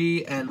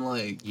diversity and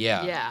like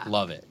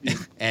love it,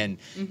 and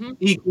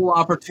equal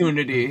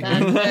opportunity.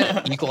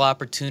 Equal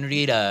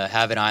opportunity to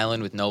have an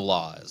island with no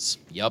laws.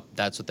 Yep,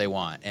 that's what they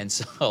want. And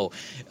so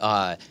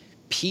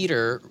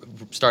Peter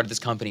started this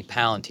company,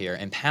 Palantir,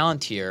 and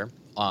Palantir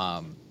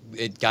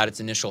it got its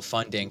initial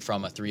funding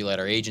from a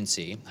 3-letter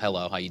agency.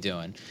 Hello, how you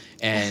doing?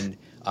 And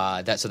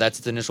that's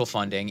its initial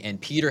funding, and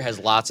Peter has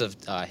lots of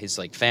his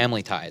like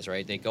family ties,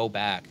 right? They go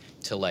back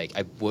to like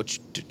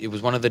it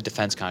was one of the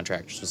defense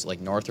contractors, it was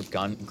like Northrop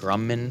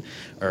Grumman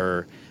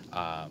or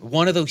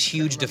one of those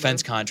huge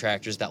defense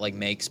contractors that like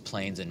makes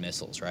planes and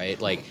missiles,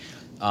 right? Like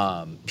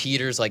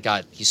Peter's like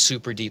he's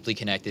super deeply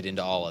connected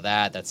into all of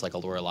that. That's like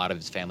where a lot of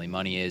his family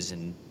money is,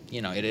 and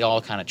you know it all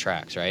kind of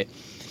tracks, right?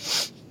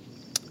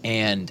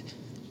 And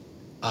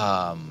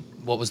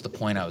what was the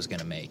point I was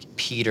gonna make?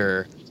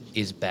 Peter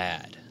is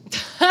bad.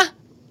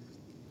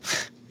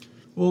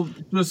 Well,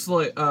 just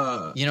like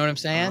you know what I'm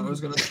saying? I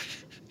was gonna.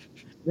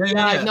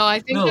 Yeah. No, I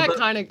think that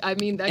kind of. I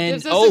mean, that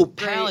gives us.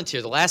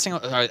 Palantir. The last thing.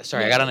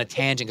 Sorry, I got on a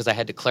tangent because I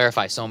had to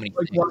clarify so many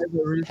things.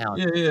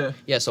 Palantir.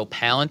 Yeah. So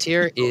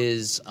Palantir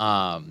is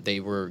they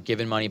were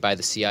given money by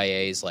the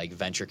CIA's like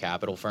venture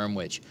capital firm,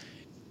 which.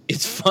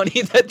 It's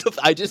funny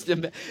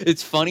that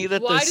it's funny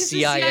that why the does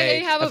CIA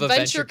have a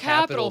venture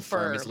capital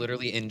firm? Is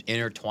literally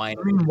intertwined.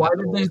 I mean, why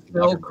did they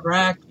sell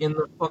crack in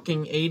the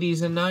fucking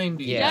 80s and 90s?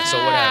 Yeah, so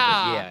whatever.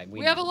 Yeah,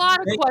 we have a lot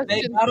of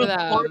questions for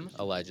them.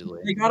 Allegedly,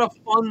 they gotta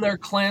fund their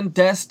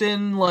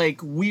clandestine,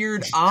 like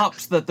weird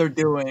ops that they're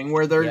doing,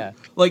 where they're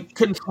like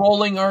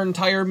controlling our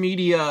entire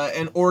media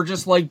or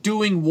just like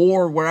doing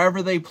war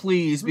wherever they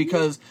please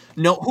because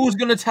who's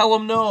gonna tell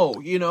them no?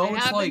 You know, they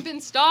haven't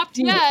been stopped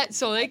yet,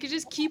 so they could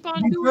just keep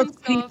on doing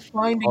stuff.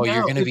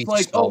 You're gonna be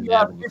like, so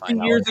mad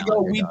 15 years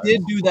ago we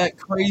did do that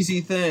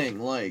crazy thing.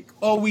 Like,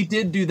 we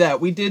did do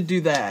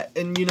that,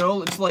 and you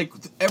know, it's like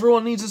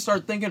everyone needs to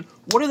start thinking,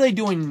 what are they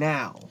doing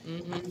now?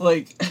 Mm-hmm.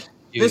 Like,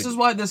 dude, this is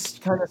why this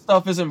kind of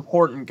stuff is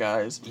important,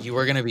 guys. You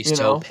are gonna be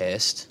so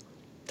pissed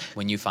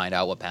when you find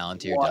out what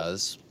Palantir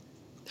does.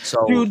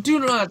 So, dude,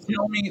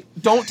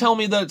 don't tell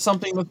me that it's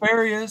something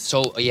nefarious.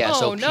 So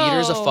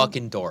Peter's a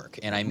fucking dork,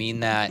 and I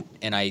mean that,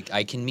 and I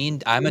can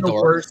mean I'm a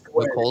dork.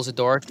 Nicole's a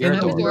dork. You're a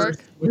dork.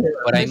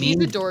 But I mean,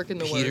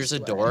 Peter's a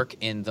dork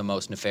in the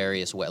most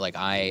nefarious way. Like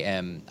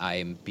I'm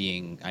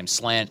not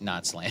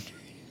slander.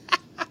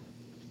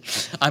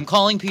 I'm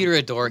calling Peter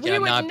a dork, and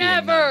I'm not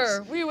being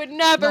nice. We would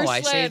never. No,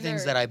 I say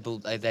things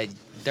that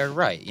they're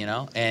right, you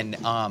know. And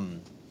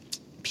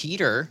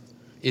Peter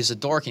is a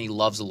dork, and he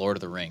loves the Lord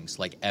of the Rings,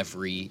 like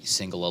every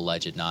single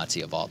alleged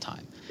Nazi of all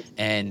time.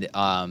 And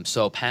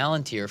so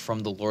Palantir from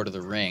the Lord of the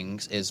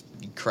Rings is,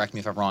 correct me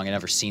if I'm wrong, I've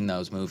never seen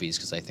those movies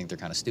because I think they're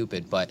kind of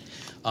stupid, but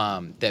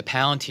that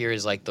Palantir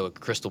is like the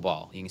crystal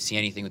ball. You can see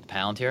anything with the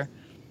Palantir.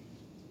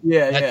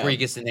 Yeah, That's where he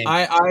gets the name.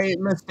 I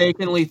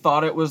mistakenly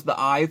thought it was the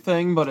eye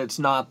thing, but it's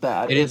not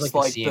that. It's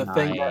like the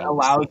thing that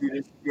allows you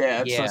to,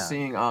 it's the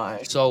seeing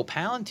eye. So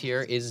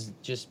Palantir is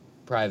just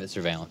private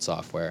surveillance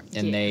software,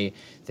 and they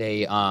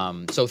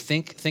so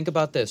think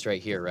about this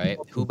right here, right?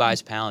 Who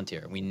buys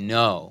Palantir? We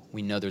know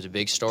there's a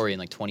big story in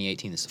like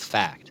 2018. This is a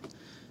fact.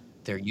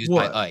 They're used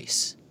by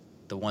ICE,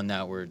 the one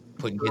that were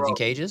putting kids in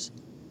cages.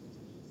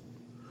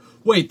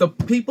 Wait, the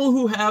people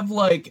who have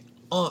like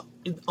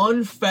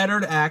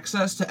unfettered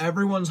access to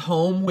everyone's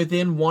home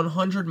within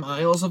 100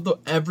 miles of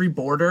every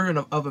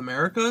border of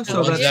America.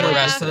 So that's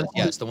arrested.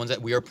 Yes, the ones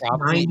that we are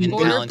probably in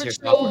Palantir.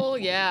 Patrol,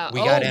 yeah. We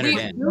got entered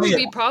in.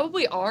 We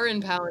probably are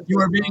in Palantir. You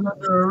are being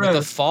under arrest.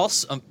 With the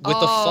false.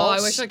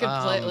 I wish I could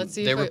play. Let's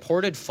see. They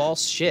reported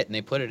false shit and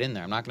they put it in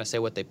there. I'm not going to say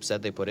what they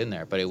said they put in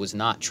there, but it was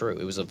not true.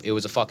 It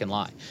was a fucking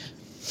lie.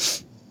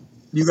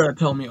 You gotta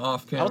tell me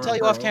off camera. I'll tell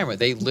you off camera.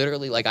 They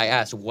literally, like, I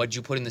asked, what'd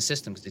you put in the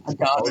system? Because they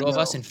took a photo of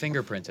us and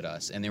fingerprinted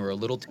us, and they were a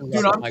little too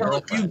rough with my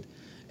girlfriend.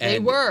 And they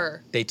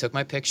were. They took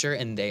my picture,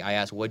 and I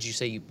asked, what'd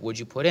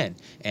you put in?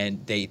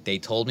 And they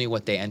told me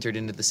what they entered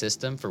into the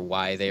system for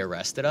why they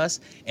arrested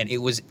us, and it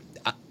was,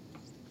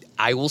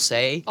 I will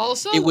say,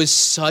 also, it was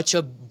such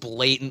a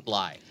blatant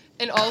lie.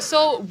 And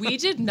also, we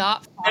did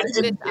not find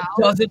it out.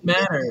 It doesn't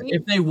matter.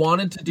 If they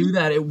wanted to do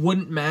that, it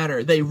wouldn't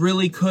matter. They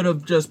really could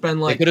have just been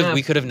like...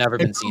 we could have never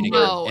been seen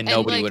again, and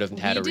nobody would have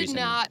had a reason. We did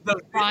not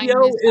find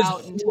this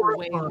out until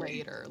way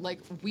later. Like,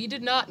 we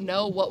did not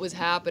know what was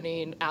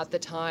happening at the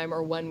time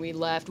or when we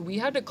left. We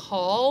had to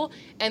call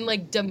and,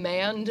 like,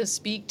 demand to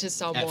speak to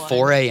someone. At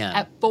 4 a.m.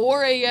 At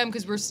 4 a.m.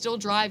 because we're still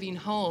driving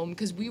home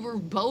because we were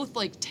both,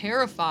 like,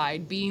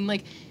 terrified, being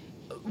like,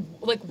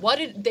 what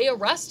did they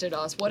arrested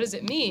us? What does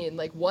it mean?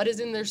 Like, what is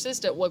in their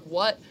system? Like,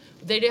 what?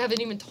 They haven't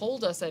even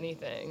told us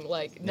anything.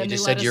 Like, then they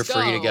just said you're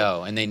free to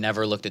go, and they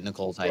never looked at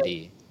Nicole's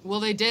ID.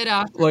 Well, they did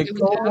after. Like,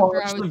 go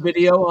watch the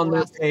video on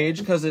their page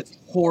because it's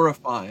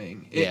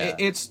horrifying. Yeah.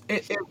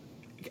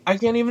 I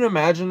can't even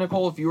imagine,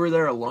 Nicole, if you were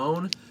there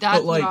alone. That's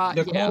but, like,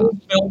 Nicole was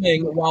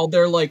filming while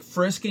they're, like,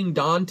 frisking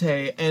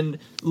Dante, and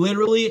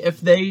literally, if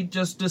they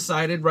just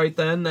decided right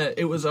then that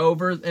it was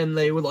over and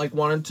they would, like,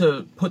 wanted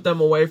to put them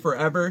away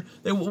forever,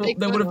 they would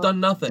have done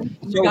nothing.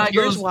 So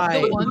here's why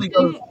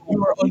you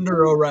were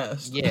under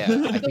arrest. Yeah.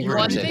 The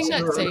one thing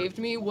that saved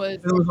me was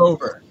it was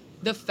over.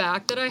 The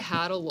fact that I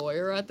had a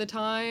lawyer at the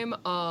time.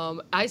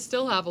 I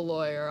still have a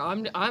lawyer.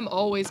 I'm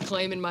always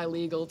claiming my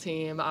legal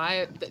team.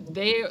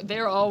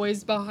 They're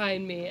always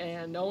behind me,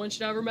 and no one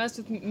should ever mess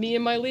with me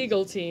and my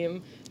legal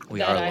team.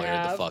 We are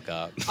lawyered the fuck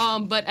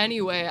up. But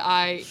anyway,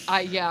 I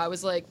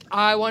was like,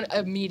 I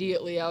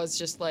was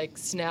just like,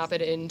 snap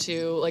it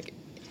into like.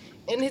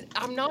 And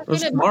I'm not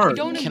gonna. I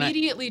don't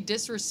immediately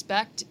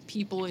disrespect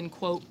people in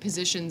quote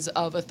positions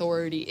of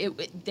authority. I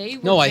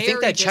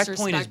think that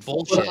checkpoint is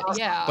bullshit.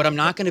 Yeah. But I'm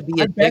not going to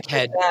be a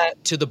dickhead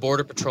to the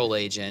Border Patrol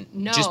agent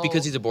just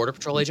because he's a Border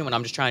Patrol agent when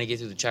I'm just trying to get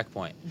through the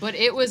checkpoint. But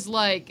it was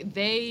like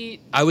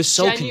I was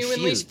so genuinely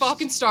confused.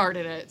 Fucking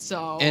started it.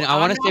 So. And I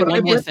want to say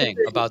one more thing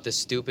about this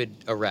stupid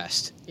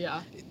arrest.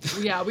 Yeah.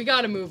 Yeah, we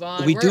got to move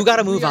on. We got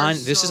to move on.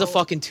 This is a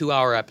fucking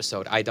 2-hour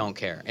episode. I don't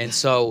care. And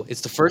so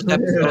it's the first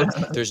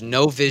episode. There's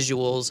no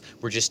visuals.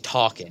 We're just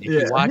talking. If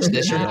you watch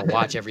this, you're going to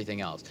watch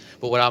everything else.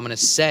 But what I'm going to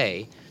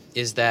say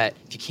is that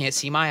if you can't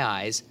see my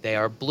eyes, they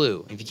are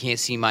blue. If you can't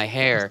see my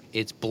hair,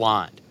 it's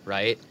blonde,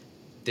 right?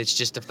 It's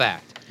just a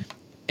fact.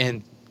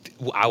 And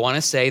I want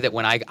to say that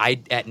when I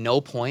at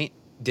no point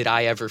did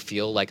I ever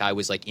feel like I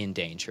was like in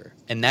danger.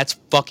 And that's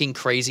fucking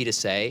crazy to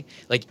say.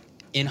 Like,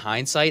 in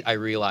hindsight, I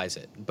realize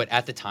it. But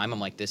at the time, I'm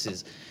like, this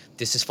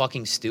is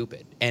fucking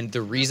stupid. And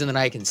the reason that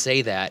I can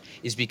say that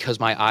is because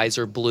my eyes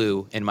are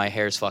blue and my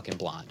hair's fucking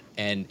blonde.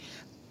 And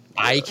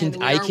I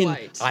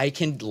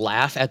can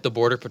laugh at the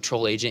Border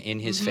Patrol agent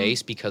in his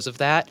face because of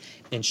that,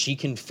 and she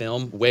can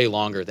film way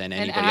longer than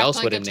anybody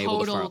else would have been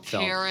able to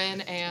film.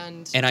 Karen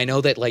and I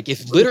know that like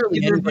if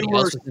literally anybody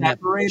else was in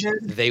that position,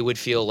 they would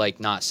feel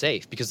like not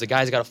safe because the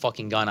guy's got a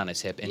fucking gun on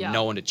his hip and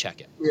no one to check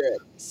it.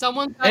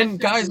 Yeah. And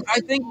guys,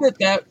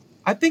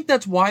 I think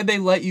that's why they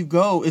let you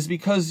go is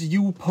because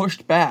you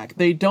pushed back.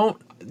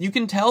 You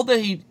can tell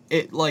that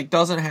it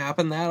doesn't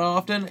happen that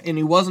often, and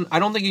he wasn't. I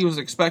don't think he was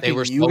expecting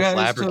you guys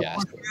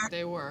flabbergasted.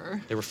 They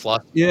were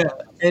flustered. Yeah,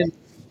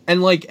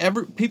 and like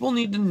people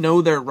need to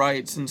know their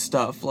rights and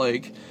stuff.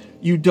 Like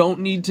you don't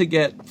need to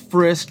get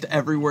frisked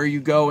everywhere you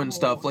go and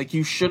stuff. Like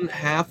you shouldn't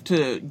have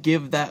to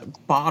give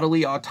that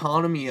bodily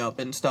autonomy up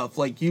and stuff.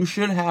 Like you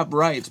should have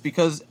rights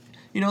because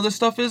this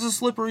stuff is a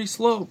slippery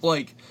slope.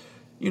 Like.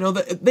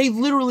 They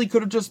literally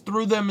could have just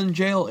threw them in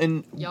jail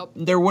and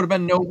there would have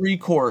been no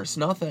recourse,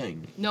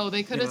 nothing. No,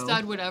 they could have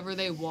said whatever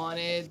they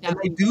wanted. And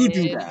they do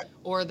that.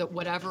 Or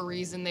whatever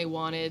reason they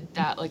wanted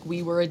that, like,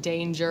 we were a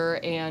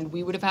danger and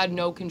we would have had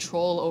no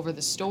control over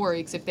the story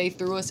because if they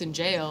threw us in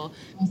jail,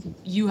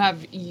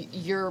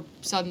 you're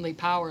suddenly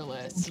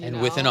powerless.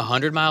 And within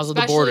 100 miles of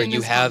the border,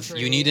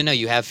 you need to know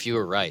you have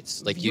fewer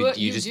rights. Like, you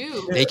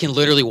do. They can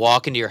literally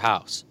walk into your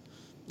house.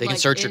 They can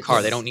search your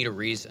car. They don't need a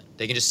reason.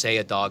 They can just say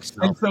a dog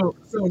smell. And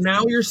so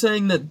now you're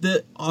saying that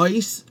the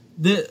ICE,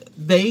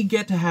 they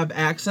get to have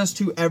access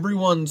to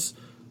everyone's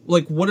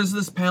like, what is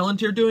this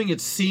Palantir doing?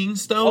 It's seeing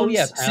stones. Oh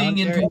yeah, seeing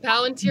Palantir. into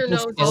Palantir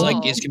knows It's all.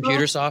 like, it's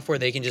computer software.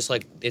 They can just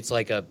like, it's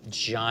like a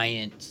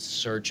giant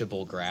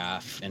searchable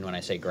graph. And when I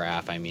say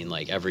graph, I mean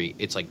like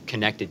it's like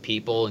connected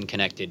people and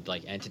connected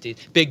like entities.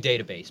 Big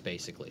database,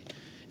 basically.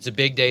 It's a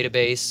big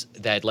database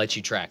that lets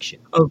you track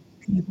shit. of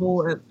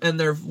people and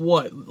their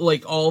what,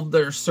 like all of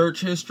their search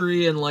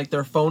history and like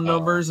their phone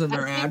numbers and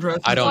their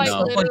addresses. I don't and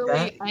know. stuff like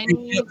that.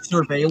 They have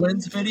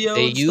surveillance video.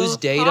 They and use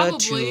stuff. data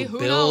Probably, to who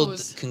build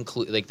knows?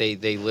 like they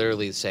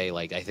literally say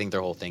like, I think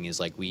their whole thing is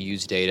like, we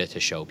use data to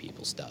show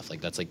people stuff.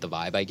 Like that's like the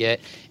vibe I get.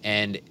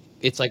 And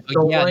it's like,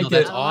 Don't yeah, like no,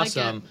 that's it. I don't like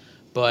awesome. it.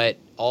 But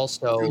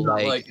also Do not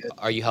like, like it.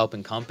 are you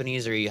helping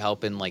companies or are you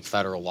helping like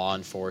federal law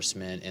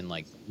enforcement and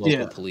like local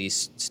Yeah.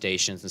 police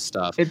stations and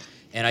stuff? It's-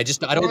 And I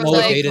don't Or know what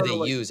like- data they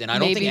use. And I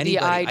don't think maybe the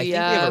anybody, I think we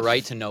have a IDF,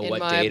 right to know in what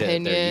my data they're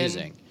opinion.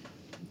 using.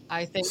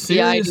 I think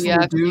Seriously, the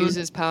IDF dude.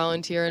 uses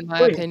Palantir, in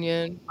my Wait.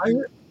 opinion.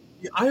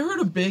 I heard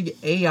a big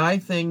AI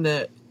thing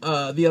that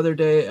the other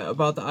day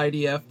about the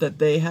IDF that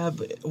they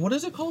have. What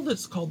is it called?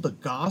 It's called the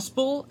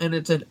Gospel, and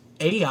it's an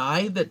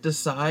AI that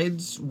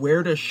decides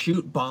where to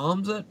shoot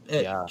bombs at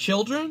Yeah.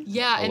 children.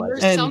 Yeah, and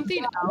there's And-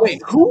 something else.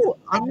 Wait, who?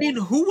 I mean,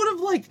 who would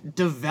have like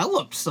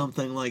developed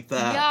something like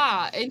that?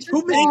 Yeah, Who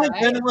interesting. may have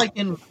right? been like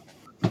in,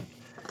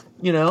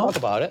 you know? Talk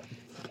about it.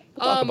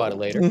 We'll talk about it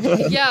later.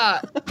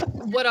 Yeah,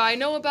 what I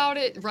know about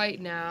it right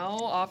now,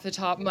 off the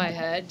top of my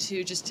head,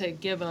 just to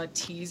give a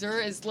teaser,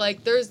 is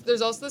like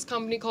there's also this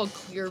company called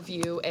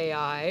Clearview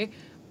AI,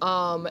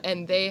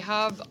 and they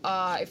have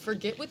I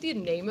forget what the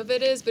name of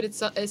it is, but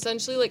it's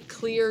essentially like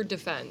Clear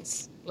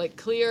Defense, like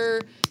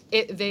Clear.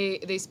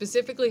 They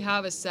specifically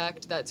have a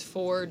sect that's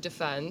for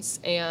defense,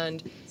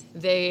 and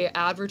they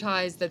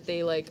advertise that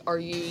they like are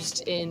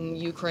used in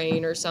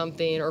Ukraine or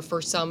something, or for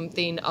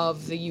something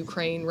of the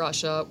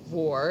Ukraine-Russia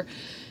war.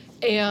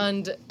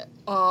 And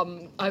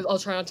I'll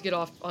try not to get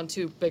off on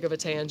too big of a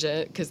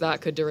tangent because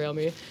that could derail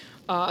me.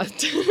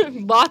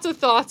 Lots of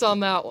thoughts on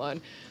that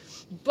one.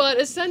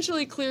 But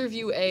essentially,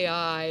 Clearview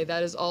AI,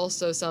 that is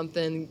also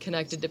something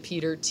connected to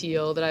Peter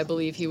Thiel that I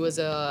believe he was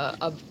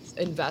a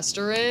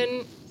investor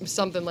in,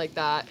 something like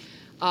that.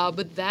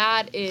 But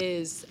that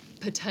is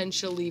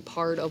potentially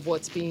part of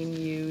what's being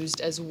used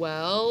as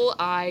well.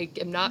 I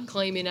am not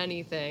claiming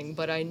anything,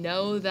 but I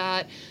know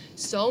that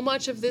so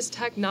much of this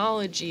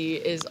technology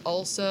is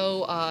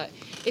also,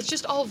 it's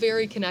just all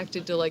very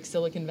connected to like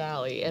Silicon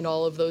Valley and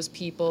all of those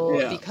people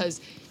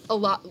because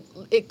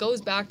it goes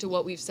back to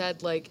what we've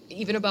said, like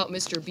even about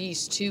Mr.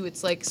 Beast too.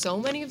 It's like so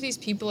many of these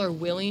people are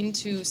willing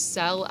to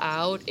sell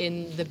out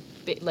in the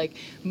like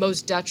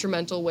most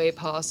detrimental way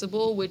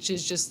possible, which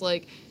is just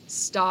like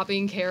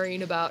stopping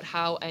caring about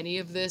how any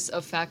of this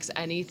affects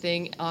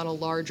anything on a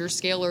larger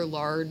scale or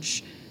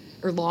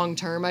long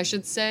term, I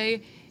should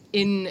say,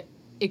 in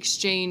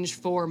exchange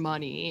for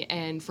money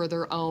and for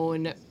their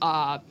own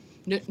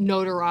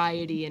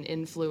notoriety and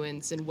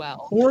influence and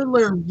wealth. Or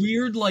their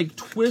weird, like,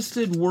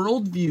 twisted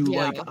worldview.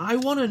 Yeah. Like, I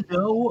want to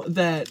know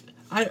that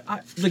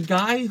the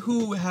guy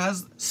who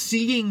has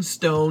seeing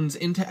stones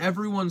into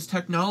everyone's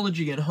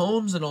technology and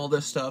homes and all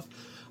this stuff,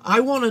 I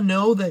want to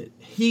know that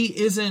he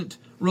isn't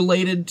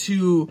related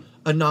to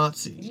a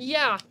Nazi.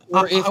 Yeah.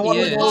 Or if I want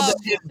he to know is. that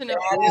his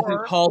dad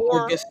isn't called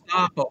the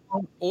Gestapo.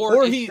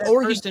 Or if he that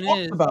talked person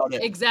is, about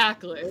it.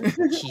 Exactly.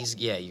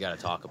 you got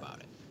to talk about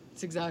it.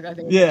 It's exactly. I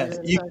think. Yeah,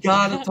 you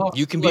gotta talk.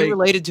 You can be like,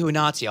 related to a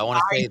Nazi. I want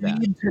to say I that.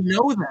 need to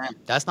know that.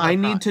 That's not. I a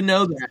need crime. to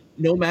know that,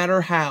 no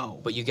matter how.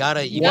 But you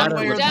gotta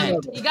condemn,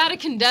 repent. you gotta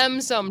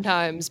condemn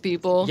sometimes,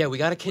 people. Yeah, we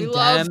gotta We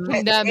love condemn.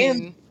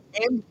 condemning.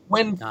 And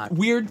when Not-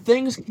 weird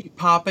things keep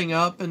popping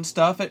up and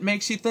stuff, it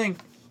makes you think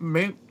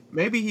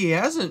maybe he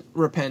hasn't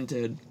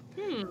repented.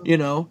 You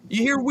know,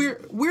 you hear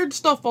weird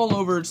stuff all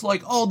over. It's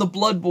like, oh, the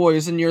Blood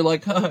Boys, and you're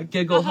like,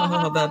 giggle,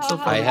 that's so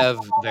I funny. have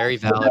very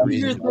valid You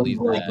hear reason to believe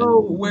things like, that.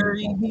 oh, where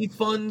he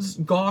funds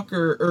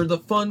Gawker, or the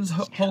funds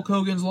Hulk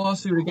Hogan's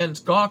lawsuit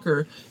against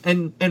Gawker,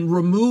 and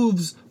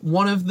removes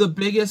one of the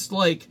biggest,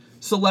 like,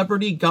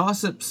 celebrity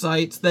gossip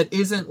sites that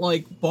isn't,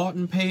 like, bought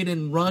and paid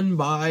and run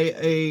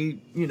by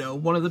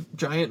one of the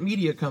giant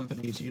media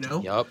companies, you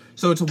know? Yup.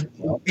 So it's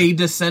a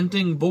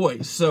dissenting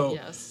voice. So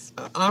Yes.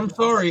 I'm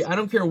sorry, I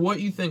don't care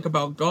what you think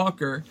about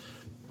Gawker.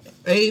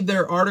 A,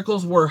 their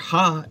articles were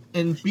hot,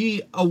 and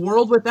B, a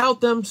world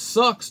without them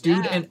sucks,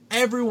 dude. Yeah. And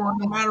everyone,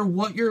 no matter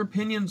what your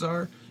opinions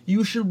are,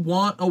 you should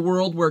want a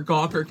world where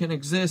Gawker can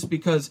exist,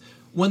 because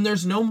when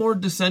there's no more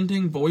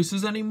dissenting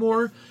voices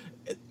anymore,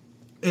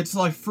 it's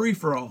like free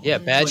for all. Yeah,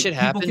 bad Like, shit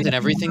people happens, can and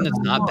everything do that's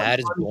whatever not they bad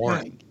is want.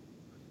 boring.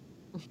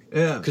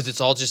 Yeah. Because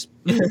it's all just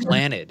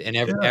planted, and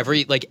Yeah.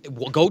 every like,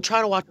 go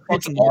try to watch a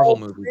It's fucking Marvel all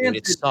movie, dude.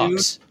 It planted,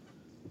 sucks.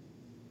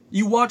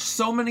 You watch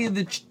so many of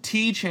the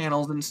T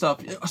channels and stuff.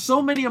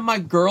 So many of my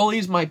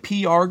girlies, my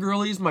PR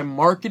girlies, my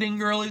marketing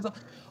girlies,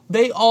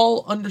 they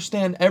all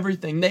understand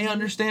everything. They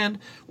understand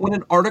when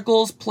an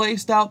article's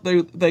placed out,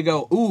 they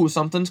go, ooh,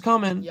 something's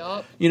coming.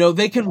 Yup. You know,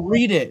 they can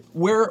read it.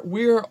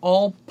 We're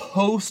all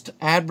post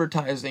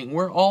advertising.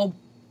 We're all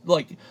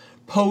like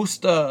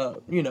post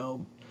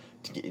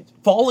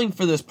falling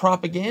for this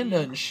propaganda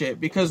and shit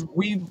because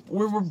we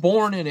were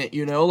born in it,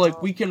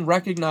 like we can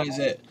recognize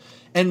it.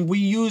 And we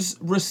use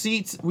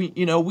receipts. We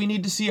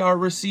need to see our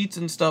receipts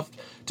and stuff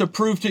to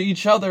prove to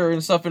each other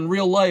and stuff in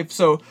real life.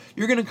 So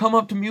you're going to come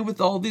up to me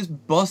with all these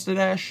busted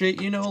ass shit,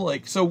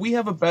 so we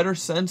have a better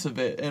sense of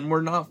it and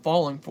we're not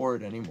falling for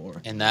it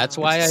anymore. And that's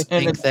why I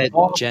think that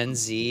Gen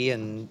Z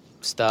and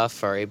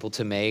stuff are able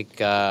to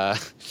make,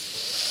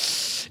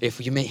 if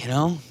you make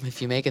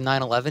a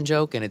 9/11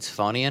 joke and it's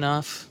funny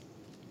enough,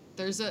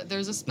 there's a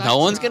spectrum. No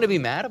one's going to be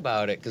mad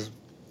about it because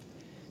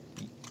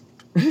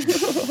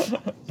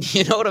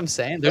you know what I'm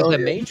saying? There's the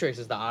Matrix.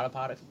 It's the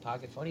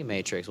out-of-pocket funny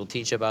Matrix. We'll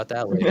teach you about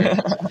that later.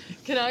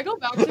 Can I go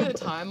back to the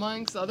timeline?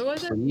 Because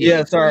otherwise,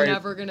 we're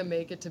never gonna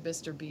make it to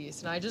Mr.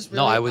 Beast. And I just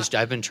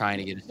I've been trying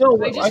to get it.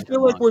 No, I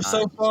feel like we're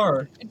so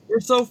far. We're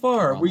so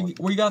far.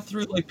 We got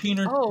through like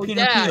Peter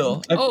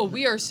Peel.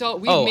 We are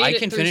so. I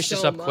can finish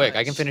this up quick.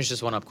 I can finish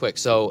this one up quick.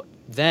 So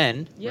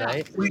then,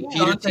 right?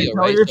 Peter Thiel,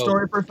 tell your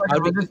story for a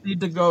second. I just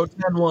need to go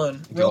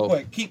 10-1 real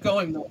quick. Keep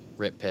going though.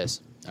 Rip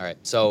piss. All right.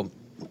 So.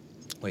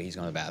 Wait, he's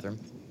going to the bathroom?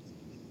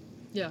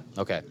 Yeah.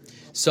 Okay.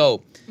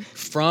 So,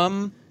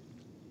 from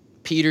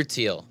Peter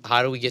Thiel,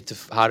 how do we get to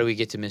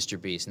Mr.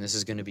 Beast? And this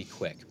is going to be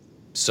quick.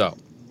 So,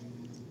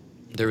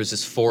 there was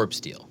this Forbes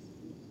deal.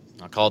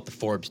 I'll call it the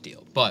Forbes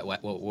deal. But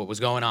what was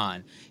going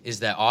on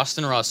is that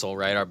Austin Russell,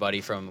 right, our buddy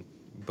from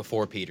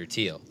before Peter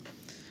Thiel,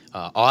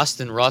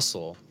 Austin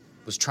Russell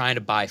was trying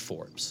to buy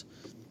Forbes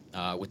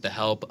with the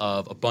help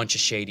of a bunch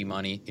of shady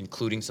money,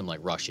 including some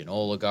like Russian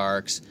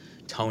oligarchs,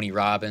 Tony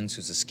Robbins,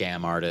 who's a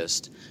scam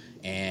artist,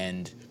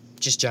 and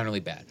just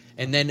generally bad.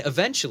 And then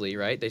eventually,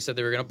 right, they said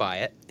they were going to buy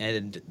it,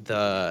 and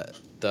the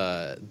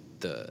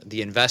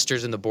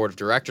investors and the board of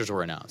directors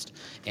were announced.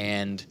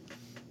 And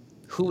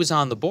who was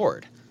on the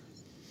board?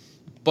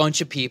 Bunch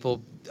of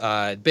people.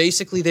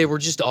 Basically, they were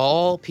just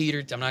all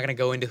Peter. I'm not going to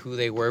go into who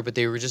they were, but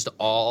they were just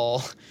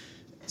all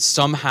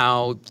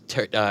somehow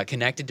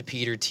connected to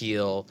Peter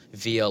Thiel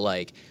via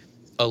like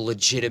a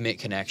legitimate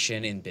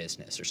connection in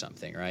business or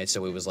something, right?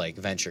 So it was like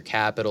venture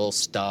capital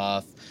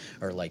stuff,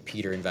 or like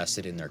Peter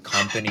invested in their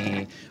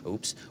company,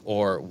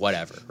 or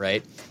whatever,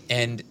 right?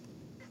 And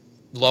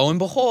lo and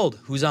behold,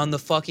 who's on the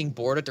fucking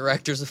board of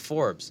directors of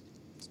Forbes?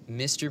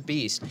 Mr.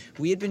 Beast.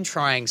 We had been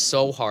trying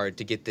so hard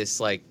to get this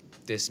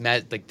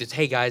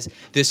hey guys,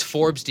 this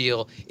Forbes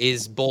deal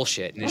is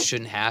bullshit and it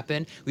shouldn't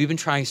happen. We've been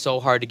trying so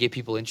hard to get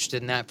people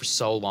interested in that for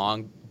so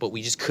long, but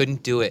we just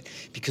couldn't do it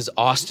because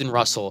Austin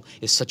Russell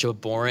is such a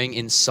boring,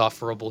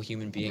 insufferable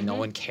human being. Mm-hmm. No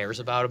one cares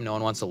about him. No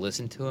one wants to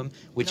listen to him,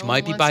 which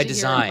might be by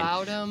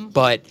design.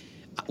 But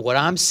what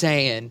I'm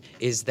saying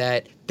is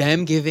that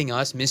them giving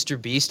us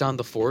Mr. Beast on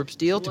the Forbes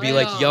deal to be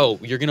like, yo,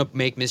 you're going to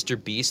make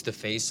Mr. Beast the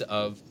face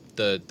of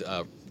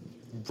the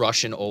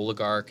Russian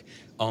oligarch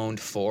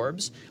owned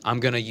Forbes, I'm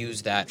going to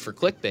use that for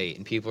clickbait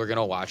and people are going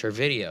to watch our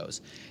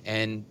videos.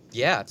 And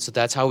yeah, so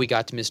that's how we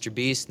got to Mr.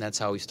 Beast, and that's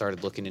how we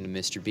started looking into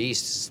Mr.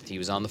 Beast. He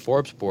was on the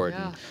Forbes board.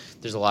 Yeah. And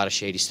there's a lot of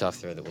shady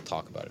stuff there that we'll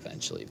talk about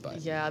eventually. But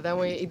yeah, then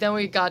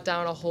we got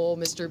down a whole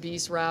Mr.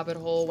 Beast rabbit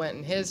hole, went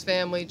in his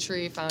family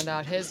tree, found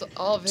out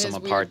all of his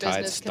weird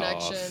business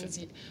connections.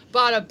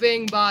 Bada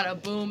bing,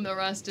 bada boom, the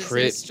rest is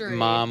history.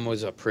 Mom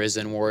was a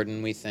prison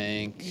warden, we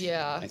think.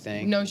 Yeah. I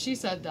think. No, she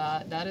said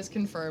that. That is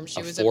confirmed.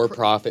 She was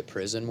for-profit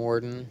prison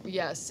warden?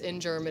 Yes, in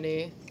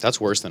Germany.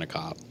 That's worse than a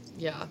cop.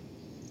 Yeah.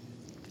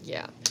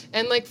 Yeah.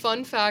 And like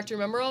fun fact,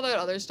 remember all that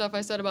other stuff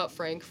I said about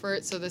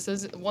Frankfurt? So this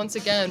is, once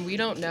again, we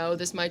don't know.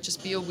 This might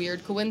just be a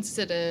weird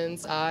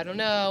coincidence. I don't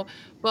know.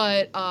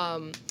 But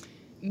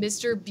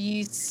Mr.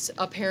 Beast's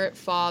apparent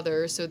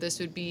father, so this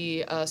would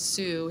be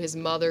Sue, his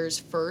mother's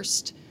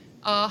first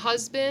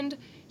husband,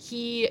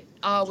 he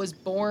was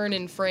born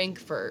in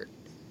Frankfurt.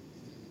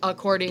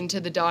 According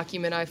to the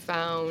document I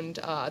found,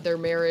 their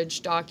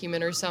marriage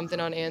document or something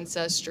on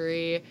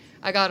Ancestry.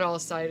 I got it all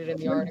cited in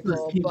the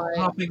article. But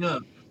popping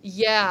up.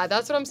 Yeah,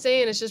 that's what I'm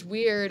saying. It's just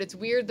weird. It's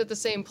weird that the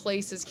same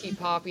places keep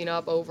popping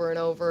up over and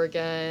over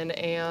again.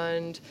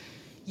 And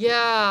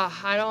yeah,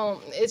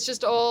 it's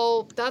just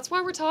all, that's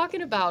why we're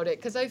talking about it.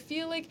 Because I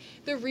feel like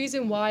the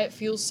reason why it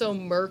feels so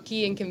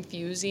murky and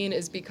confusing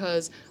is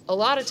because a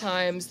lot of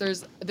times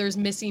there's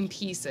missing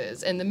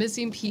pieces. And the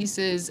missing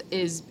pieces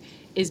is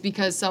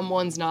because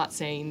someone's not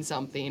saying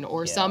something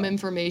or some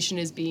information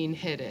is being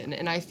hidden.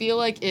 And I feel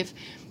like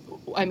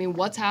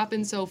what's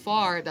happened so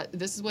far, that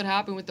this is what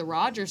happened with the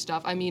Roger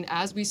stuff. I mean,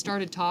 as we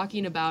started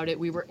talking about it,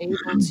 we were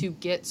able to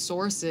get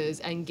sources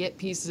and get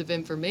pieces of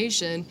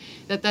information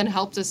that then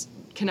helped us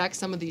connect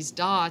some of these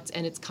dots.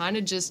 And it's kind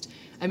of just,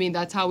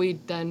 that's how we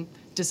then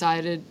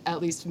decided,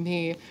 at least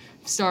me,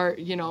 start,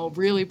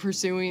 really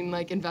pursuing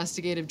like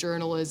investigative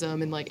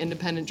journalism and like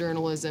independent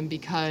journalism,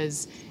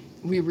 because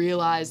we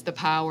realized the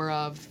power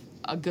of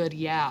a good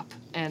yap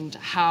and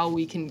how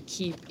we can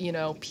keep,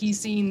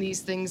 piecing these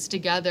things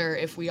together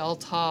if we all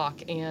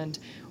talk and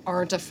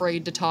aren't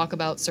afraid to talk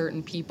about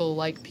certain people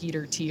like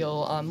Peter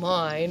Thiel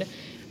online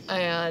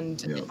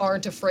and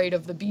aren't afraid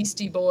of the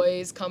Beastie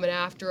Boys coming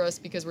after us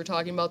because we're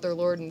talking about their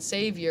Lord and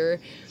Savior.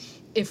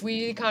 if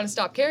we kind of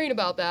stop caring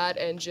about that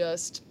and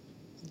just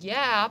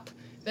yap,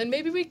 then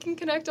maybe we can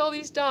connect all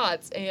these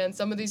dots, and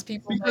some of these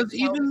people might be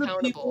held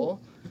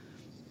accountable.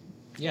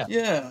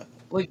 Yeah.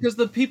 Like, because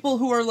the people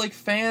who are, like,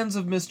 fans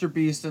of Mr.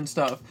 Beast and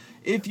stuff,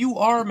 if you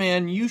are,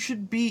 man, you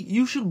should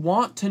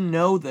want to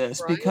know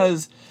this, right?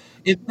 Because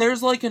if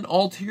there's, like, an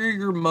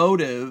ulterior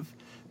motive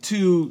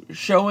to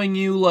showing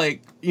you,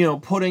 like, you know,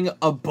 putting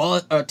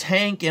a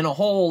tank in a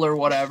hole or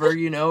whatever,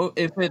 you know,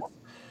 if it's,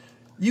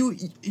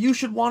 you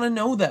should want to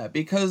know that,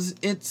 because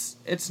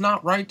it's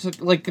not right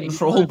to, like,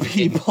 control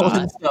people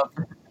and stuff.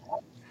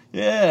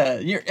 Yeah,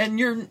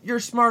 you're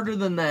smarter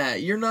than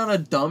that. You're not a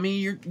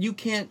dummy.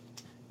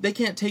 They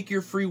can't take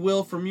your free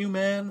will from you,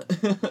 man.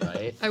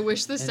 Right. I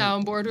wish the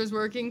soundboard was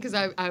working, because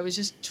I was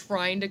just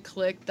trying to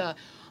click the,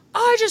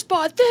 I just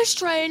bought this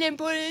train and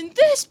put in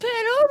this pin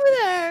over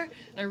there.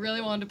 I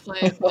really wanted to play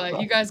it, but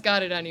you guys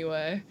got it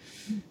anyway.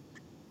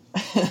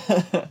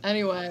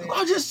 Anyway.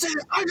 I just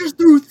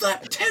threw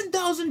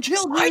 10,000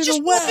 children in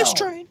a well. Bought this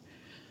train.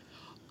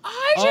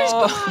 I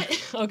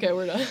just bought... Okay,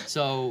 we're done.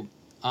 So,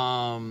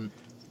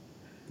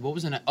 what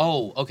was it?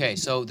 Oh, okay,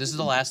 so this is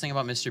the last thing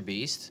about Mr.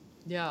 Beast.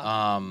 Yeah.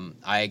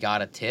 I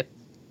got a tip,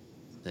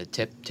 the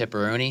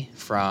tipperoonie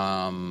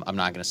from, I'm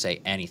not going to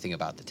say anything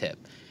about the tip,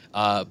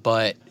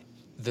 but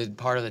the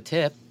part of the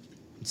tip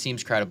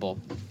seems credible.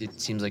 It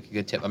seems like a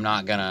good tip. I'm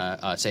not going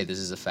to say this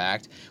is a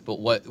fact, but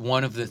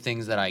one of the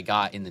things that I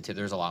got in the tip,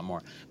 there's a lot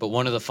more, but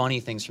one of the funny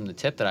things from the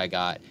tip that I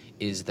got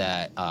is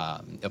that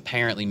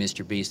apparently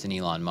Mr. Beast and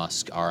Elon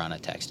Musk are on a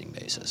texting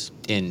basis,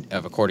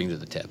 according to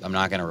the tip. I'm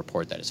not going to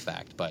report that as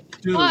fact, but...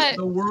 Dude,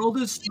 the world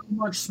is so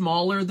much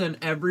smaller than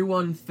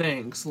everyone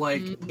thinks.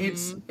 Like,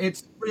 it's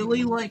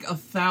really like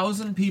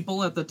 1,000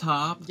 people at the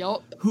top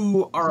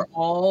who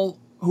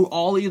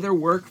all either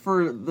work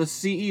for the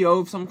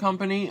CEO of some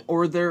company,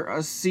 or they're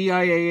a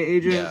CIA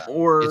agent,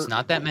 or it's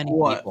not that many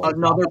people.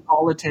 Another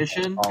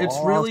politician. It's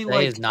really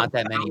like it's not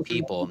that many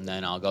people, and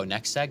then I'll go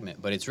next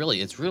segment. But it's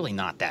really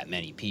not that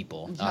many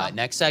people.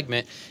 Next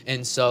segment,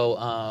 and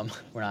so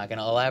we're not going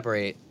to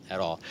elaborate at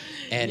all.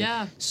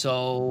 And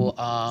so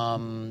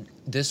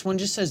this one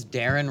just says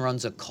Darren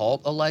runs a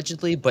cult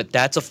allegedly, but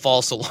that's a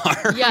false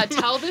alarm. Yeah,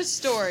 tell this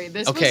story.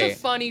 This was a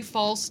funny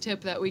false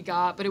tip that we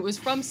got, but it was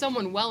from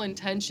someone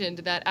well-intentioned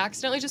that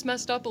accidentally just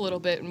messed up a little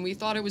bit, and we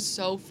thought it was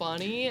so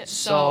funny.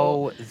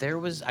 So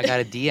I got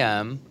a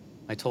DM.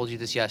 I told you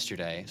this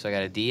yesterday. So I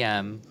got a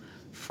DM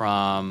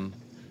from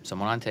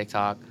someone on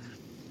TikTok,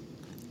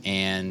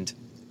 and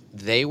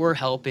they were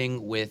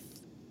helping with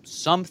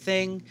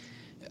something.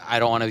 I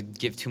don't want to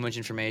give too much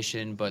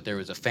information, but there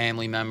was a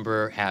family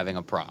member having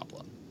a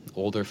problem.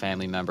 Older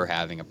family member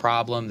having a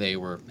problem. They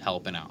were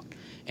helping out.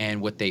 And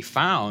what they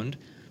found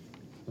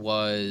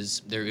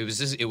was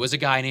it was a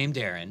guy named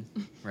Darren,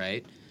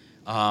 right?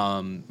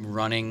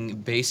 Running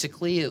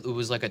basically, it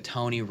was like a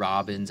Tony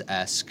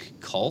Robbins-esque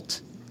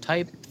cult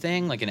type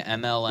thing, like an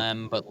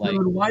MLM, but like...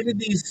 Dude, why did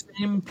these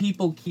same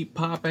people keep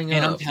popping up?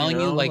 And I'm telling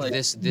you, like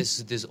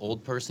this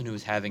old person who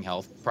was having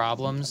health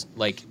problems,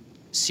 like...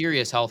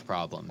 serious health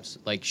problems,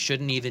 like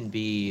shouldn't even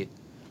be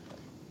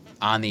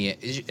on the,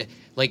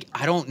 like,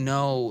 I don't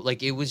know,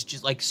 like it was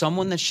just like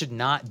someone that should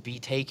not be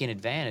taken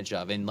advantage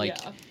of, and like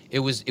it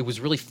was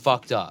really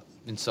fucked up.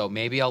 And so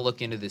maybe I'll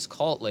look into this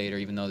cult later,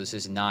 even though this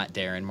is not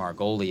Darren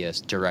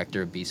Margolius,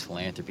 director of Beast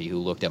Philanthropy, who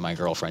looked at my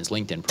girlfriend's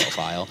LinkedIn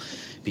profile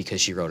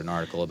because she wrote an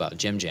article about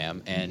Jim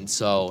Jam. And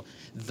so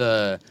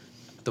the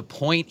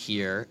point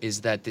here is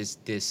that this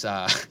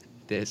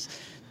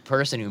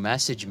person who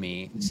messaged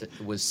me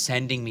was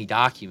sending me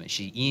documents.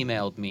 She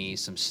emailed me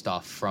some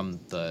stuff from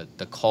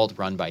the cult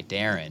run by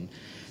Darren,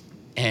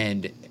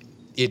 and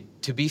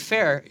to be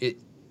fair,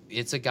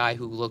 it's a guy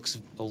who looks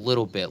a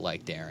little bit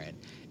like Darren.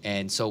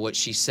 And so what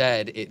she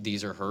said,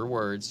 these are her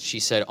words. She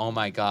said, "Oh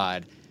my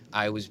God,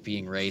 I was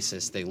being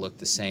racist. They look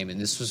the same." And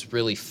this was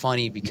really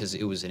funny because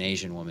it was an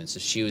Asian woman, so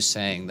she was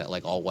saying that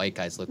like all white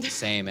guys look the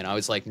same, and I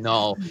was like,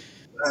 no.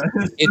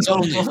 It's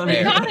only fair.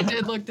 They kind of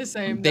did look the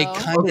same, though.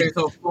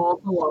 So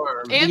false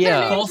alarm.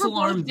 And false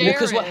alarm.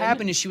 Because what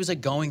happened is she was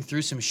like going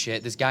through some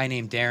shit. This guy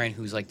named Darren,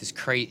 who's like this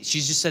crazy. She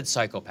just said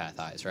psychopath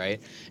eyes,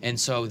 right? And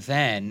so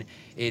then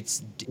it's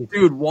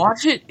dude,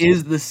 watch it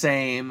is the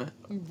same.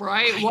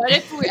 Right? What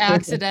if we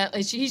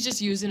accidentally? He's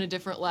just using a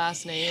different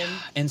last name.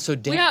 And so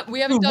we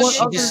haven't done.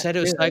 She just said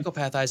it was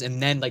psychopath eyes,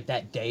 and then like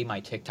that day, my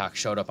TikTok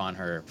showed up on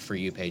her For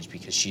You page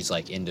because she's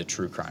like into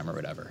true crime or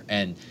whatever,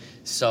 and.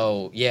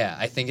 So, yeah,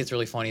 I think it's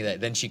really funny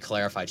that then she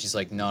clarified. She's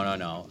like,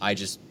 no,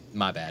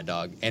 my bad,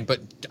 dog.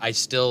 But I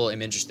still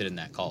am interested in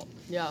that cult.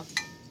 Yeah.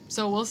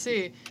 So we'll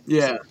see.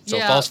 Yeah. So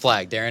false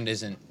flag. Darren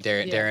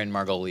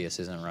Margolius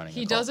isn't running a cult.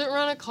 He doesn't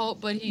run a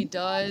cult, but he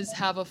does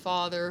have a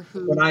father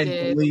who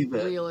did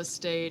real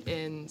estate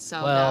in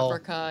South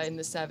Africa in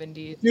the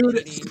 70s.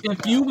 Dude,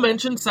 if you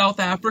mention South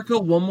Africa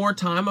one more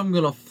time, I'm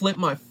going to flip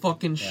my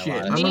fucking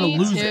shit. I'm going to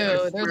lose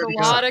it. There's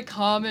a lot of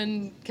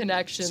common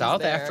connections South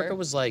there. Africa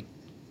was like...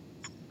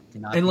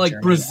 And like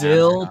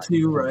Brazil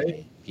too,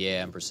 right?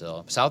 Yeah, in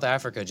Brazil. South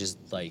Africa just,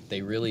 like,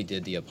 they really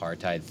did the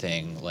apartheid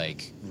thing,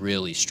 like,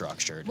 really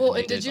structured. Well, and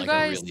and did you like,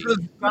 guys...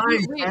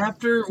 Guys,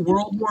 after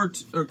World War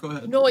II... Oh, go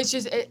ahead. No, it's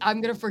just,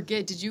 I'm going to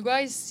forget. Did you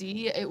guys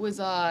see, it was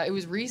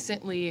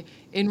recently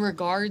in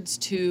regards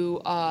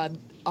to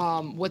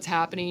what's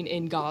happening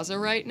in Gaza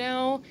right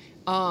now.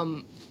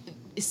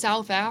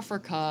 South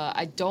Africa,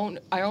 I don't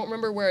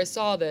remember where I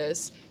saw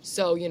this,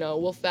 so, you know,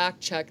 we'll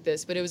fact check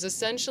this, but it was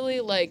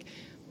essentially, like,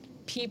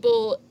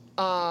 people...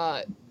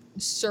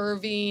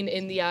 serving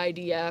in the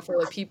IDF, or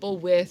like people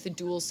with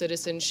dual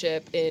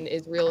citizenship in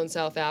Israel and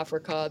South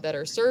Africa that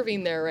are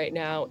serving there right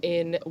now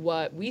in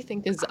what we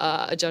think is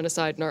a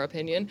genocide in our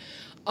opinion.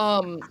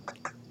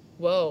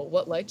 Whoa,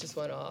 what light just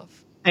went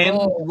off? And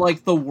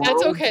like the world.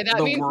 That's okay.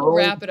 That means we'll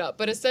wrap it up.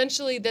 But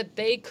essentially that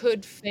they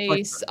could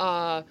face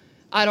I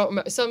don't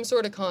remember, some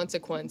sort of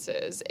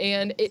consequences.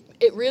 And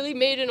it really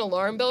made an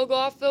alarm bell go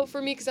off though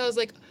for me, because I was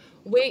like,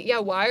 wait, yeah,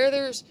 why are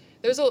there's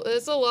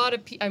a lot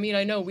of I mean,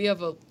 I know we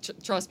have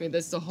trust me,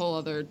 this is a whole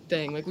other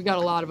thing. Like, we got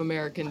a lot of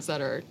Americans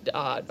that are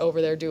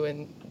over there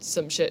doing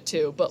some shit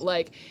too. But,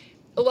 like,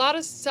 a lot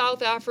of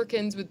South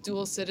Africans with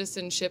dual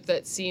citizenship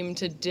that seem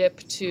to dip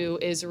to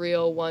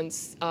Israel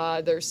once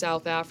their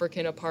South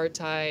African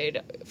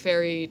apartheid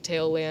fairy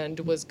tale land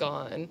was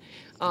gone.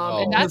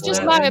 And that's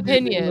just my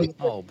opinion.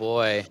 Oh,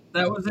 boy.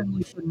 That was in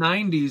like the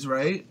 90s,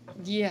 right?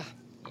 Yeah.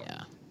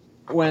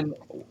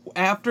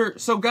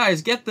 So,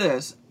 guys, get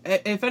this.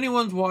 If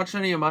anyone's watched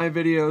any of my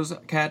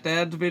videos, Cat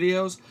Dad's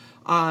videos,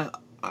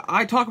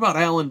 I talk about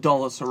Alan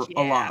Dulles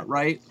a lot,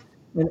 right?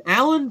 And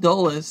Alan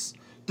Dulles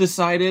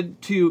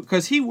decided to,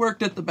 because he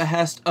worked at the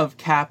behest of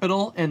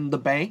Capital and the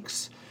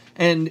banks,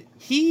 and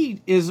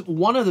he is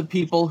one of the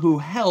people who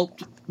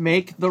helped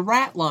make the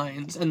rat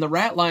lines, and the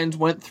rat lines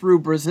went through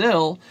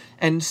Brazil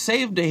and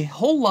saved a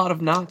whole lot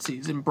of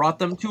Nazis and brought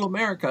them to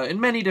America in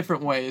many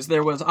different ways.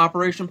 There was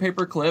Operation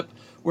Paperclip,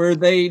 where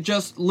they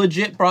just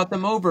legit brought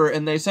them over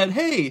and they said,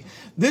 hey,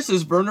 this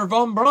is Wernher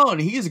von Braun.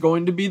 He's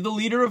going to be the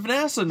leader of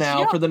NASA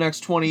now for the next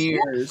 20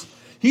 years.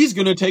 He's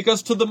going to take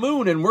us to the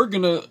moon, and we're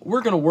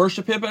gonna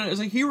worship him as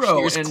a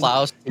hero. Here's and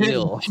Klaus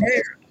Thiel.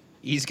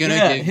 He's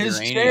gonna give his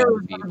chair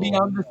is gonna be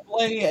on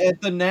display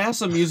at the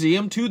NASA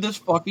museum to this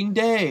fucking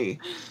day.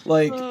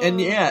 Like,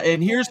 and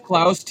here's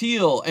Klaus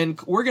Thiel, and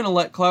we're gonna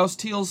let Klaus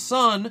Thiel's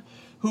son,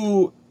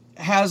 who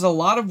has a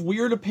lot of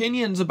weird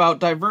opinions about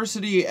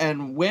diversity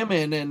and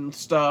women and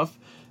stuff,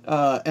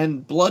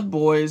 and blood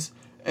boys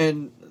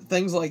and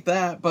things like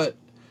that. But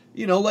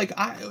you know, like,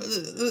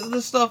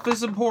 this stuff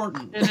is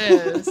important. It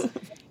is,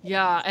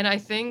 yeah, and I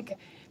think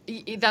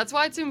that's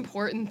why it's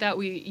important that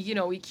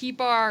we keep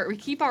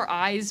our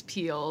eyes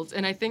peeled,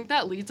 and I think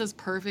that leads us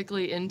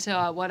perfectly into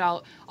what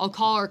I'll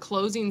call our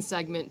closing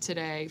segment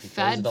today.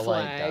 Fed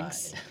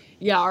flags.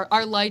 Yeah,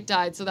 our light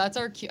died, so that's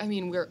our cue. I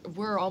mean,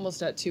 we're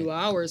almost at 2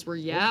 hours. We're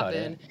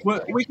yapping.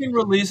 We can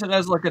release it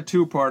as like a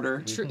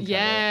two-parter.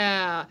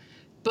 Yeah.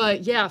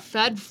 But yeah,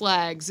 Fed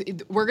flags.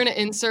 We're gonna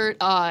insert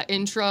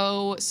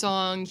intro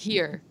song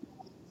here.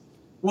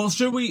 Well,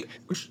 should we?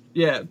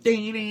 Yeah.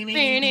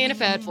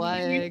 Fed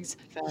flags.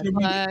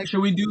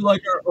 Should we do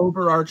like our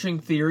overarching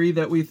theory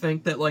that we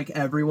think that like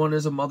everyone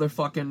is a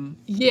motherfucking?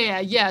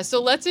 Yeah.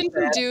 So let's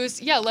introduce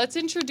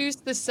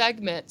the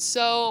segment.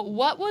 So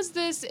what was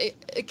this?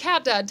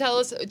 Cat Dad, tell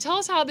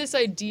us how this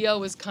idea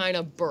was kind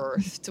of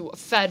birthed.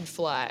 Fed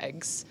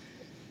flags.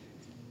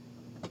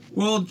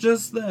 Well,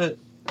 just that.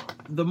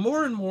 The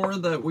more and more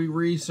that we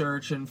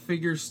research and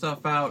figure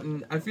stuff out,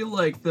 and I feel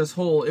like this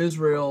whole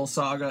Israel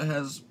saga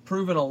has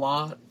proven a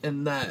lot,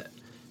 and that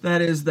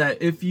is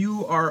that if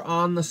you are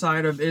on the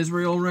side of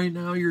Israel right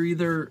now, you're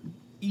either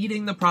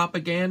eating the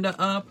propaganda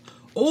up,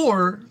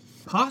 or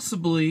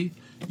possibly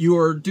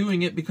you're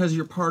doing it because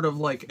you're part of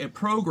like a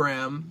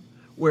program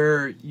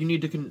where you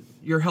need to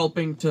you're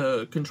helping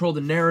to control the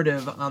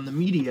narrative on the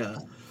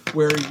media,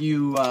 where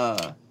you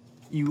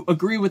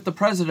agree with the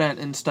president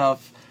and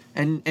stuff.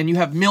 And you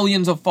have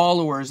millions of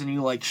followers, and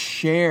you like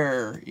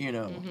share,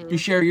 you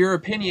share your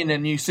opinion,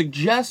 and you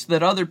suggest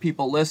that other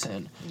people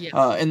listen.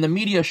 Yeah. And the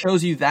media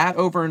shows you that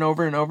over and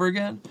over and over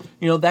again.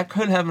 That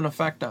could have an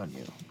effect on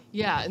you.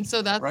 Yeah, and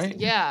so that's right?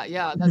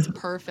 Yeah, that's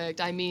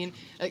perfect. I mean,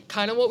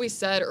 kind of what we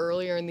said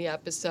earlier in the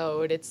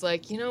episode. It's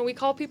like, we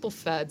call people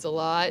feds a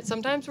lot.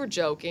 Sometimes we're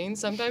joking,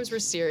 sometimes we're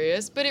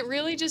serious, but it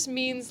really just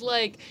means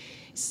like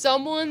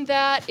someone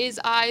that is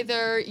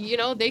either,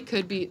 they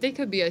could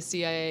be a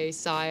CIA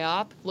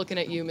psyop. Looking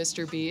at you,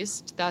 Mr.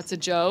 Beast. That's a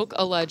joke,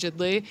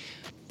 allegedly.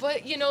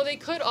 But, they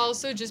could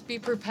also just be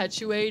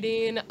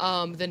perpetuating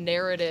the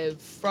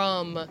narrative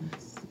from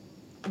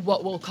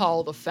what we'll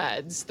call the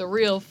feds, the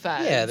real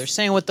feds. Yeah, they're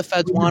saying what the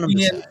feds want them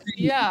to say.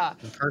 Yeah.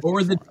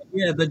 Or the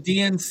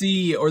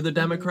DNC or the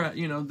Democrat,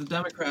 the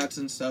Democrats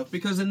and stuff.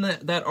 Because in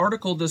that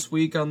article this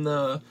week on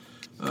the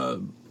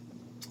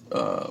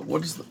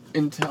what is the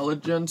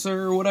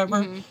Intelligencer or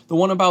whatever, the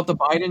one about the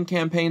Biden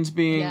campaigns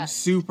being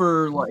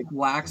super like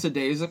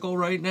lackadaisical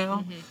right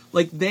now,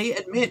 like they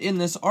admit in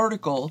this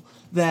article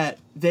that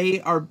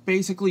they are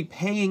basically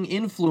paying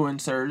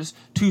influencers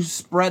to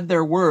spread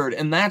their word,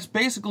 and that's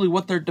basically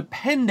what they're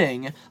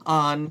depending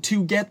on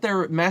to get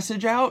their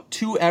message out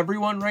to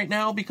everyone right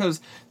now,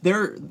 because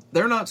they're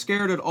not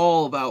scared at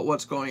all about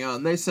what's going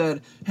on. They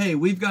said, hey,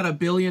 we've got $1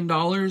 billion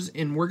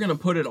and we're going to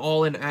put it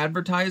all in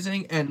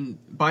advertising, and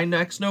by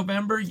next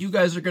November you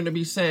guys are going to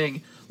be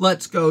saying,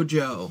 let's go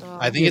Joe.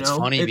 I think it's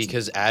funny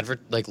because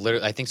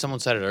literally, I think someone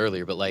said it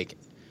earlier, but like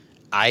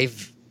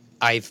I've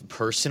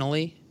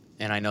personally,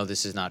 and I know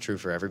this is not true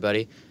for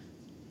everybody,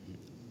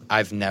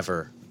 I've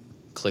never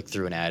clicked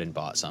through an ad and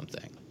bought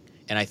something.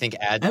 And I think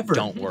ads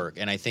don't work.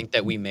 And I think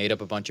that we made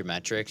up a bunch of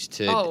metrics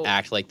to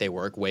act like they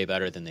work way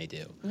better than they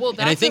do. Well,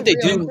 that's and I think they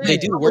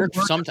do work.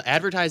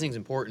 Advertising is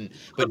important,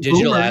 but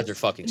digital ads are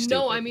fucking stupid.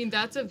 No, I mean,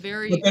 that's a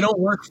very they don't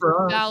work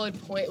for us.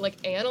 Valid point. Like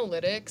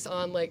analytics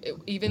on like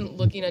even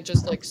looking at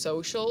just like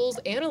socials,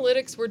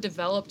 analytics were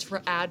developed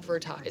for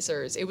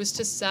advertisers. It was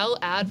to sell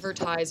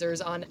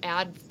advertisers on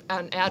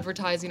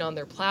advertising on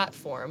their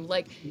platform.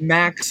 Like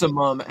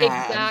maximum ads.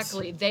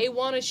 Exactly. They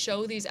want to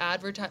show these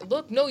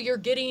look, no, you're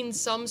getting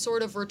some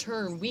sort of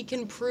return. We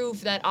can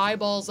prove that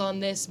eyeballs on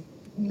this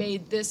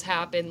made this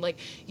happen. Like,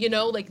 you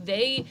know, like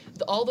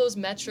all those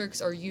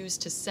metrics are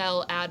used to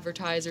sell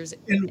advertisers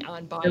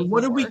on buying. And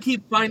what did we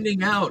keep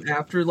finding out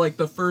after like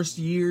the first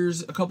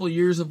years, a couple of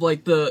years of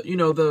like the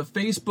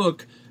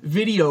Facebook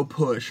video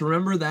push?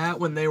 Remember that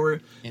when they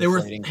were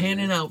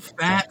handing out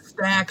fat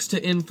stacks to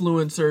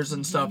influencers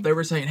and stuff? They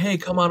were saying, hey,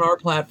 come on our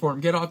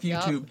platform, get off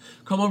YouTube,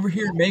 come over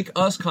here, make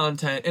us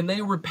content. And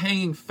they were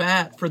paying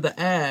fat for the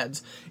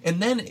ads. And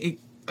then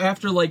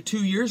after like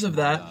 2 years of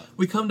that,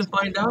 we come to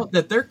find out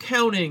that they're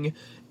counting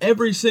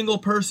every single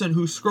person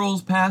who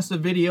scrolls past a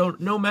video,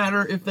 no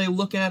matter if they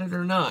look at it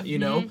or not, you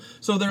know?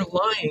 So they're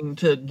lying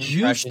to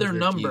juice their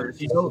numbers,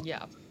 you know?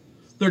 Yeah.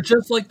 They're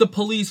just like the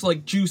police,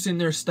 like juicing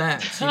their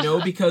stats, you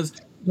know, because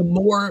the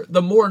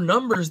more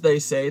numbers they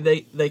say,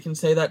 they can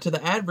say that to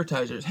the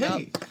advertisers.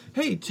 Hey,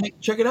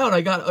 check it out.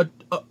 I got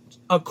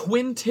a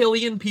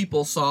quintillion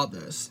people saw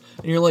this.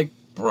 And you're like,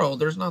 bro,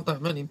 there's not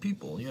that many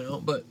people, you know,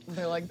 but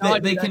they're like,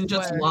 they can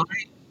just lie.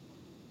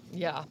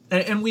 Yeah.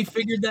 And we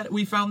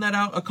found that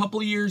out a couple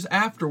of years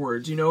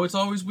afterwards, you know. It's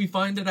always we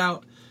find it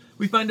out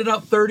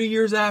 30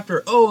 years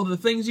after. Oh, the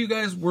things you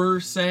guys were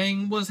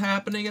saying was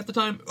happening at the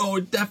time. Oh,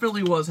 it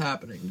definitely was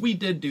happening. We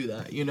did do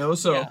that, you know.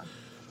 So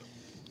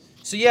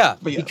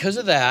because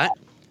of that.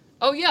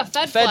 Oh yeah,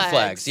 Fed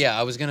flags. Yeah,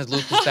 I was gonna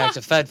loop this back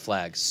to Fed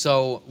flags.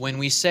 So when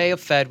we say a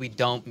Fed, we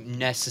don't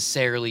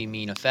necessarily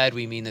mean a Fed.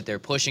 We mean that they're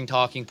pushing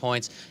talking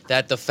points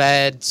that the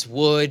Feds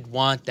would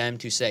want them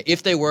to say.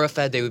 If they were a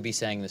Fed, they would be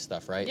saying this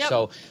stuff, right? Yep.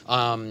 So,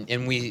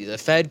 a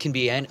Fed can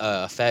be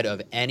a Fed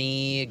of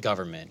any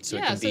government. So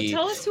it can be.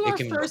 Tell us who our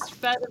first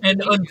Fed.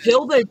 And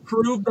until they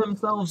prove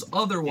themselves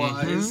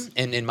otherwise,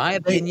 and in my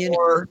opinion,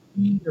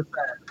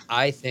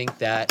 I think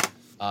that.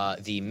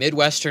 The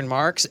Midwestern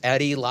Marks,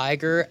 Eddie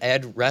Liger,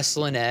 Ed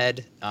Wrestlin'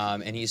 Ed,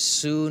 and he's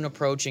soon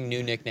approaching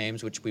new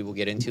nicknames, which we will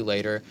get into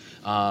later.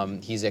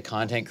 He's a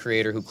content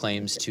creator who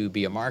claims to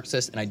be a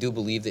Marxist, and I do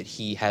believe that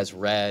he has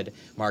read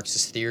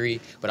Marxist theory,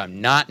 but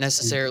I'm not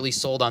necessarily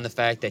sold on the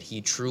fact that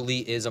he truly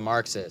is a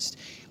Marxist.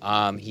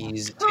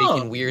 He's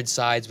taking weird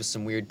sides with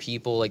some weird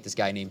people, like this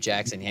guy named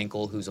Jackson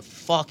Hinkle, who's a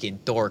fucking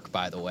dork,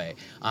 by the way,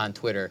 on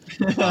Twitter.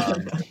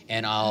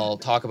 And I'll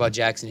talk about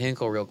Jackson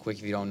Hinkle real quick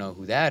if you don't know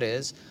who that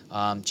is.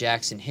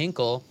 Jackson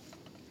Hinkle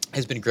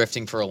has been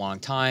grifting for a long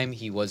time.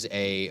 He was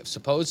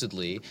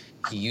supposedly,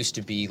 he used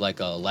to be like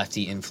a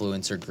lefty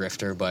influencer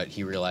grifter, but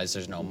he realized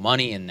there's no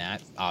money in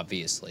that,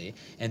 obviously.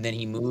 And then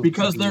he moved.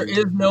 Because there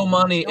is no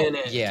money in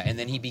it. Yeah, and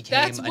then he became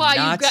a Nazi.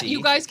 That's why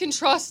you guys can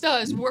trust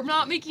us. We're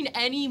not making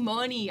any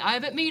money. I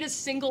haven't made a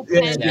single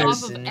penny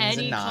off of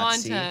any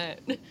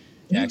content.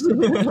 Jackson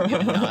became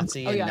a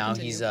Nazi, and now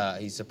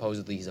he's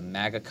supposedly a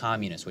MAGA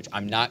communist, which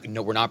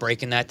we're not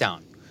breaking that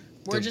down.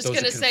 We're just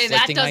going to say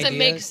that doesn't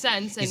make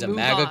sense and he's move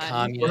on. He's a MAGA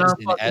communist,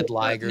 and Ed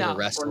Liger, the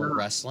wrestler,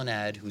 Wrestlin'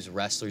 Ed, who's a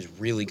wrestler, is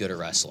really good at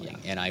wrestling.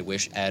 And I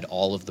wish Ed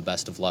all of the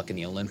best of luck in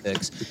the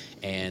Olympics.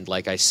 And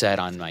like I said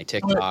on my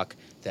TikTok,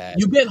 that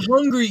you get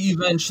hungry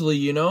eventually,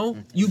 you know?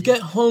 You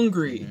get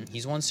hungry.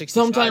 He's 165.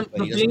 Sometimes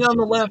being on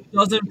the left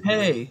doesn't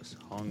pay. He's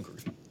hungry.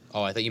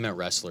 Oh, I thought you meant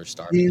wrestlers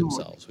starving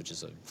themselves, which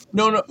is a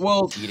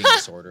eating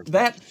disorder.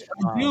 That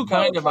I do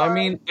kind of. I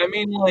mean,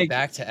 like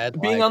back to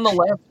Ed being Liger. on the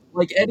left.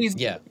 Like Eddie's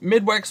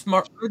Midwest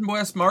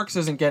Marks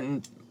isn't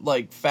getting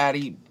like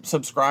fatty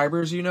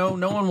subscribers, you know?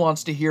 No one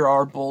wants to hear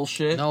our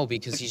bullshit. No,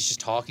 because he's just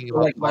talking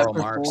about Karl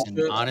Marx. Bullshit.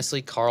 And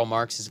honestly, Karl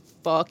Marx is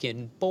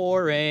fucking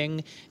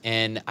boring.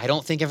 And I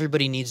don't think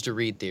everybody needs to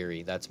read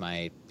theory. That's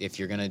my if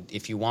you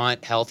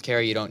want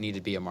healthcare, you don't need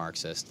to be a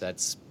Marxist.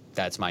 That's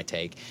my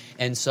take.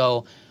 And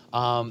so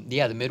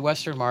Yeah, the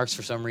Midwestern Marks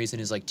for some reason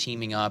is like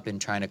teaming up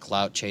and trying to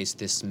clout chase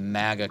this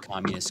MAGA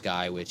communist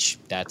guy, which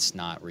that's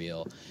not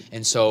real.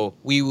 And so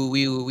wee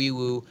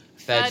woo,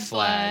 Fed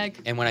flag.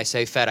 And when I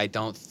say Fed, I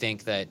don't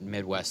think that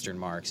Midwestern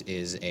Marks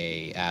is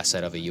a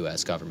asset of a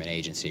U.S. government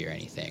agency or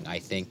anything. I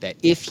think that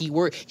if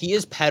he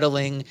is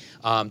peddling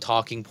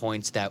talking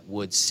points that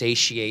would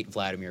satiate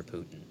Vladimir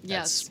Putin.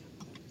 Yes.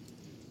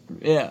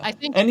 Yeah, I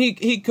think, and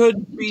he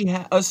could be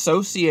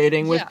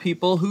associating with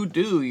people who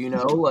do,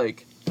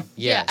 like.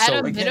 Yeah, at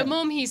a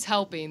minimum, he's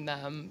helping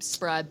them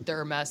spread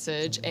their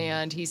message,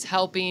 and he's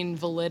helping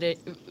validate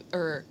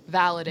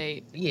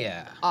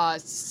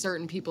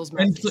certain people's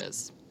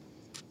messages.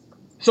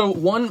 So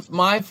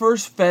my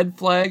first Fed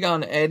flag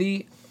on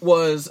Eddie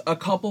was a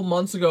couple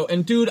months ago,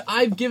 and dude,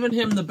 I've given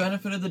him the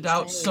benefit of the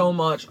doubt so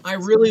much. I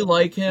really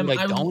like him.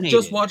 I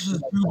just watched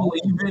his Jubilee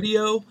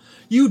video.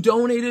 You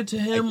donated to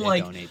him.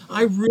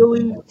 I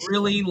really,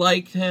 really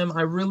liked him.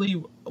 I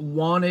really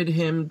wanted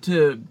him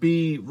to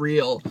be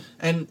real.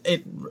 And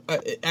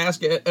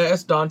ask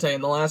Dante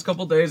in the last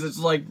couple days. It's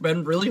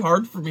been really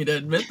hard for me to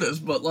admit this,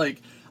 but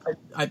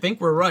I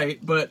think we're right,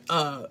 but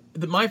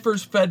my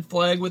first Fed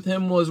flag with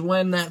him was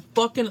when that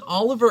fucking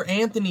Oliver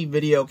Anthony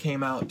video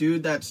came out,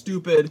 dude. That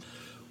stupid,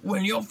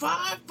 when you're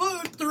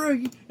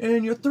 5'3"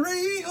 and you're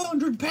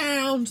 300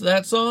 pounds.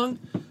 That song,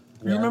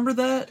 you remember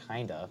that?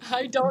 Kinda.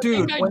 I don't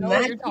think I know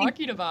what you're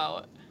talking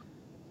about.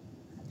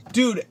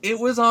 Dude, it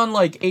was on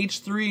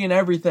H3 and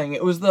everything.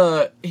 It was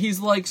he's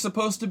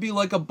supposed to be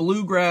a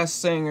bluegrass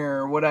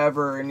singer or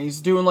whatever, and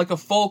he's doing a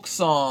folk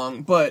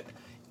song, but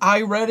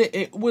I read it.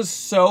 It was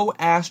so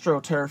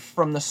AstroTurf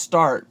from the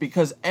start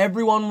because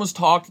everyone was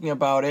talking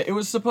about it. It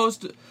was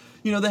supposed to,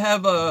 they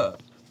have I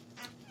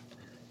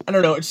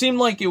don't know. It seemed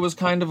like it was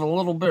kind of a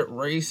little bit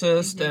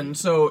racist, and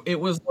so it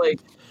was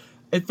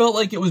it felt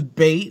like it was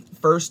bait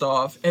first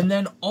off, and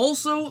then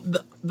also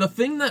the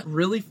thing that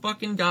really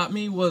fucking got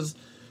me was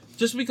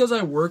just because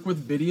I work with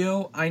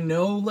video, I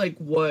know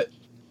what,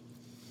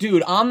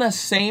 dude. On the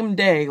same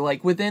day,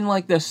 within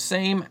the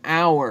same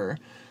hour,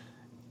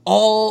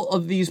 all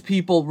of these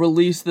people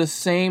release the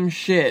same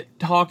shit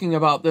talking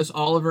about this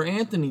Oliver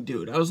Anthony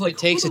dude. I was like, it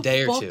takes a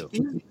day or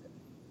two.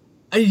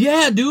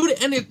 Yeah, dude,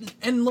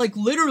 and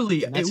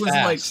literally, it was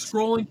fast.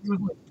 Scrolling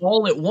through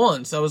all at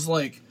once. I was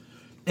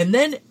and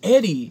then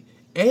Eddie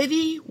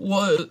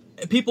was.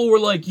 People were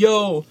like,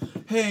 "Yo,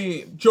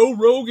 hey, Joe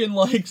Rogan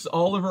likes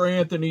Oliver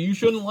Anthony. You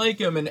shouldn't like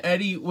him." And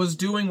Eddie was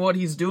doing what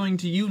he's doing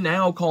to you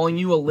now, calling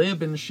you a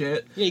lib and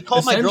shit. Yeah, he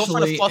called my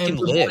girlfriend a fucking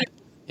lib.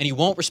 And he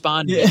won't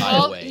respond to me,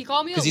 by the way. He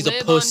called me because he's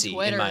a pussy,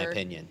 in my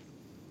opinion.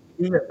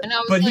 Yeah.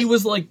 But he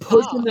was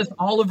pushing this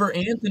Oliver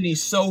Anthony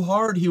so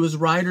hard. He was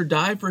ride or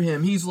die for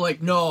him. He's like,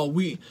 no,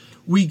 we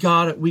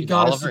got it. We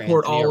got to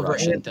support Oliver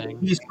Anthony.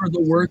 He's for the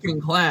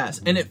working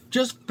class. And it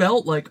just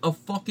felt like a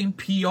fucking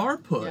PR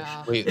push.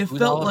 Yeah. Wait, it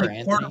felt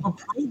like part of a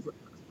program.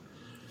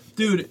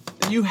 Dude,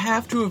 you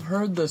have to have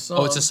heard the song.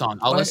 Oh, it's a song.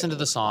 I'll listen to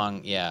the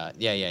song. Yeah,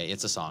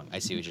 it's a song. I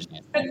see what you're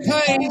saying.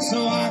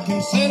 So I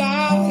can sit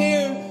out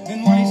here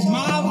and waste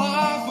my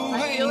life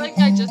away. I feel like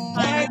I just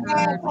kind of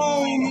heard.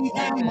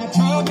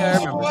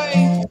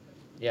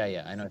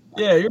 Yeah, I know.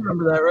 Yeah, you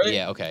remember that, right?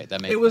 Yeah, okay,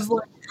 that makes. It was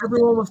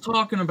everyone was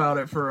talking about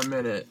it for a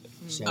minute,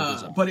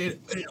 but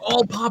it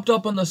all popped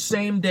up on the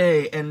same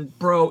day, and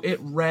bro, it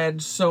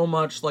read so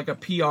much like a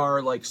PR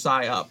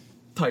psyop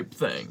type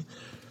thing.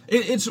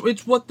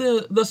 It's what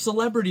the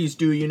celebrities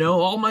do,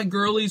 all my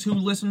girlies who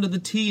listen to the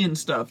T and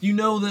stuff,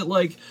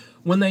 that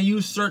when they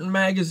use certain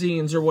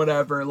magazines or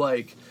whatever,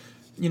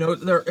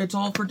 it's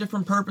all for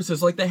different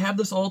purposes. They have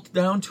this all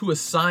down to a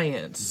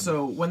science.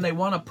 So when they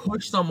want to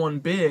push someone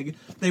big,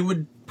 they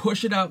would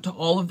push it out to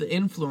all of the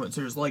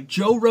influencers.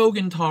 Joe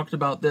Rogan talked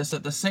about this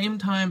at the same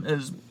time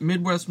as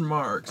Midwestern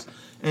Marks,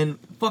 and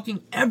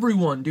fucking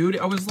everyone, dude.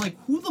 I was like,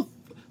 who the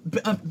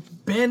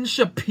Ben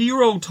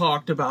Shapiro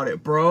talked about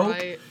it, bro.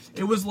 Right.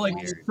 It was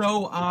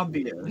so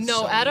obvious.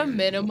 No, at a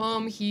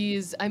minimum, if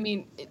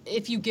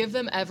you give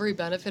them every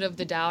benefit of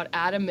the doubt,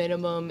 at a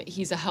minimum,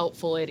 he's a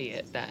helpful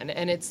idiot then.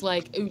 And it's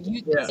And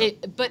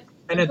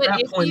at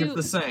that point, it's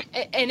the same.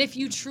 And if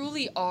you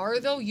truly are,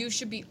 though, you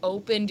should be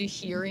open to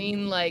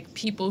hearing,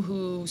 people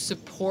who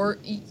support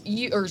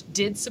you or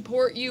did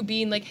support you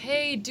being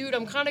hey, dude,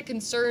 I'm kind of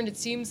concerned. It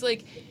seems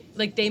like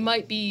they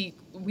might be.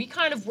 We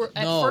kind of were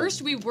at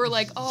first. We were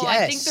yes.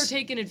 I think they're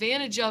taking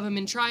advantage of him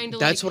and trying to.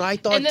 That's what I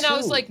thought. And then too. I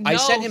was like, no, I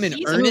sent him an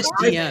earnest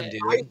DM,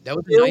 dude. That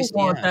was a nice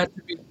DM. That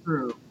to be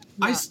true.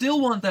 Yeah. I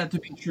still want that to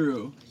be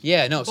true.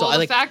 Yeah, no. So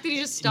the fact that he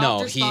just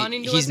stopped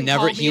responding to us and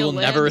he will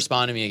never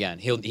respond to me again.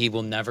 He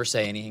will never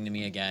say anything to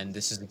me again.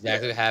 This is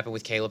exactly what happened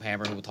with Caleb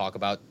Hammer, who we'll talk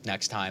about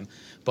next time.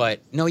 But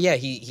no, yeah,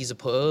 he's a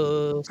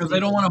puss. Because they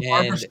don't want to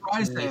Barbra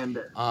Streisand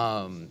it.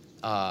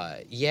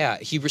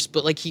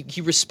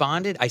 He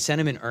responded. I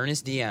sent him an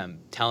earnest DM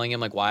telling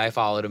him why I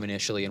followed him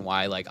initially and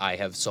why I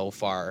have so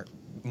far,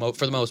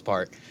 for the most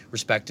part,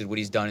 respected what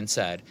he's done and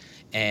said.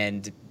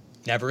 And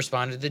never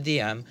responded to the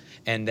DM,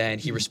 and then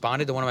he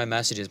responded to one of my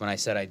messages when I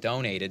said I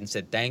donated and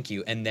said thank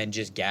you, and then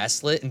just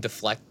gaslit and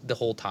deflect the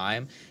whole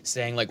time,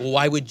 saying like,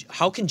 well,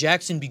 how can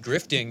Jackson be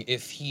grifting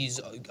if he's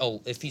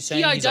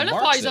saying he he's a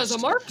Marxist? identifies as a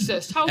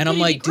Marxist. How and can I'm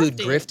he like, be dude,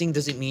 grifting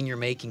doesn't mean you're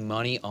making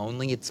money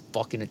only. It's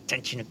fucking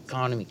attention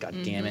economy. God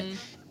damn it.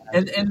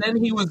 And then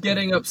he was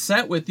getting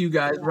upset with you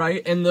guys,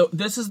 right? And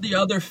this is the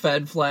other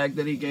Fed flag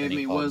that he gave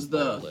me was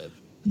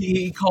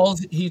he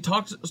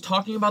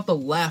talking about the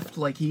left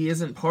like he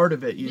isn't part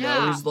of it, you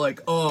know? He's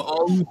like, oh,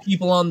 all you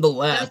people on the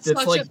left.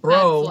 That's it's like,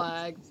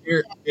 bro,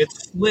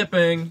 it's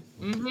slipping.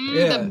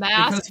 The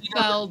mask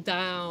fell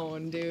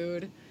down,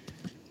 dude.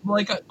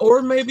 Like,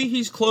 or maybe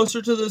he's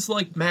closer to this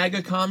like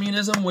MAGA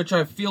communism, which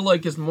I feel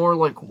like is more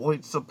like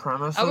white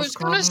supremacist. I was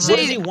gonna say, what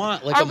does he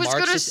want? Like a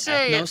Marxist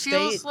ethno state? It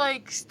feels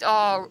like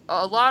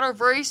a lot of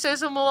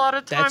racism a lot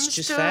of times. That's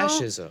just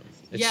fascism.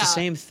 It's the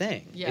same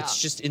thing. Yeah.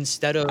 It's just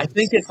instead of I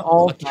think it's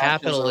all a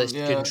capitalist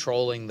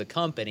controlling the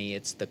company,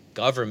 it's the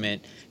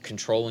government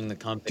controlling the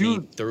company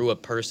through a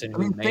person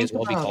who may as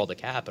well be called a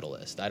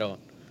capitalist.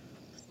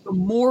 The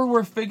more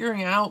we're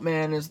figuring out,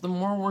 man, is the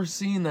more we're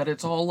seeing that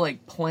it's all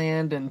like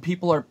planned and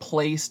people are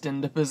placed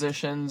into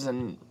positions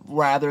and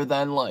rather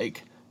than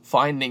like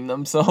finding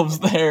themselves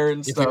there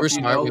and stuff. If we were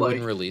smart, we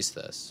wouldn't release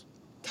this.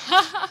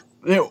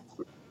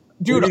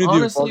 Dude,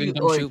 honestly,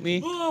 like, shoot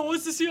me? Oh,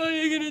 what's the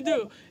CIA gonna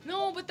do?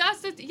 No, but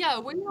that's the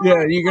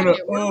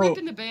we're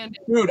ripping the Band-Aid.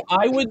 Dude,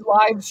 I would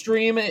live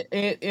stream it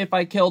if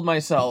I killed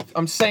myself.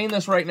 I'm saying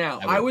this right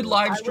now. I would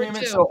live stream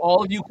it so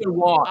all of you could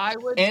watch,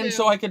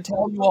 so I could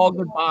tell you all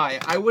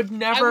goodbye. I would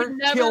never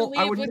jump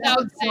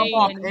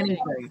off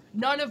anything.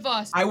 None of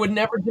us. I would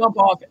never jump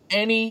off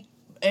any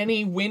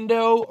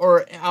window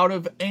or out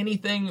of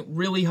anything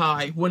really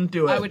high. Wouldn't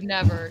do it. I would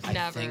never.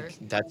 That's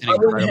I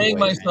would hang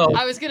myself.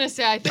 I was gonna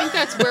say, I think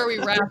that's where we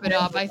wrap it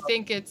up. I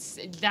think that's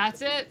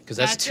it. Because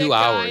that's 2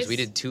 hours. We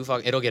did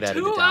it'll get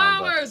edited down. 2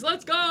 hours.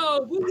 Let's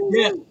go. Woo-hoo.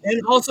 Yeah,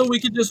 and also we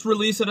could just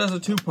release it as a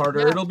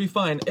two-parter. It'll be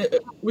fine.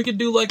 We could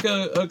do like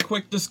a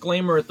quick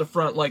disclaimer at the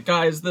front, like,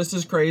 guys, this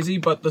is crazy,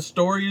 but the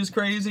story is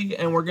crazy,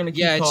 and we're gonna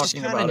keep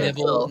talking about it.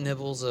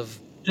 Nibbles of.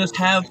 Just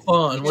have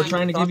fun. We're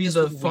trying to give you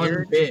the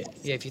fun bit.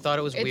 Yeah, if you thought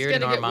it was weird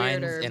in our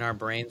minds, in our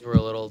brains, we're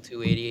a little too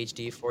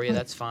ADHD for you.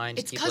 That's fine.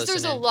 It's because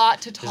there's a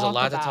lot to talk about. There's a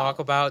lot to talk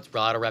about. It's a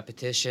lot of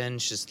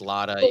repetitions. Just a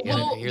lot of.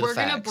 We're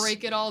gonna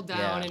break it all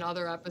down in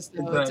other episodes.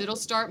 Exactly. It'll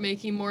start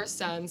making more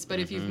sense.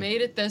 But if you've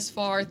made it this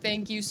far,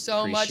 thank you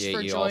so much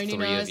for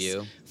joining us.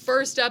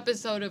 First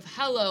episode of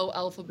Hello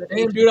Alphabet.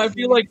 Damn, dude, I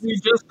feel like we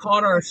just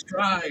caught our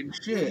stride.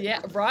 Shit. Yeah,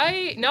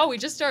 right? No, we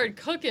just started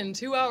cooking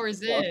 2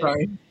 hours in.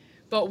 Right.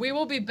 But we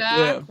will be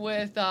back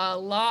with a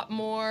lot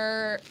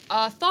more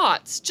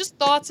thoughts. Just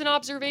thoughts and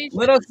observations.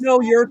 Let us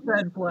know your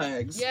Fed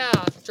flags. Yeah,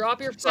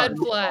 drop your Fed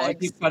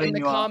flags in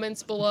the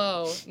comments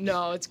below.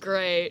 No, it's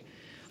great.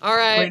 All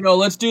right. Wait, no,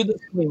 let's do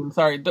this clean.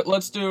 Sorry,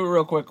 let's do it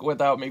real quick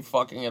without me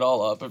fucking it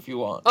all up if you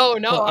want. Oh,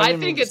 no, I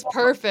think it's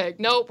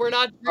perfect. Nope, we're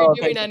not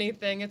redoing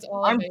anything. It's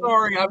all amazing.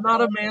 Sorry, I'm not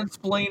a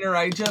mansplainer.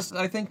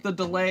 I think the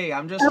delay.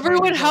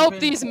 Everyone help.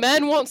 These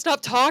men won't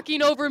stop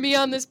talking over me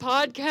on this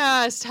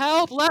podcast.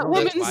 Help, let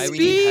women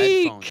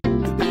speak.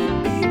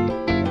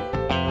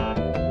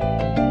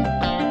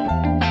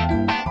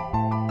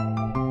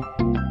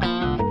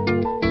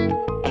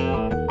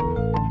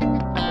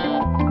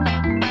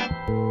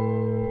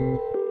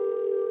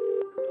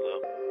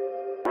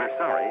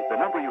 The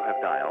number you have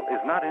dialed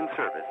is not in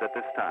service at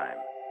this time.